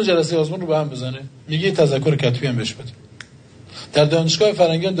نظم جلسه آزمون رو به هم بزنه، میگه تذکر کتبی هم بهش بده. در دانشگاه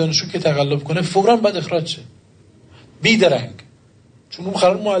فرهنگیان دانشجو که تقلب کنه فوراً بعد اخراج شه. بی‌درنگ. چون اون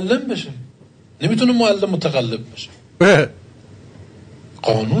قرار معلم بشه. نمیتونه معلم متقلب بشه.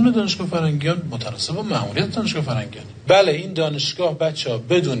 قانون دانشگاه فرهنگیان متناسب با مأموریت دانشگاه فرهنگیان. بله این دانشگاه بچه‌ها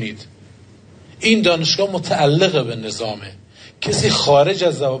بدونید این دانشگاه متعلق به نظامه. کسی خارج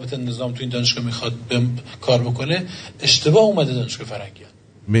از ضوابط نظام تو این دانشگاه میخواد کار بکنه اشتباه اومده دانشگاه فرهنگیان.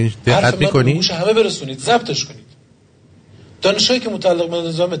 دقت می‌کنی؟ همه برسونید، ضبطش کنید. دانشگاهی که متعلق به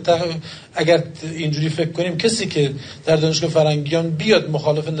نظام اگر اینجوری فکر کنیم کسی که در دانشگاه فرهنگیان بیاد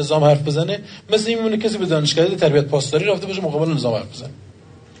مخالف نظام حرف بزنه مثل این میمونه کسی به دانشگاه تربیت پاسداری رفته باشه مقابل نظام حرف بزنه.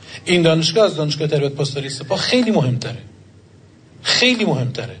 این دانشگاه از دانشگاه تربیت پاسداری سپاه خیلی مهمتره، خیلی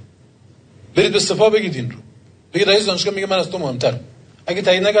مهمتره. برید به سپاه بگید این رو، بگید رئیس دانشگاه میگه من از تو مهمترم، اگه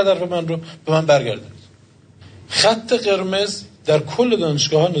تایید نکرد حرف من رو به من برگردونید. خط قرمز در کل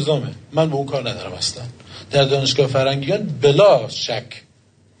دانشگاه ها نظامه، من به اون کار ندارم اصلا. در دانشگاه فرهنگیان بلا شک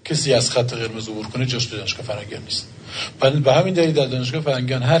کسی از خط قرمز عبور کنه جاش تو دانشگاه فرهنگیان نیست. به همین دلیل در دانشگاه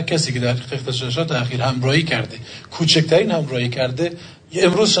فرهنگیان هر کسی که در اختشاشات اخیر همراهی کرده، کوچکترین همراهی کرده،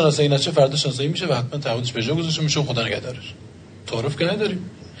 امروز شناسایی نشه فردا شناسایی میشه و حتما تعهدش به جا گذاشته میشه و خدا نگهدارش. تعارف که نداریم.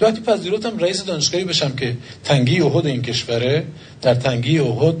 وقتی پذیرفتم رئیس دانشگاهی بشم که تنگی احد این کشوره، در تنگی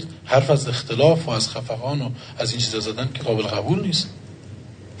احد حرف از اختلاف و از خفقان و از این چیزا زدن که قابل قبول نیست.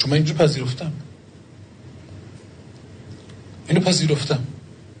 چون من اینجور پذیرفتم. اینو پذیرفتم.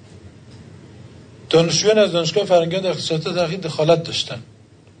 دانشجویان از دانشگاه فرهنگیان در اقتصادات تحقیق دخالت داشتن.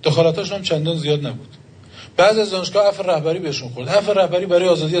 دخالتاشون هم چندان زیاد نبود. بعضی از دانشگاه عفو رهبری بهشون خورد. عفو رهبری برای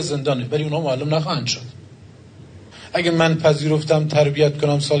آزادی از زندانه، ولی اونها معلم نخواهند شد. اگه من پذیرفتم تربیت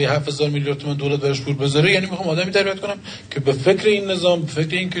کنم سالی 7000 میلیارد تومان دولت برش پول بذاره، یعنی میخوام آدمی تربیت کنم که به فکر این نظام، به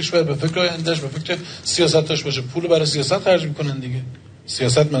فکر این کشور، به فکر آیندهش، به فکر سیاستش باشه. پول برای سیاست خرج میکنن دیگه.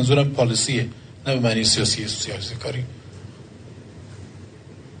 سیاست منظورم پالیسیه، نه به معنی سیاسی کاری.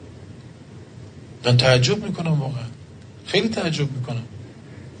 من تعجب میکنم، واقعا خیلی تعجب میکنم.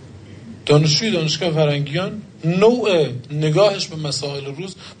 دانشجوی دانشگاه فرهنگیان نوع نگاهش به مسائل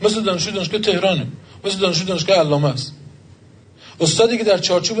روز مثل دانشجوی دانشگاه تهرانه، مثل دانشجوی دانشگاه علامه است. استادی که در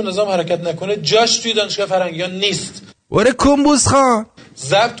چارچوب نظام حرکت نکنه جاش توی دانشگاه فرهنگیان نیست. وره کمبوز خان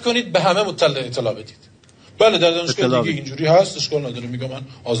ضبط کنید، به همه اطلاع بدید. بله در دانشگاه دیگه اینجوری هست، اشکال نداره، میگم من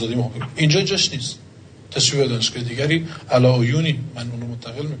آزادی محقق. اینجا جاش نیست. تشریف دانشگاه دیگری علاویونی من اونو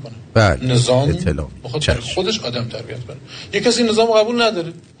منتقل میکنم. بله. نظام بخواد خودش آدم تربیت کنه. یه کسی نظام قبول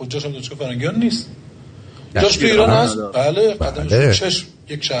نداره، خودش هم دانشگاه فرهنگیان نیست. جاش تو ایران هست. بله قدمش چشم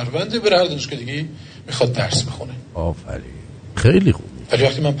یک شهرونده بره هر دانشگاه دیگه میخواد درس بخونه. آفرین، خیلی خوب. ولی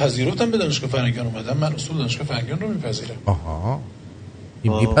وقتی من پذیرفتم به دانشگاه فرهنگیان اومدم، من اصول دانشگاه فرهنگیان رو میپذیرم.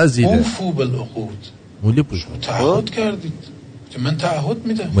 این میپذیره. اوفو بالعقود. مولی بود. شما تعهد کردید که من تعهد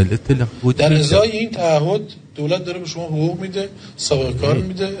میدم. ملت در ازای این تعهد دولت داره به شما حقوق میده، سابقه کار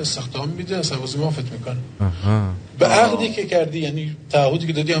میده، استخدام میده، اصابازی موافقت میکنه. به عقدی که کردی، یعنی تعهدی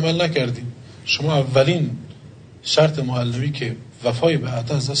که دادی عمل نکردی. شما اولین شرط معلمی که وفای به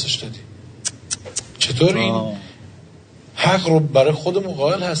عهد از دستش دادی. چطور این حق رو برای خودمون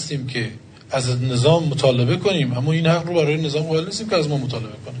قائل هستیم که از نظام مطالبه کنیم، اما این حق رو برای نظام قائل نیستیم که از ما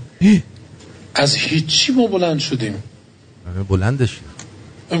مطالبه کنیم؟ از هیچی ما بلند شدیم. بلندش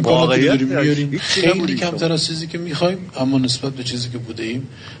امکاناتی داریم میاریم خیلی کمتر از چیزی که میخوایم، اما نسبت به چیزی که بوده ایم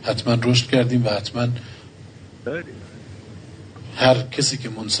حتما رشد کردیم و حتما هر کسی که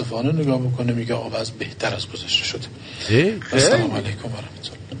منصفانه نگاه بکنه میگه آب از بهتر از گذشته شده. السلام علیکم و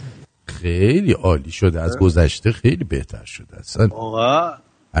رحمت الله. خیلی عالی شده، از گذشته خیلی بهتر شده اصلا.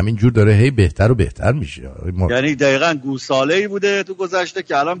 همینجور داره هی بهتر و بهتر میشه. یعنی دقیقاً گوساله‌ای بوده تو گذشته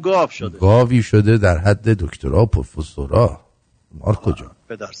که الان گاو شده. گاوی شده در حد دکترا و پروفسورا. مارکو جان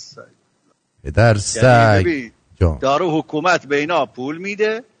پدر سگ داره حکومت به اینا پول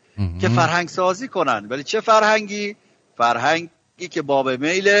میده که فرهنگ سازی کنن. ولی چه فرهنگی؟ فرهنگی که باب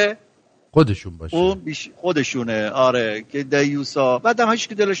میل خودشون باشه. اون خودشونه. آره که دیوسا. بعدم هیچ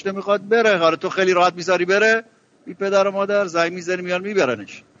که دلش نمیخواد بره. آره تو خیلی راحت میذاری بره، بی پدر و مادر زنگ میزنی میان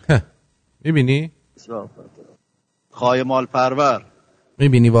میبرنش. میبینی؟ خایمال پرور.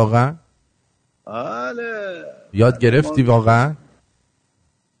 میبینی واقعا؟ بله. یاد گرفتی واقعا؟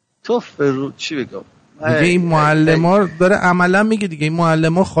 تو چی بگم؟ دیگه این معلم‌ها داره عملا میگه دیگه این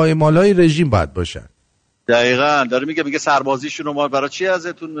معلم‌ها خایمالای رژیم باید باشن. دقیقاً داره میگه سربازیشون رو ما برای چی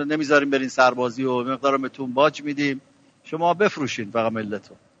ازتون نمیذاریم برین سربازی و مقدار بهتون باج میدیم، شما بفروشین فقط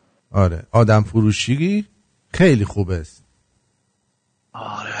ملتو. آره آدم فروشی خیلی خوبه است.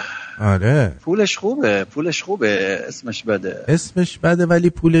 آره پولش خوبه اسمش بده ولی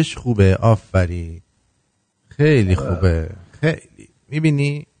پولش خوبه. آفرین خیلی خوبه. خیلی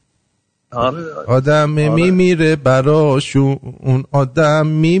میبینی آدم میمیره براشون، اون آدم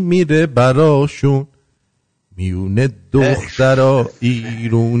میمیره براشون، میونه دخترا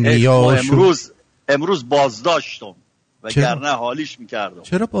ایرونیاشون. امروز بازداشتم وگرنه حالیش میکردم.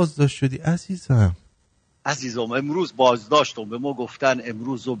 چرا بازداشت شدی عزیزم؟ امروز بازداشتم، به ما گفتن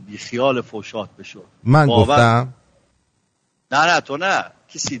امروز رو بیخیال فوشات بشو. من گفتم؟ نه تو نه،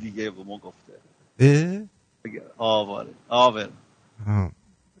 کسی دیگه به ما گفته. آور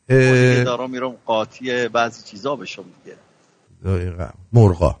دیگه دارم میرم قاطی بعضی چیزا بشم دیگه. دقیقا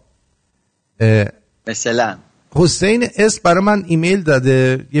مرغا. مثلا حسین اس برای من ایمیل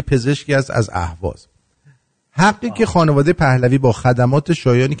داده، یه پزشکی از اهواز. حقی که خانواده پهلوی با خدمات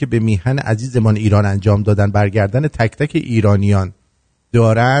شایانی که به میهن عزیزمان ایران انجام دادن برگردن تک تک ایرانیان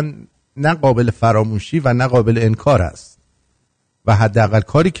دارن نه قابل فراموشی و نه قابل انکار است و حداقل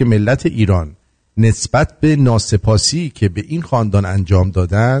کاری که ملت ایران نسبت به ناسپاسی که به این خاندان انجام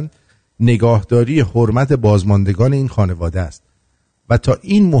دادن نگاهداری حرمت بازماندگان این خانواده است و تا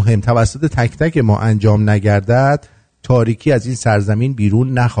این مهم توسط تک تک ما انجام نگردد تاریکی از این سرزمین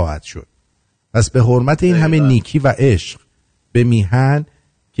بیرون نخواهد شد. پس به حرمت این همه نیکی و عشق به میهن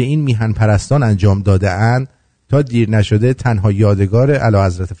که این میهن پرستان انجام داده اند تا دیر نشده تنها یادگار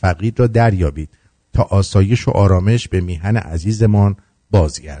اعلیحضرت فقید را دریابید تا آسایش و آرامش به میهن عزیزمان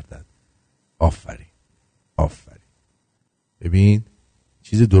بازگردد. آفرین ببین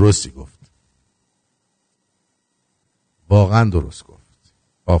چیز درستی گفت، واقعا درست گفت.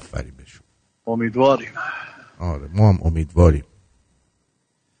 آفرین بشون. امیدواریم. آره ما هم امیدواریم.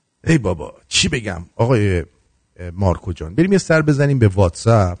 ای بابا چی بگم آقای مارکو جان، بریم یه سر بزنیم به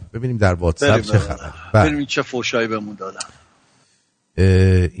واتساپ ببینیم در واتساپ چه خبره. ببینیم چه فوشایی بهمون دادن.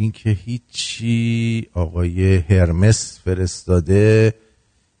 این که هیچی. آقای هرمس فرستاده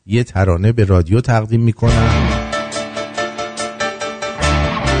یه ترانه به رادیو تقدیم میکنم.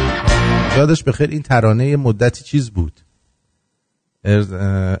 یادش بخیر این ترانه یه مدتی چیز بود،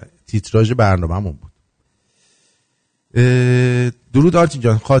 تیتراژ برنامه‌مون بود. درود آرتین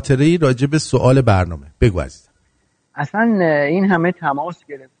جان، خاطره‌ای راجع به سوال برنامه بگو عزیزم. اصلا این همه تماس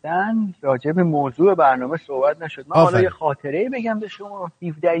گرفتن راجع به موضوع برنامه صحبت نشد. من حالا یه خاطره‌ای بگم به شما.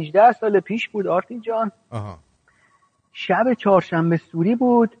 17-18 سال پیش بود آرتین جان. شب چهارشنبه سوری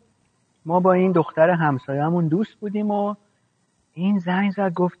بود، ما با این دختر همسایه‌مون دوست بودیم و این زنگ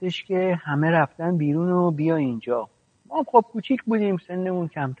زد گفتش که همه رفتن بیرون و بیا اینجا. ما خب کوچیک بودیم، سنمون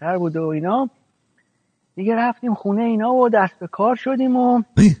کمتر بود و اینا دیگه. رفتیم خونه اینا و دست به کار شدیم و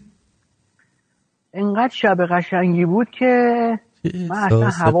انقدر شب قشنگی بود که من اصلا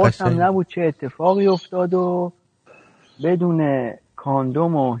حواسم نبود چه اتفاقی افتاد و بدون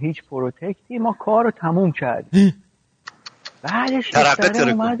کاندوم و هیچ پروتکتی ما کار رو تموم کردیم. بعدش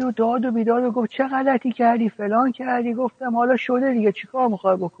دختره اومد و داد و بیداد و گفت چه غلطی کردی فلان کردی. گفتم حالا شده دیگه چیکار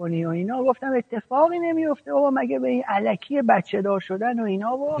میخوای بکنی و اینا. گفتم اتفاقی نمیفته بابا، مگه به این الکی بچه دار شدن و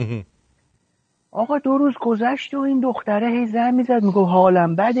اینا. با آقا 2 روز گذشت و این دختره هی زنگ میزد میگفت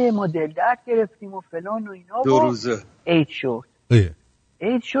حالم بده، ما دل درد گرفتیم و فلان و اینا. 2 روزه عید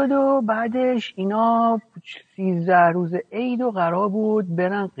شد و بعدش اینا 13 روز عید و قرار بود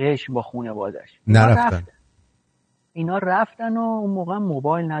برن قشم با خانواده‌اش. نرفتن. اینا رفتن و اون موقع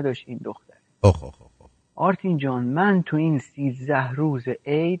موبایل نداشت این دختر. آرتین جان من تو این 13 روز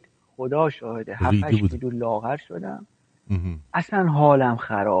عید خدا شاهده 7-8 کیلو لاغر شدم. اصلا حالم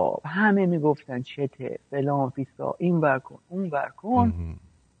خراب، همه میگفتن چته فلان فیسا، این ور کن اون ور کن.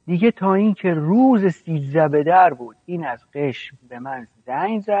 دیگه تا این که روز 13 به در بود این از قشم به من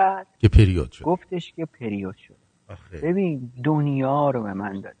زنگ زد که پریود شد. گفتش که پریود شد. ببین دنیا رو به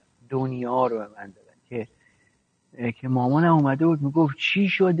من دادن که مامانم اومده بود میگفت چی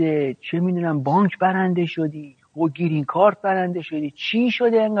شده، چه میدونم بانک برنده شدی، گرین کارت برنده شدی، چی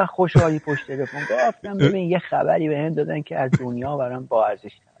شده انقدر خوشحالی پشت تلفن. گفتم ببین یه خبری بهم دادن که از دنیا برام با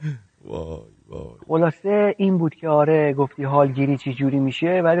ارزش تره. خلاصه این بود که آره گفتی حالگیری چی جوری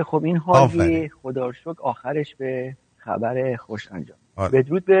میشه، ولی خب این حالگیری خدا رو شکر آخرش به خبر خوش انجام.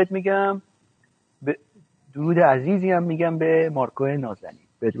 بدرود بهت میگم، درود عزیزی هم میگم به مارکو نازنین.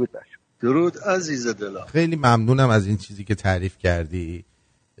 بدرود برشون. درود عزیز دلم. خیلی ممنونم از این چیزی که تعریف کردی.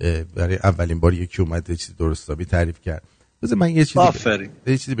 برای اولین بار یکی اومد یه چیز درستابی تعریف کرد. بذار من یه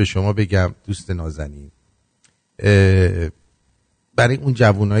چیزی به شما بگم دوست نازنین. برای اون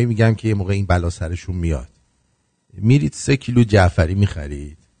جوانایی میگم که یه موقع این بلا سرشون میاد، میرید 3 کیلو جعفری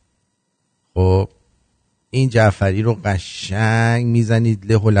میخرید. خب این جعفری رو قشنگ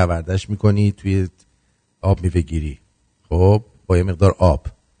میزنید، له و لوردش میکنید توی آب میوه گیری، خب با یه مقدار آب،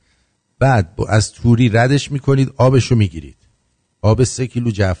 بعد از توری ردش میکنید، آبش رو میگیرید، آب 3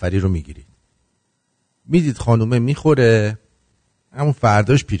 کیلو جعفری رو میگیرید، میدید خانومه میخوره، همون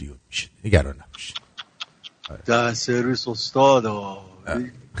فرداش پیریود میشه، نگران نباشید. ده سرویس استاد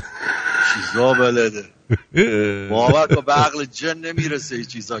چیزا بلده باور کن به عقل جن نمیرسه این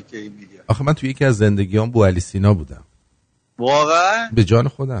چیزا که این میگه. آخه من توی یکی از زندگیام بو علی سینا بودم واقعا، به جان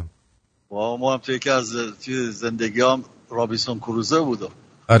خودم. ما هم توی یکی از زندگیام رابینسون کروزه بودم.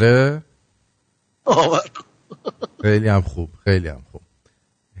 آره خیلی هم خوب، خیلی هم خوب.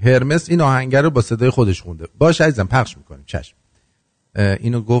 هرمس این آهنگر رو با صدای خودش خونده. باشه عزیزم پخش میکنیم، چشم.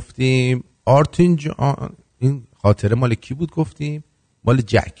 اینو گفتیم. آرتین جان این خاطره مال کی بود گفتیم؟ مال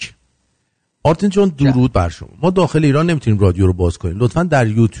جک. آرتین جان درود بر شما. ما داخل ایران نمیتونیم رادیو رو باز کنیم، لطفاً در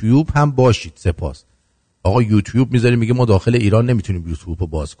یوتیوب هم باشید. سپاس. آقا یوتیوب میذاریم میگه ما داخل ایران نمیتونیم یوتیوب رو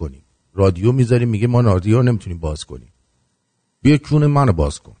باز کنیم، رادیو میذاریم میگه ما رادیو رو نمیتونیم باز کنیم. بیا کون منو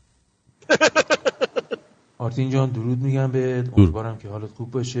باز کن. آرتین جان درود میگم به امیدوارم که حالت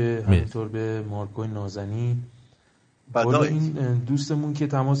خوب باشه. همینطور به مارکو نازنین. بالا این دوستمون که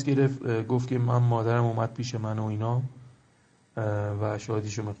تماس گرفت گفت که من مادرم اومد پیش من و اینا و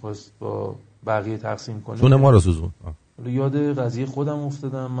شادیشو میخواست با بقیه تقسیم کنه. چون ما رو سوزون. یاد قضیه خودم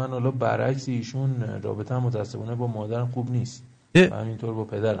افتادم. من حالا برعکس ایشون رابطه هم متاسفانه با مادرم خوب نیست و همینطور با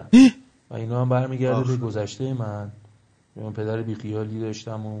پدرم و اینا هم برمیگرده به گذشته من پدر بیخیالی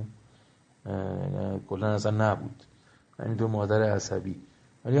داشتم و کلا اصلا نبود، همینطور مادر عصبی،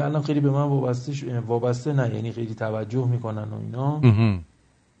 ولی الان خیلی به من وابسته نه، یعنی خیلی توجه میکنن و اینا.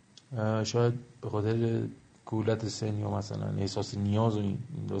 شاید به خاطر کولت سن یا مثلا احساس نیاز و این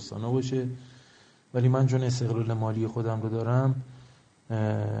داستانا باشه، ولی من چون استقلال مالی خودم رو دارم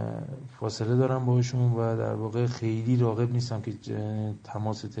فاصله دارم باشون و در واقع خیلی راغب نیستم که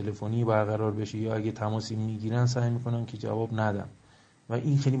تماس تلفنی برقرار بشه، یا اگه تماسی میگیرن سعی میکنم که جواب ندم و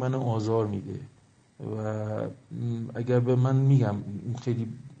این خیلی منو آزار میده و اگر به من میگم خیلی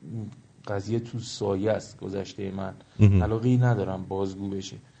قضیه تو سایه است گذشته من، علاقه‌ای ندارم بازگو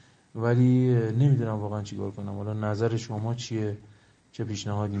بشه، ولی نمیدونم واقعا چیکار کنم. حالا نظر شما چیه؟ چه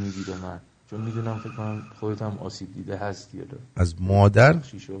پیشنهادی میدید به من؟ چون میدونم فکر کنم خودت هم آسیب دیده هستی. از مادر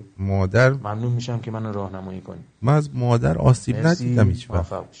ممنون میشم که منو راهنمایی کنی. من از مادر آسیب ندیدم هیچ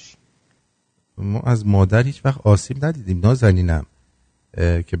وقت. ما از مادر هیچ وقت آسیب ندیدیم نازنینم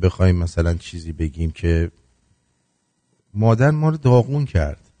که بخوایم مثلا چیزی بگیم که مادر ما رو داغون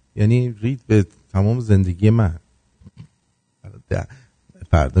کرد، یعنی رید به تمام زندگی من.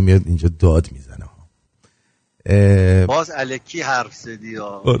 فردا میاد اینجا داد میزنه باز الکی حرف زدی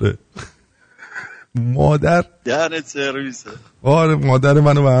ها. آره مادر دهنت سرویسه. آره مادر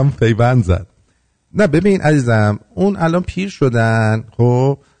منو به هم پیوند زد. نه ببین عزیزم اون الان پیر شدن،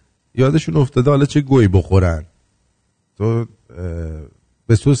 خب یادشون افتاده حالا چه گوی بخورن،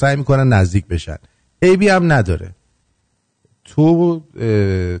 به تو سعی میکنن نزدیک بشن، عیبی هم نداره. تو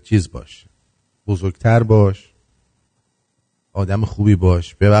چیز باش، بزرگتر باش، آدم خوبی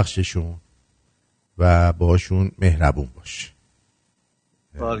باش، ببخششون و باشون مهربون باش.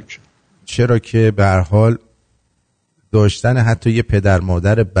 چرا که به هر حال داشتن حتی یه پدر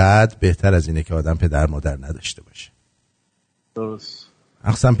مادر بد بهتر از اینه که آدم پدر مادر نداشته باشه. درست.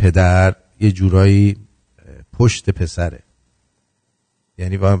 اصلا پدر یه جورایی پشت پسره.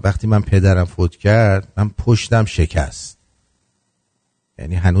 یعنی وقتی من پدرم فوت کرد من پشتم شکست.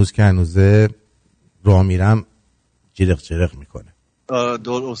 یعنی هنوز که هنوزه راه میرم جرق جرق میکنه.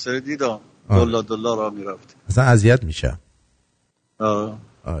 دول اوسری دیدم دلا راه میرفت. اصلا اذیت میشم.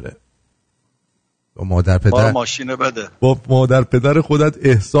 آره. با مادر پدر ماشین بده. با مادر پدر خودت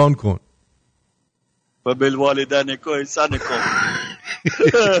احسان کن. و بالوالدین کو احسان کن.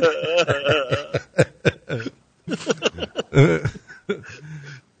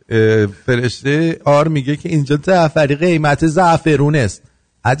 فرشته آر میگه که اینجا جعفری قیمت زعفرون است.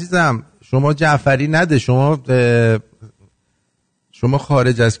 عزیزم شما جعفری نده، شما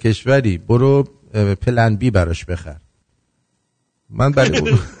خارج از کشوری، برو پلن بی براش بخر. من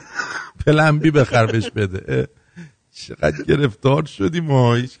برای پلن بی بخر بهش بده. چقدر گرفتار شدیم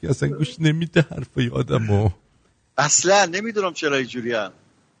ما، هیچ که اصلا گوش نمیده حرفای آدمو. اصلا نمیدونم چرا اینجوری ام.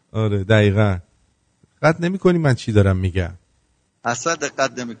 آره دقیقاً دقت نمی‌کنی من چی دارم میگم. اصلا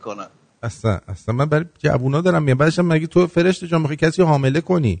دقت نمی‌کنم. اصلا من برای جوونا دارم میگم. بعدش مگه تو فرشته جان میخوای کسی حامله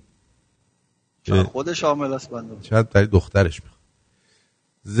کنی؟ خودش حامل است بنده. شاید برای دخترش میخواد.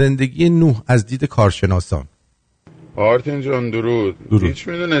 زندگی نوح از دید کارشناسان. آرتین جان درود. هیچ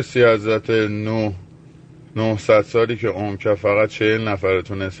میدونستی حضرت نوح 900 سالی که عمر کرد فقط 40 نفر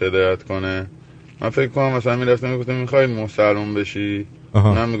تونست هدایت کنه؟ من فکر کنم مثلا میرفتم میگفتم میخوای مسلمون بشی،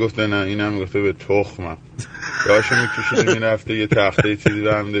 اونم میگفته نه، اینم میگفته به تخمم. یاشو میکشیده میرفته یه تخته چیزی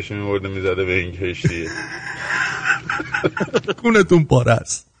برمی داشته میورده میزده به این کشتیه. کونتون پاره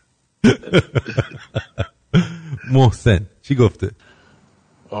است. محسن چی گفته؟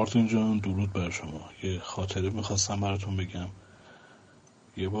 آرتین جان درود بر شما. یه خاطره میخواستم براتون بگم.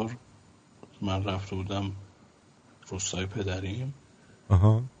 یه بار من رفته بودم روستای پدریم.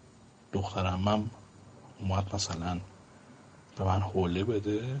 دخترمم اومد مثلا به من حوله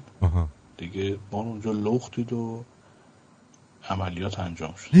بده. دیگه ما اونجا لخت دید و عملیات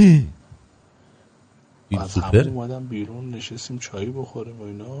انجام شد. از همون اومدم بیرون نشستیم چایی بخوریم و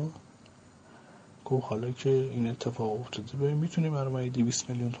اینا. گفت حالا که این اتفاق افتاده ببین میتونی برای من 200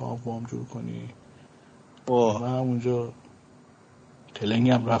 میلیون تومان وام جور کنی؟ من اونجا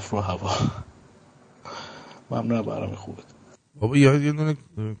تلنگم رفت رو هوا. ممنون برام خوبه. بابا یه دونه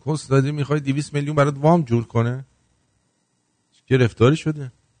کس دادی میخوای 200 میلیون برات وام جور کنه؟ گرفتاری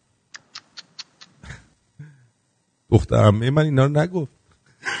شده. دختر عمه من اینا رو نگفت.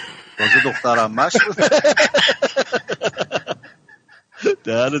 بازه دختر عمه‌ش بود.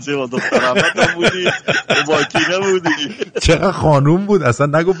 دهنه چه با دختر عمه تا بودی باکی نبودی. چقدر خانوم بود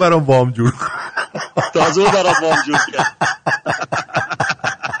اصلا نگفت برام وام جور کن. تازه برام وام جور کرد.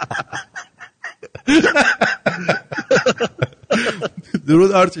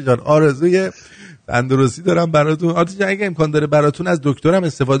 درود آرچی جان. آرزوی تندرستی دارم براتون. آرچی جان اگه امکان داره براتون از دکترم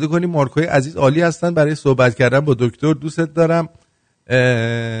استفاده کنیم. مارکوی عزیز عالی هستن برای صحبت کردن با دکتر. دوستت دارم.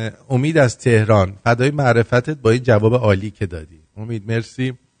 امید از تهران. فدای معرفتت با این جواب عالی که دادی. امید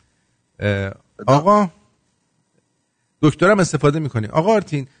مرسی. آقا دکترم استفاده میکنی. آقا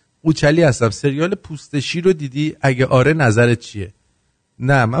آرتین قوچلی هستم. سریال پوست شیر رو دیدی؟ اگه آره نظرت چیه؟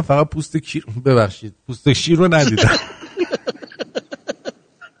 نه من فقط پوست شیر رو ندیدم.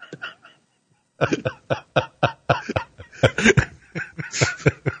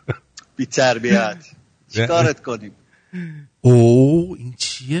 بی تربیت چیکارت کنیم؟ اوه این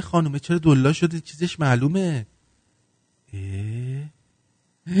چیه خانومه؟ چرا دلا شده؟ چیزش معلومه.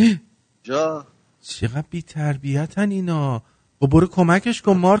 جا چقدر بی تربیتن اینا. برو کمکش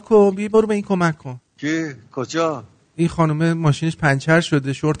کن مارکو. برو به این کمک کن. کی؟ کجا؟ این خانومه ماشینش پنچر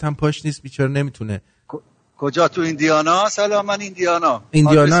شده، شورت هم پاش نیست، بیچاره نمیتونه. کجا؟ تو ایندیانا؟ سلام من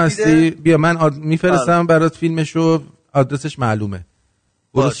ایندیانا هستی؟ بیا من میفرستم برات فیلمشو. آدرسش معلومه.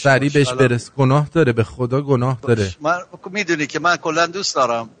 برو سریع بهش برس. گناه داره، به خدا گناه داره. من میدونی که من کلا دوست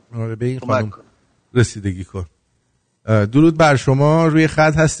دارم. آره به این خانم رسیدگی کن. درود بر شما. روی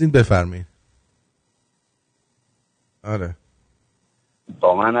خط هستین بفرمایید. آره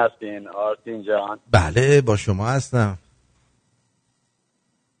با من هستین آرتین جان؟ بله با شما هستم.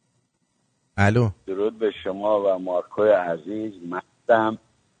 الو درود به شما و مارکوی عزیز. من هستم.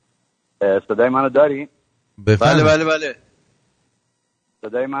 صدای منو داری؟ بفرمایید. بله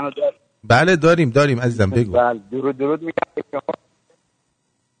صدای منو داری؟ بله داریم عزیزم بگو. بله درود میگم به شما.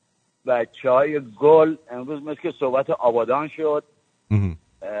 بچهای گل امروز مثل که صحبت آبادان شد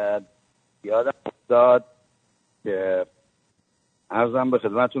یادم افتاد که عرضم به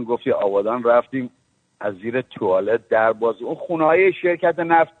خدمتون گفتی آبادان رفتیم از زیر توالت در باز اون خونه‌های شرکت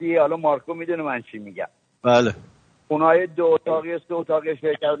نفتی، حالا مارکو میدونه من چی میگم. بله. خونه‌های 2 اتاقی 3 اتاقی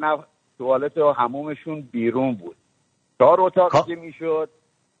شرکت نفت توالت و حمومشون بیرون بود. 4 اتاق که میشد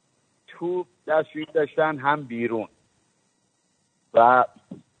تو دستشویی داشتن هم بیرون. و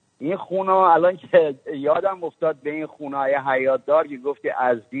این خونه الان که یادم افتاد به این خونه‌های حیاتدار که گفتی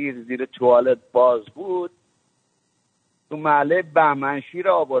از زیر توالت باز بود تو محله بهمنشیر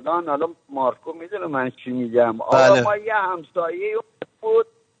آبادان. حالا مارکو میدونه من چی میگم. آقا ما یه همسایه بود،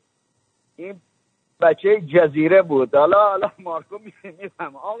 این بچه جزیره بود. حالا مارکو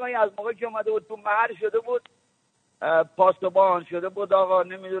میفهم. آقا از موقع که اومده بود تو محل شده بود پاسبان شده بود، آقا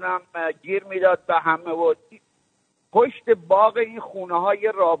نمیدونم گیر میداد به همه بود. پشت باغ این خونه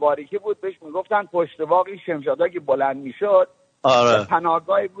های راباریکی بود، بهش میگفتن پشت باغ این شمشادا که بلند میشد. آره.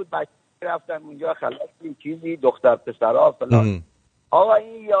 پناهگاهی بود، بچه رفتن اونجا خلاصی چیزی دختر پسرها فلان. آقا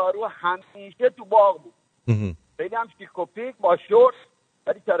این یارو همیشه تو باغ بود. خیلی هم شیکوپیک با شورت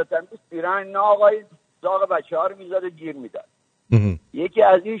ولی ترتمیز پیرن. نه آقای زاغ بچه ها رو میزاد گیر میداد. یکی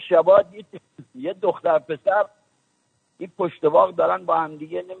از این شبا یه دختر پسر این پشت باغ دارن با هم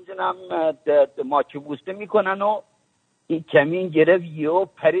دیگه نمیدونم ماچه بوسته میکنن و این کمین گرفت یهو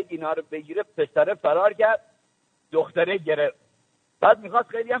پرید اینا رو بگیره، پسره فرار کرد، دختره گرفت. بعد میخواست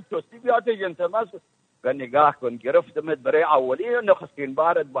خیلی هم توستی بیاد جنتلمن و نگاه کن گرفتمت برای اولی و نخستین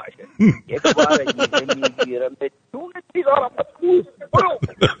بارت باشه. یک بار دیگه میگیرم چونت بیدارم بسکوز برو.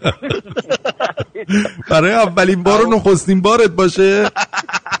 برای اولین بار و نخستین بارت باشه.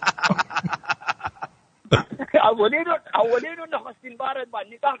 اولین و نخستین بارت باشه.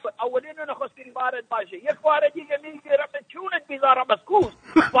 نگاه کن اولین و نخستین بارت باشه. یک بار دیگه میگیرم چونت بیدارم بسکوز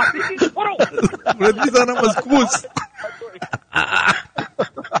برو. برات میزنم بسکوز.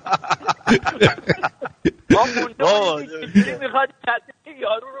 ما مونده میخواد تصدیق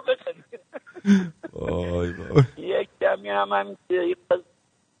یارو رو بسنیم. یک کمی هم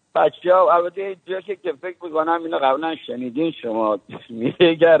بچه ها البته جا که فکر میکنم اینو قبلا شنیدین شما،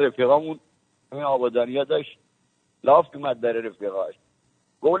 میگه رفیقامون همین آبادانی ها داشت لاف اومد در رفیقاش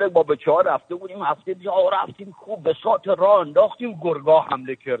گوله با بچه ها رفته بودیم هفته دیگه رفتیم خوب به ساعت راه انداختیم گرگا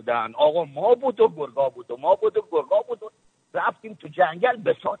حمله کردن. آقا ما بود و گرگا بود و رفتیم تو جنگل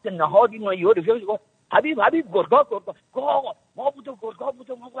به ساعت نهادیم و یه رفیقش گفت حبیب گرگا آقا ما بود و گرگا بود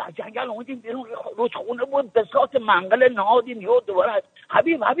و ما از جنگل اومدیم بیرون رودخونه بود به ساعت منگل نهادیم یه دوباره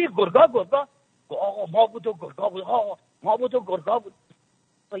حبیب گرگا آقا ما بود و گرگا بود آقا ما بود و گرگا بود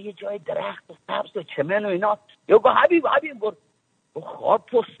با یه جای درخت و سبز و چمن و اینا یه گفت حبیب گرگا خواب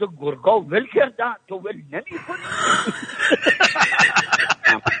پست گرگا ول کردن تو ول نمی کنی.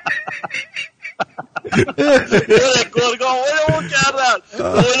 گرگا اون کردن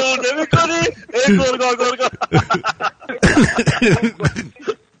ولو نمی کنی ای گرگا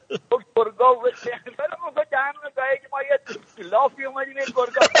گرگا ول کردن موقع دهان نگاهی که ما یه لافی اومدیم ای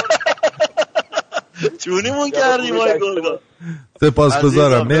گرگا چونیمون کردیم ای گرگا.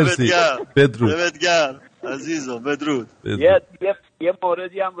 سپاسگزارم مرسی. بدرود عزیزم بدرود. یه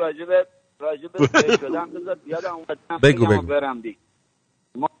موردی هم راجبه شدم بذار یادم اومد بگو برم دیگه.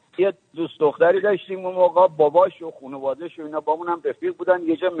 ما یه دوست دختری داشتیم اون موقع باباش و خانواده‌اش و اینا بامون هم رفیق بودن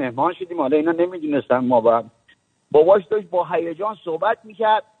یه جا مهمان شدیم. حالا اینا نمیدونستن ما با هم. باباش داشت با هیجان صحبت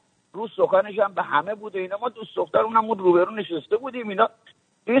میکرد رو سخنش هم به همه بود اینا. ما دوست دختر اونم روبرو نشسته بودیم اینا.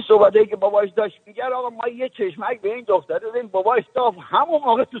 این صحبتی که باباش داشت میگه آقا ما یه چشمک به این دختر دادیم باباش تا همون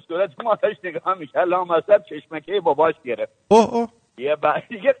موقع تو صورت ما داشت نگاه میکرد لامصب چشمکه باباش گرفت. یه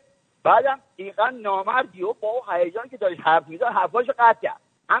بعدم دقیقا نامردی و با هیجان که داشت حرف میزد حرفاشو قطع کرد.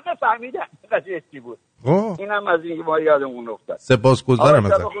 همه فهمیدن قضیه چی بود. اینم از این که ما یادمون افتاد. سپاسگزارم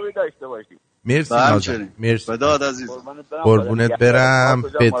ازت. خوبی داشته باشید. مرسی ناظر. مرسی. بداد عزیز. قربونت برم.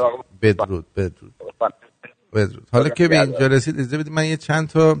 بدرود. حالا که به اینجا رسید اجازه بدید من یه چند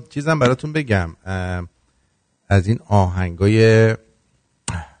تا چیزم براتون بگم از این آهنگای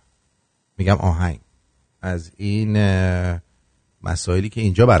آهنگ از این مسائلی که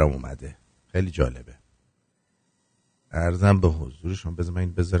اینجا برام اومده خیلی جالبه. عرضم به حضورشون بذار من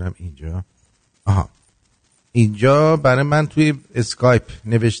این بذارم اینجا. اینجا برای من توی اسکایپ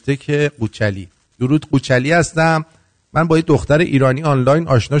نوشته که قوچلی درود قوچلی هستم. من با یه دختر ایرانی آنلاین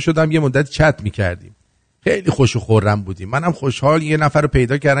آشنا شدم یه مدت چت میکردیم خیلی خوش و خرم بودیم. منم خوشحال یه نفر رو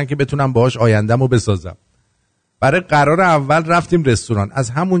پیدا کردم که بتونم باهاش آینده‌مو بسازم. برای قرار اول رفتیم رستوران. از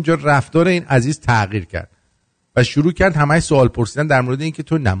همونجا رفتار این عزیز تغییر کرد و شروع کرد همش سوال پرسیدن در مورد این که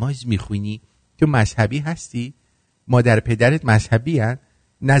تو نماز میخونی؟ تو مذهبی هستی؟ مادر پدرت مذهبی هن؟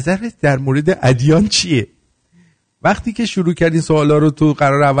 نظرت در مورد ادیان چیه؟ وقتی که شروع کردین سوالا رو تو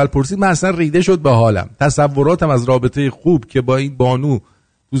قرار اول پرسید من اصلا ریده شد به حالم. تصوراتم از رابطه خوب که با این بانو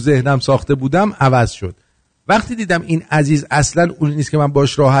تو ذهنم ساخته بودم عوض شد. وقتی دیدم این عزیز اصلا اون نیست که من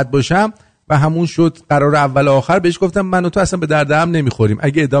باش راحت باشم و همون شد قرار اول آخر، بهش گفتم من و تو اصلا به درد هم نمیخوریم،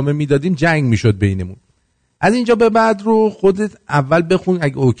 اگه ادامه میدادیم جنگ میشد بینمون. از اینجا به بعد رو خودت اول بخون،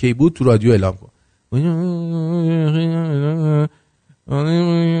 اگه اوکی بود تو رادیو اعلام کن.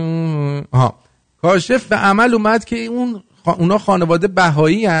 کاشف به عمل اومد که اونا خانواده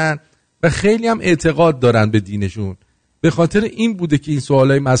بهایی هن و خیلی هم اعتقاد دارن به دینشون. به خاطر این بوده که این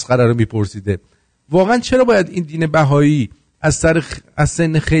سوالای مسخره رو میپرسیده. واقعا چرا باید این دین بهایی از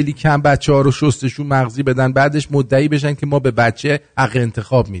سن خیلی کم بچه‌ها رو شستشون مغزی بدن، بعدش مدعی بشن که ما به بچه حق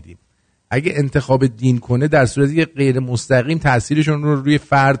انتخاب میدیم؟ اگه انتخاب دین کنه در صورتی که غیر مستقیم تأثیرشون رو روی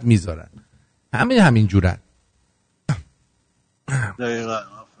فرد میذارن. همین جورن. دقیقاً.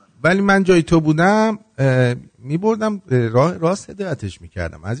 ولی من جای تو بودم میبردم راست هدایتش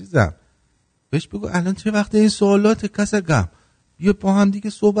میکردم. عزیزم بهش بگو الان چه وقت این سوالات کسگم، بیا با هم دیگه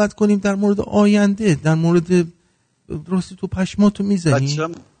صحبت کنیم در مورد آینده، در مورد راستی تو پشماتو میزنی؟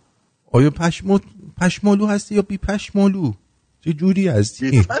 آیا پشمالو هستی یا بی پشمالو؟ چه جوری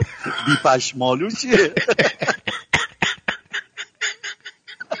هستی؟ بی پشمالو چیه؟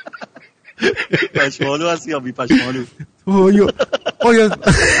 پشمالو هستی یا بی پشمالو؟ آیا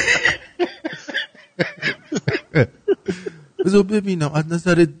بذار ببینم از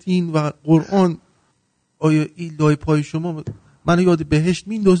نظر دین و قرآن آیا این لای پای شما منو یاد بهشت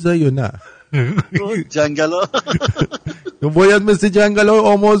میندازه یا نه؟ جنگلا باید مثل جنگلای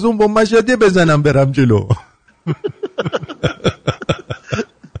آمازون با مشهده بزنم برم جلو.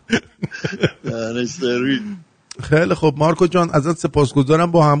 خیلی خب مارکو جان ازت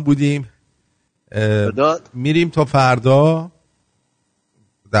سپاسگزارم، با هم بودیم. میریم تا فردا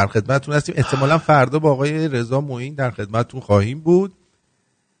در خدمتتون هستیم. احتمالاً فردا با آقای رضا معین در خدمتتون خواهیم بود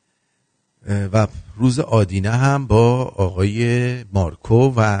و روز آدینه هم با آقای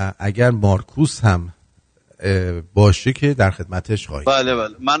مارکو و اگر مارکوس هم باشه که در خدمتش خواهیم. بله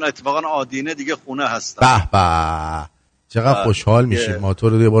من اتفاقا آدینه دیگه خونه هستم. به چقدر خوشحال میشیم ما تو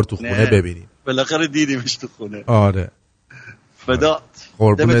رو یه بار تو خونه ببینیم. بالاخره دیدیمش تو خونه. آره فدات.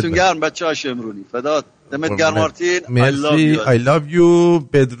 دمتون گرم بچه‌ها شمرونی. فدات. دمت گرم آرتین. مرسی. I love you.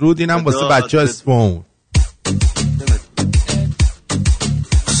 بدرود. اینم واسه بچه‌ها اسفون.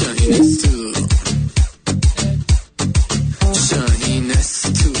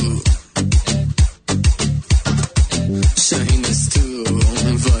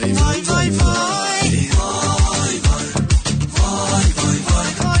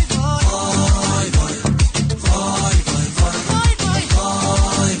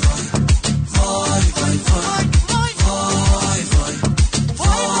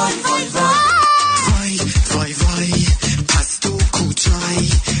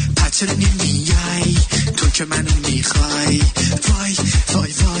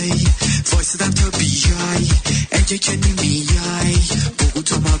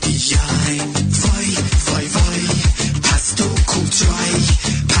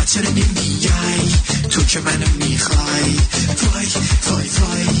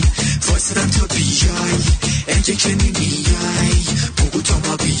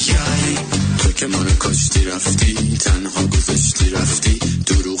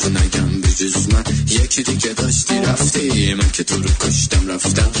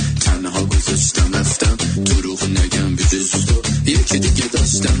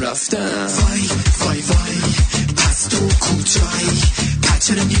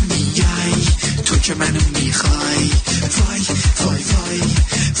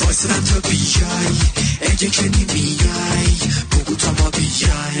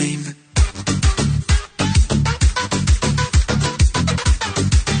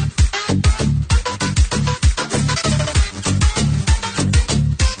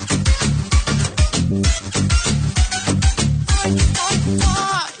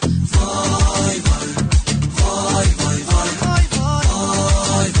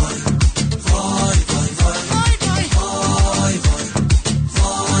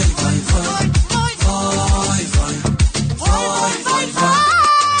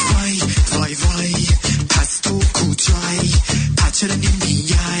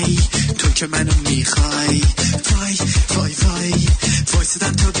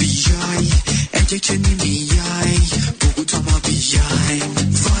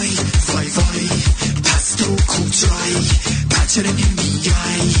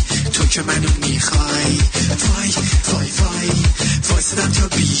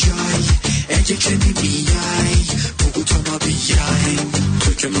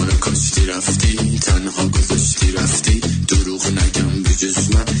 که منو کشتی رفتی، تنها گذاشتی رفتی، دروغ نگم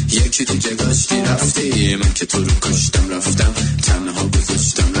بجز من یکی دیگه گشتی رفتی. من که تو رو کشتم رفتم، تنها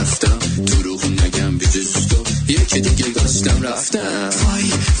گذاشتم رفتم، دروغ نگم بجز تو یکی دیگه گشتم رفتم.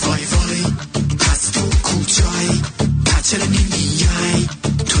 وای